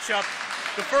their matchup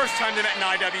the first time they met in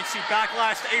IWC back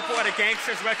last April at a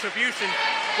Gangsters Retribution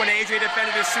when AJ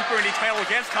defended his Super Indy title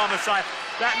against Homicide.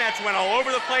 That match went all over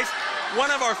the place. One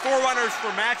of our forerunners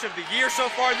for match of the year so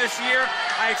far this year.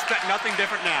 I expect nothing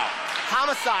different now.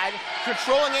 Homicide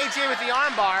controlling AJ with the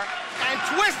armbar and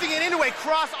twisting it into a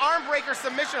cross arm breaker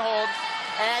submission hold.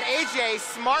 And AJ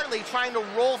smartly trying to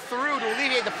roll through to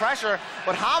alleviate the pressure,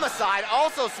 but Homicide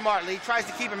also smartly tries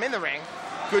to keep him in the ring.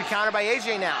 Good counter by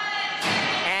AJ now.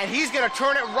 And he's going to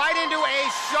turn it right into a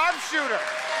sharpshooter.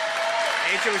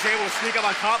 AJ was able to sneak up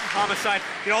on top of Homicide,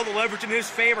 get all the leverage in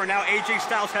his favor. Now AJ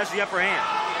Styles has the upper hand.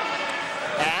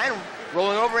 And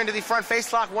rolling over into the front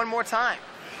face lock one more time.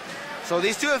 So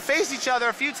these two have faced each other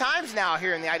a few times now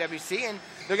here in the IWC, and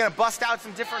they're going to bust out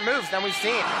some different moves than we've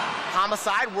seen.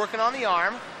 Homicide working on the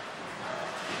arm.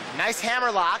 Nice hammer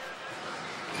lock.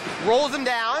 Rolls him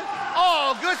down.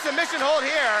 Oh, good submission hold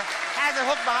here. Has it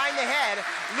hooked behind the head.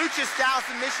 Lucha-style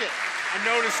submission. And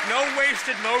notice no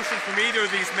wasted motion from either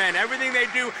of these men. Everything they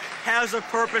do has a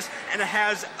purpose and it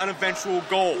has an eventual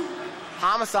goal.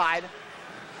 Homicide,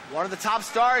 one of the top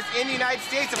stars in the United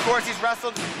States. Of course, he's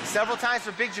wrestled several times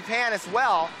for Big Japan as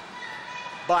well.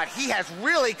 But he has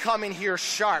really come in here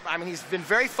sharp. I mean, he's been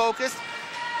very focused.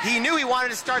 He knew he wanted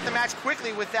to start the match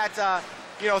quickly with that,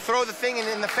 throw the thing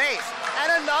in the face.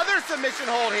 And another submission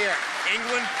hold here.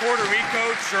 England, Puerto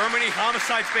Rico, Germany,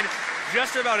 Homicide's been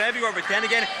just about everywhere, but then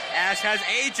again, as has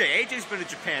AJ. AJ's been to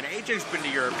Japan, AJ's been to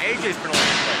Europe, AJ's been all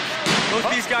over the place. Both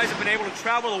of these guys have been able to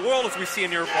travel the world, as we see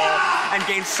in your ball, and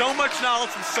gain so much knowledge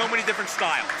from so many different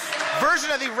styles.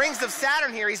 Version of the Rings of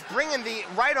Saturn here. He's bringing the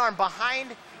right arm behind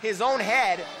his own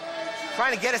head,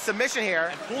 trying to get a submission here.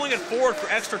 And pulling it forward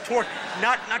for extra torque,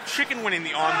 not chicken winning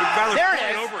the arm, but rather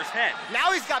pulling it over his head.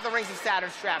 Now he's got the Rings of Saturn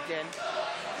strapped in.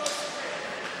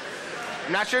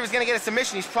 I'm not sure if he's going to get a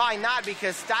submission. He's probably not,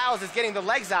 because Styles is getting the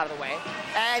legs out of the way.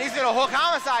 And he's going to hook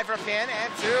Homicide for a pin,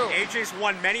 and 2. AJ's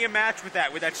won many a match with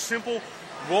that simple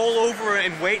rollover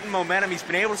and weight and momentum. He's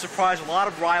been able to surprise a lot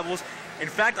of rivals. In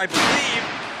fact, I believe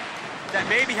that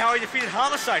may be how he defeated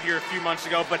Homicide here a few months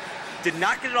ago, but did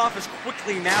not get it off as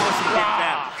quickly now as he did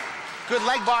then. Good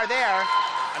leg bar there.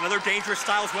 Another dangerous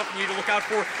Styles weapon you need to look out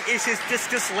for is his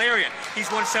discus lariat. He's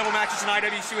won several matches in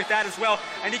IWC with that as well,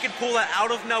 and he can pull that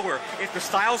out of nowhere. If the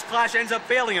Styles clash ends up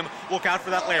failing him, look out for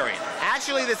that lariat.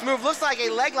 Actually, this move looks like a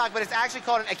leg lock, but it's actually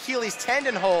called an Achilles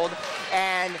tendon hold,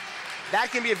 and that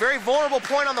can be a very vulnerable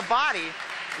point on the body.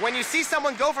 When you see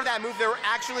someone go for that move, they're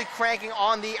actually cranking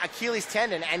on the Achilles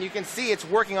tendon, and you can see it's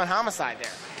working on Homicide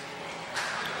there.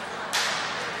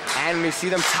 And we see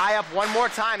them tie up one more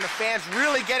time. The fans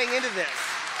really getting into this.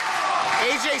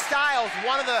 AJ Styles,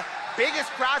 one of the biggest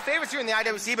crowd favorites here in the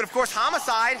IWC, but of course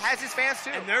Homicide has his fans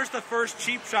too. And there's the first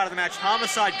cheap shot of the match.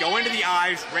 Homicide going to the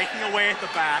eyes, raking away at the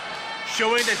back,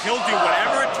 showing that he'll do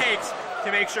whatever it takes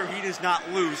to make sure he does not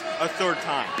lose a third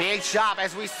time. Big chop.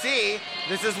 As we see,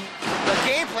 this is the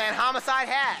game plan Homicide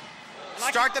had.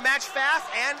 Start the match fast,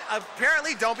 and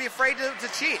apparently don't be afraid to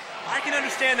cheat. I can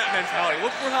understand that mentality.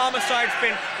 Look where Homicide's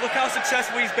been. Look how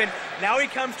successful he's been. Now he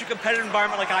comes to a competitive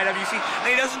environment like IWC, and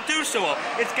he doesn't do so well.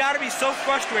 It's got to be so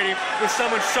frustrating with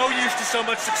someone so used to so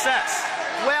much success.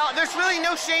 Well, there's really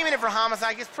no shame in it for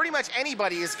Homicide, because pretty much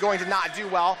anybody is going to not do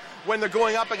well when they're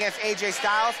going up against AJ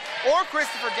Styles or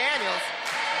Christopher Daniels.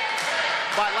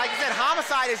 But like I said,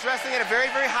 Homicide is wrestling at a very,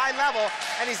 very high level,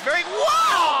 and he's very,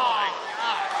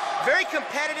 very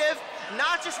competitive,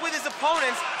 not just with his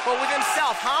opponents, but with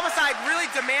himself. Homicide really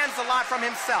demands a lot from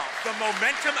himself. The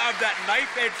momentum of that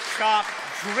knife-edge chop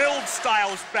drilled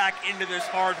Styles back into this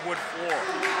hardwood floor.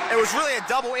 It was really a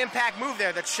double impact move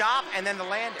there, the chop and then the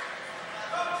landing.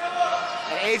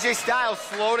 And AJ Styles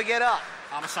slow to get up.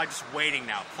 Homicide just waiting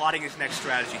now, plotting his next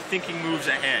strategy, thinking moves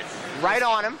ahead. Right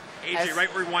on him. AJ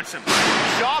right where he wants him.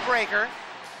 Jawbreaker,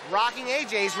 rocking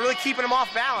AJ, is really keeping him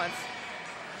off balance.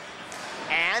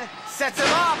 And sets him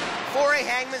up for a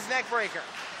Hangman's Neck Breaker.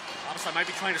 Homicide might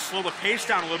be trying to slow the pace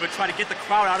down a little bit, try to get the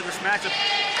crowd out of this matchup.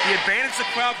 The advantage the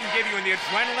crowd can give you and the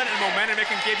adrenaline and momentum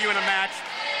it can give you in a match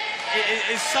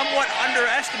is somewhat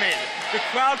underestimated. The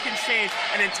crowd can change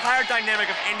an entire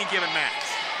dynamic of any given match.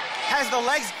 Has the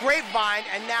legs grapevine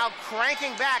and now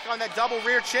cranking back on that double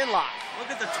rear chin lock.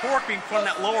 Look at the torque being put on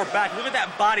that lower back. Look at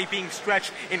that body being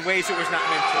stretched in ways it was not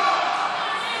meant to.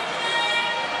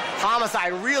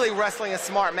 Homicide really wrestling a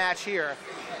smart match here.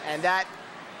 And that,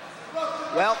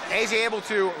 well, AJ able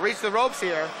to reach the ropes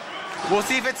here. We'll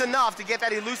see if it's enough to get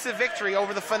that elusive victory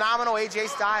over the phenomenal AJ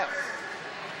Styles.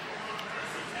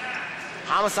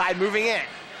 Homicide moving in.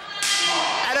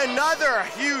 And another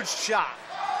huge chop.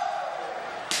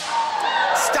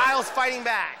 Styles fighting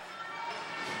back.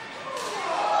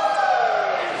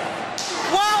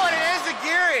 Whoa, and it is a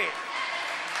Geary.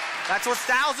 That's what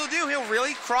Styles will do. He'll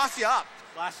really cross you up.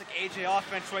 Classic AJ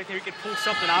offense right there. He can pull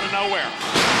something out of nowhere.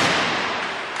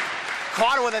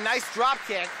 Caught him with a nice drop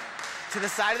kick to the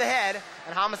side of the head,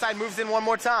 and Homicide moves in one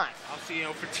more time. Obviously,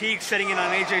 fatigue setting in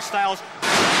on AJ Styles.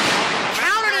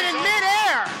 Countered it in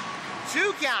midair.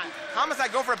 2 count.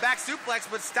 Homicide go for a back suplex,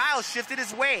 but Styles shifted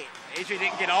his weight. AJ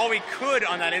didn't get all he could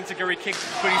on that enziguri kick,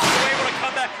 but he's still able to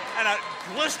come back, and a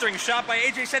blistering shot by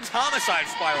AJ sends Homicide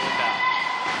spiraling down.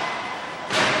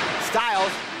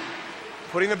 Styles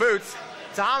putting the boots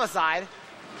to Homicide,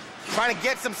 trying to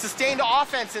get some sustained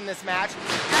offense in this match,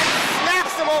 and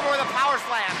snaps him over with a power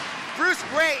slam. Bruce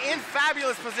Gray in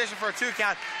fabulous position for a 2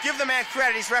 count. Give the man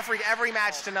credit, he's refereed every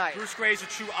match tonight. Bruce Gray is a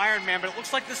true Iron Man, but it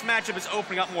looks like this matchup is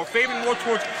opening up more, favoring more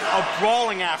towards a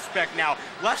brawling aspect now,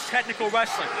 less technical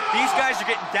wrestling. These guys are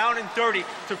getting down and dirty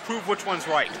to prove which one's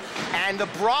right. And the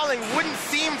brawling wouldn't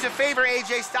seem to favor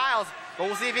AJ Styles, but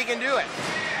we'll see if he can do it.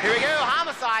 Here we go,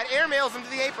 Homicide airmails him to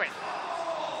the apron.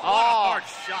 What a hard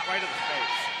shot right to the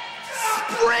face.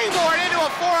 Springboard into a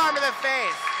forearm to the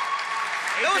face.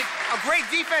 It was a great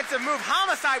defensive move.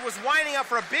 Homicide was winding up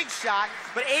for a big shot,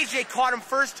 but AJ caught him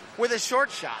first with a short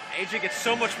shot. AJ gets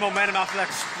so much momentum off of that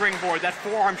springboard. That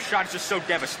forearm shot is just so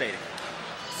devastating.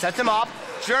 Sets him up.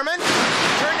 German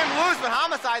turned him loose, but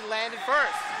Homicide landed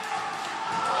first.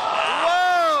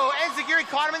 Whoa! Enziguri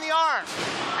caught him in the arm.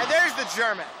 And there's the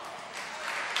German.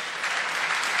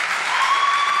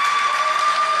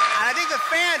 And I think the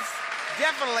fans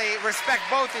definitely respect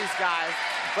both these guys,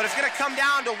 but it's gonna come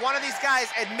down to one of these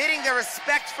guys admitting their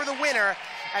respect for the winner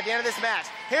at the end of this match.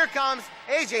 Here comes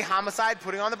AJ Homicide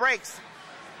putting on the brakes.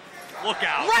 Look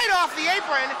out. Right off the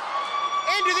apron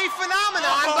into the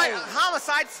phenomenon, but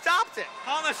Homicide stopped it.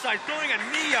 Homicide throwing a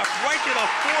knee up right to the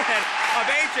forehead of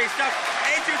AJ. Stuff.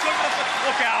 AJ's looking up.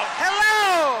 Look out.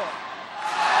 Hello!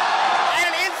 And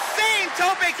an insane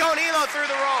tope con hilo through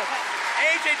the rope.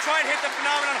 AJ tried to hit the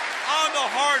phenomenon on the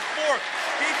hard fork.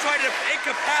 He tried to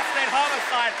incapacitate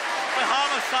Homicide, but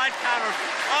Homicide counters.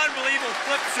 Unbelievable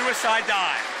flip suicide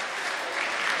dive.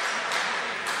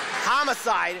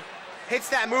 Homicide hits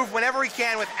that move whenever he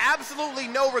can with absolutely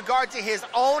no regard to his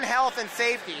own health and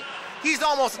safety. He's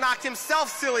almost knocked himself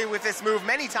silly with this move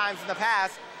many times in the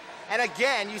past. And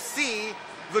again, you see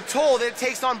the toll that it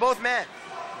takes on both men.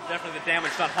 Definitely the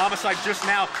damage done. Homicide just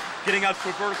now getting out to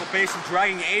a vertical base and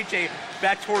dragging AJ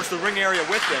back towards the ring area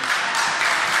with him.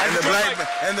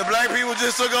 And the black people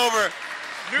just took over.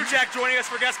 New Jack joining us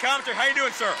for guest commentary. How you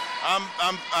doing, sir?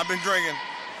 I've been drinking.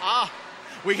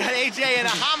 We got AJ and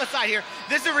a Homicide here.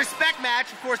 This is a respect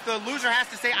match. Of course, the loser has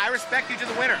to say, I respect you to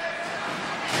the winner.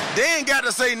 They ain't got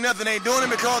to say nothing. They doing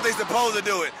it because they supposed to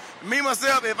do it. Me,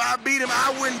 myself, if I beat him,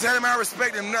 I wouldn't tell him I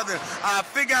respect him nothing. I'd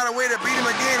figure out a way to beat him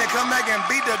again and come back and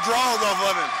beat the draws off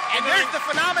of him. And there's the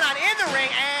phenomenon in the ring,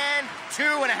 and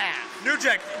 2.5. New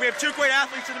Jack, we have two great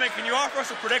athletes in the ring. Can you offer us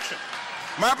a prediction?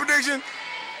 My prediction?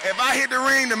 If I hit the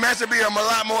ring, the match will be a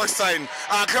lot more exciting.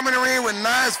 I'll come in the ring with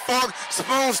knives, forks,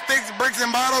 spoons, sticks, bricks, and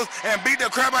bottles, and beat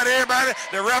the crap out of everybody.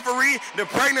 The referee, the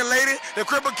pregnant lady, the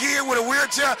crippled kid with a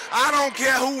wheelchair. I don't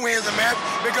care who wins the match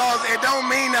because it don't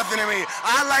mean nothing to me.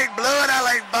 I like blood, I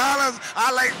like violence,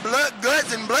 I like blood, guts,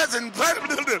 and bloods, and blood.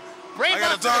 I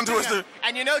got a tongue twister.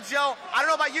 And you know, Joe, I don't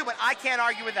know about you, but I can't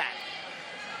argue with that.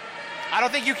 I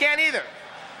don't think you can either.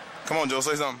 Come on, Joe,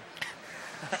 say something.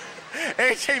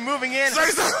 AJ moving in.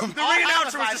 Say something. The ring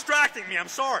announcer was distracting me. I'm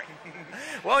sorry.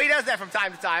 Well, he does that from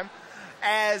time to time.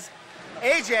 As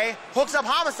AJ hooks up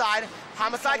Homicide,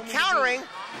 Homicide countering,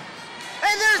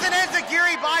 and there's an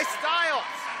enziguri by Styles.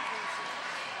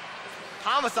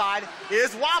 Homicide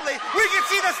is wobbly. We can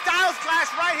see the Styles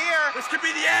clash right here. This could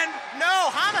be the end.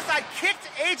 No, Homicide kicked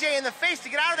AJ in the face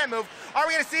to get out of that move. Are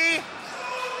we going to see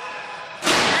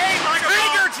a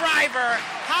trigger driver?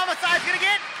 Homicide's going to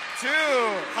get 2.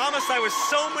 Homicide with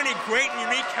so many great and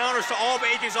unique counters to all of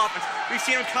AJ's offense. We've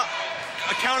seen him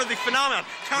counter the phenomenon.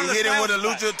 He hit him with a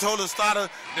lucha tolestada,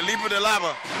 the leap of the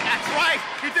lava. That's right.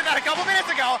 He did that a couple minutes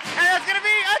ago, and that's going to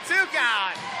be a 2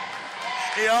 count.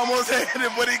 He almost hit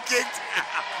him, but he kicked.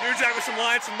 New Jack with some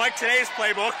lines from Mike Today's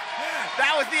playbook.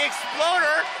 That was the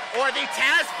Exploder, or the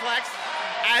Tazplex,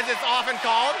 as it's often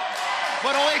called,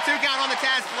 but only 2 count on the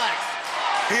Tazplex.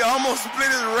 He almost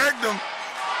split his rectum.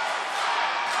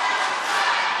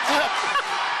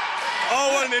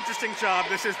 Oh, what an interesting job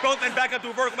this is. Both men back up to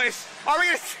a vertical base. Are we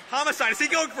gonna... Homicide, is he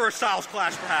going for a Styles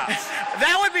clash, perhaps?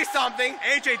 That would be something.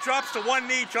 AJ drops to one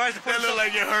knee, tries to put him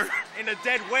like you're hurt. In a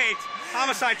dead weight.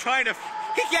 Homicide trying to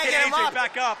he can't get him AJ up.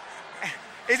 back up.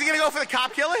 Is he going to go for the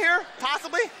cop killer here,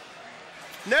 possibly?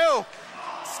 No.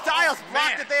 Styles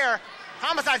blocked it there.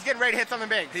 Homicide's getting ready to hit something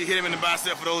big. He hit him in the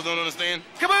bicep, for those who don't understand.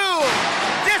 Kaboom!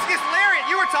 Discus lariat.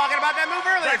 You were talking about that move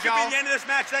earlier, That could Joe. be the end of this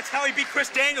match. That's how he beat Chris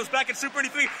Daniels back in Super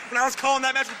 83 when I was calling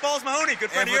that match with Balls Mahoney.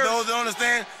 Good friend And of for yours. those who don't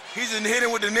understand, he's just hit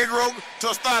him with the Negro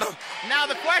tostada. Now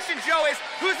the question, Joe, is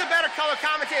who's the better color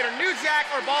commentator, New Jack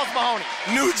or Balls Mahoney?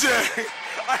 New Jack.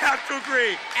 I have to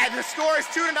agree. And the score is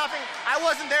 2-0. I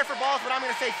wasn't there for Balls, but I'm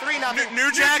going to say 3-0.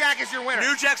 New Jack is your winner.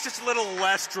 New Jack's just a little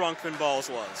less drunk than Balls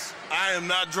was. I am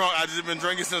not drunk. I've just been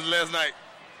drinking since last night.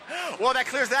 Well, that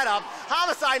clears that up.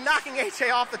 Homicide knocking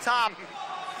AJ off the top.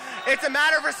 It's a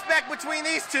matter of respect between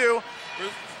these two.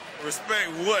 Respect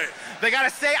what? They got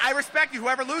to say, I respect you.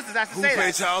 Whoever loses has to say that. Who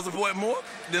pays child support more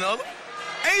than other?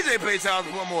 AJ pays child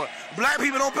support more. Black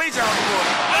people don't pay child support.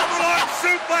 Double arm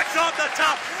suplex off the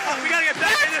top. Oh, we got to get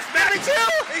back in this match.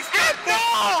 He's got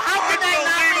how can that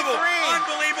not be 3?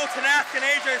 Unbelievable tenacity on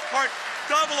AJ's part.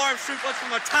 Double arm suplex from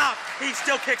the top. He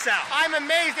still kicks out. I'm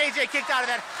amazed AJ kicked out of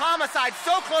that. Homicide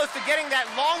so close to getting that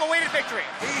long-awaited victory.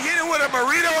 He hit him with a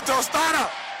burrito tostada.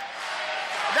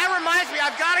 That reminds me,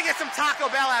 I've got to get some Taco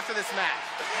Bell after this match.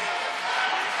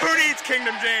 Who needs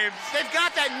Kingdom James? They've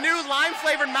got that new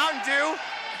lime-flavored Mountain Dew.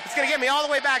 It's going to get me all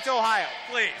the way back to Ohio.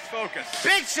 Please, focus.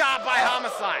 Big shot by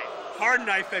Homicide. Hard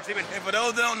knife edge. And for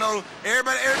those that don't know,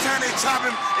 every time they chop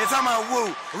him, it's talking about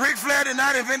woo. Ric Flair did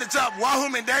not invent the chop.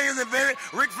 Wahoo McDaniels invented it.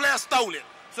 Ric Flair stole it.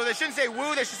 So they shouldn't say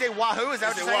woo, they should say wahoo. Is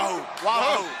that what you're saying?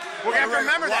 Wahoo. We're going to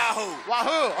remember that.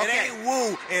 Wahoo. It Okay. ain't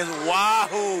woo, it's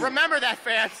wahoo. Remember that,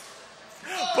 fans.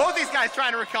 Both these guys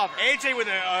trying to recover. AJ with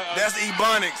That's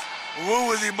Ebonics.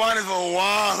 Woo is Ebonics for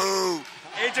wahoo.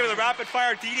 AJ with a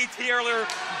rapid-fire DDT earlier.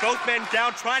 Both men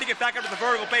down, trying to get back up to the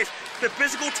vertical base. The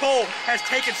physical toll has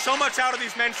taken so much out of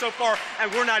these men so far,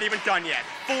 and we're not even done yet.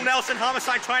 Full Nelson,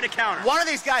 Homicide trying to counter. One of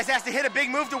these guys has to hit a big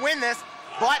move to win this,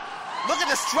 but look at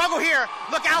the struggle here.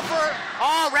 Look out for,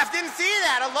 oh, ref didn't see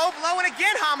that. A low blow, and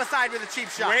again, Homicide with a cheap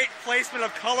shot. Great placement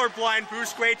of colorblind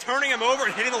Bruce Gray, turning him over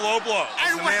and hitting the low blow.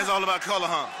 And the man's all about color,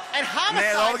 huh? And Homicide.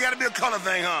 Man, all got to be a color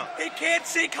thing, huh? He can't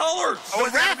see colors. Oh,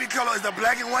 it's got to be color. It's the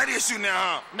black and white issue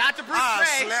now, huh? Not to Bruce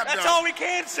Gray. That's all we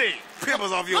can see.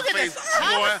 Pimples off your Look at face, this.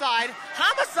 boy.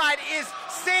 Homicide is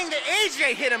saying that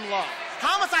AJ hit him low.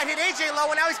 Homicide hit AJ low,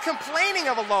 and now he's complaining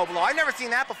of a low blow. I've never seen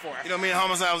that before. You know, me and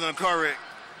Homicide was in a car wreck.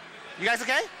 You guys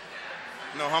okay?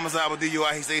 No, Homicide was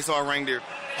DUI. He said he saw a reindeer.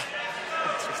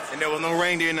 And there was no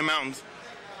reindeer in the mountains.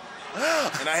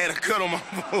 And I had a cut on my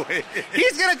boy.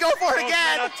 He's going to go for it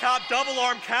again. Up top, double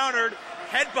arm countered.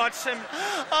 Headbutts him.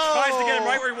 Tries to get him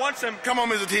right where he wants him. Come on,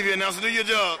 Mr. TV announcer. Do your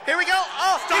job. Here we go.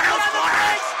 Oh, Styles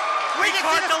flash. We can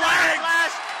see the leg.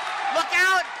 flash. Look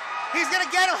out. He's going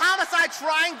to get him. Homicide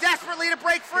trying desperately to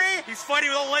break free. He's fighting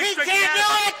with a leg He straight can't do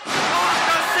it. Oh,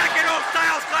 the second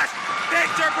Styles clash.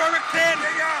 Victor perfect pin.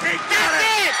 He got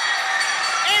it.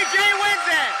 AJ wins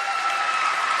it.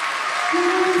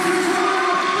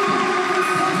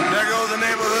 There goes the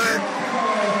neighborhood.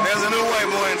 There's a new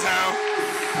white boy in town.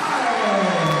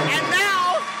 And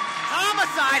now,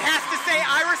 Homicide has to say,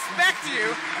 I respect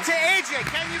you to AJ.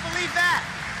 Can you believe that?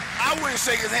 I wouldn't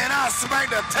shake his hand. I'd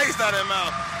smack the taste out of his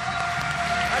mouth.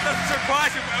 That doesn't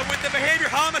surprise me. With the behavior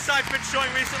Homicide's been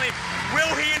showing recently,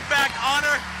 will he in fact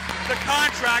honor the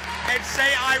contract and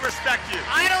say, I respect you?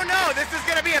 I don't know. This is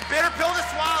going to be a bitter pill to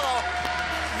swallow.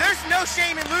 There's no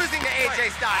shame in losing to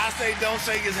AJ Styles. I say don't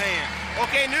shake his hand.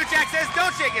 Okay, New Jack says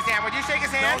don't shake his hand. Would you shake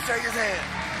his hand? Don't shake his hand.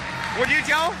 Would you,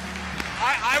 Joe?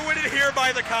 I wouldn't adhere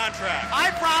by the contract. I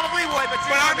probably would, but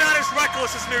I'm not as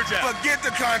reckless as New Jack. Forget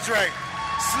the contract.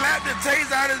 Slap the taste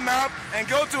out of his mouth and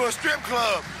go to a strip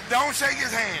club. Don't shake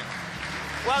his hand.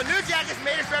 Well, New Jack has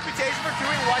made his reputation for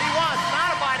doing what he wants,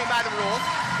 not abiding by the rules.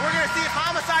 We're going to see if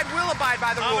Homicide will abide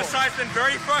by the rules. Homicide's been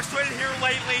very frustrated here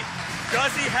lately.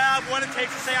 Does he have what it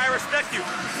takes to say, I respect you?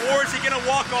 Or is he going to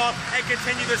walk off and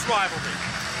continue this rivalry?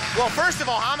 Well, first of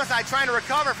all, Homicide trying to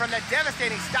recover from that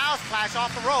devastating Styles clash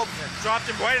off the ropes. Dropped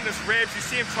him right in his ribs. You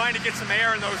see him trying to get some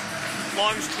air in those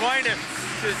lungs, trying to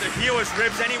heal his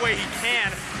ribs any way he can.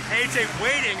 AJ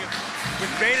waiting with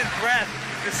bated breath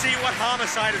to see what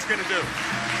Homicide is going to do.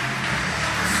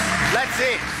 Let's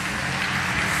see.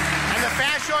 And the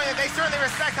fans showing that they certainly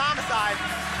respect Homicide.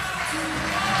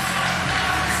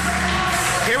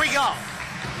 Here we go.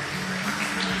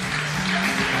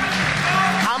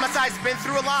 Homicide's been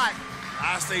through a lot.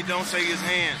 I say don't shake his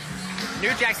hand.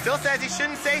 New Jack still says he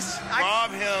shouldn't say...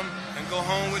 Rob him and go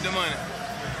home with the money.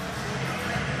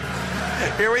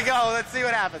 Here we go. Let's see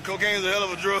what happens. Cocaine's a hell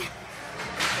of a drug.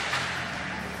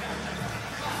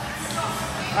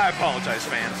 I apologize,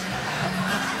 fans.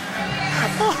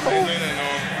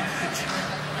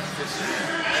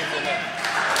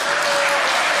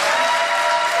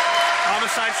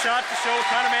 Homicide shot to show what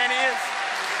kind of man he is.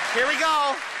 Here we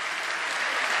go.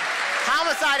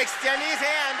 Homicide extending his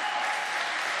hand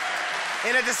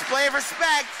in a display of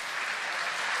respect.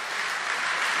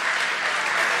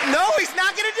 No, he's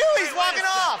not going to do it. He's walking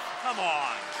off. Come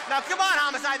on. Now, come on,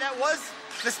 Homicide. That was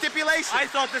the stipulation. I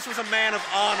thought this was a man of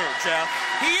honor, Jeff.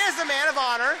 He is a man of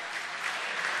honor,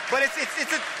 but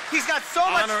he's got so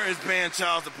much... Honor is paying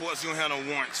child support so you don't have no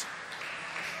warrants.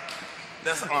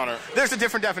 That's honor. There's a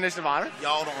different definition of honor.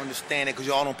 Y'all don't understand it because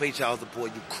y'all don't pay child support,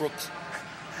 you crooks.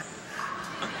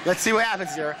 Let's see what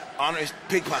happens here. Honor is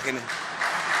pickpocketing.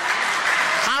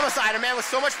 Homicide, a man with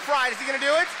so much pride. Is he going to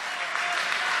do it?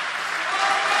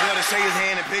 You gotta shake his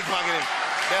hand and pickpocket him.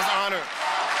 That's honor.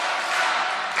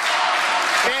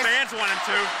 The fans want him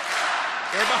to.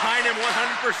 They're behind him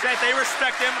 100%. They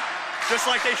respect him just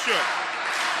like they should.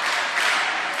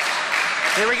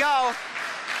 Here we go.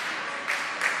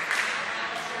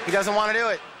 He doesn't want to do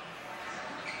it.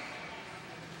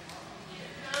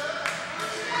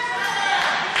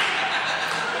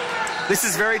 This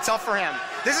is very tough for him.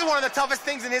 This is one of the toughest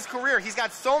things in his career. He's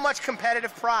got so much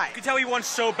competitive pride. You can tell he wants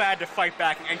so bad to fight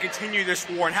back and continue this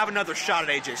war and have another shot at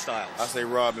AJ Styles. I say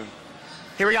rob him.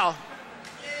 Here we go.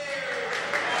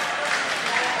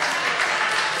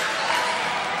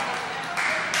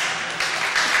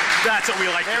 That's what we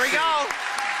like to see. There we go.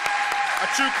 A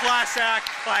true class act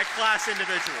by a class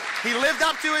individual. He lived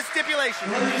up to his stipulation.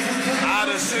 I'd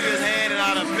have shook his hand and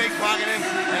I'd have pickpocketed him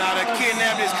and I'd have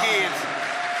kidnapped his kids.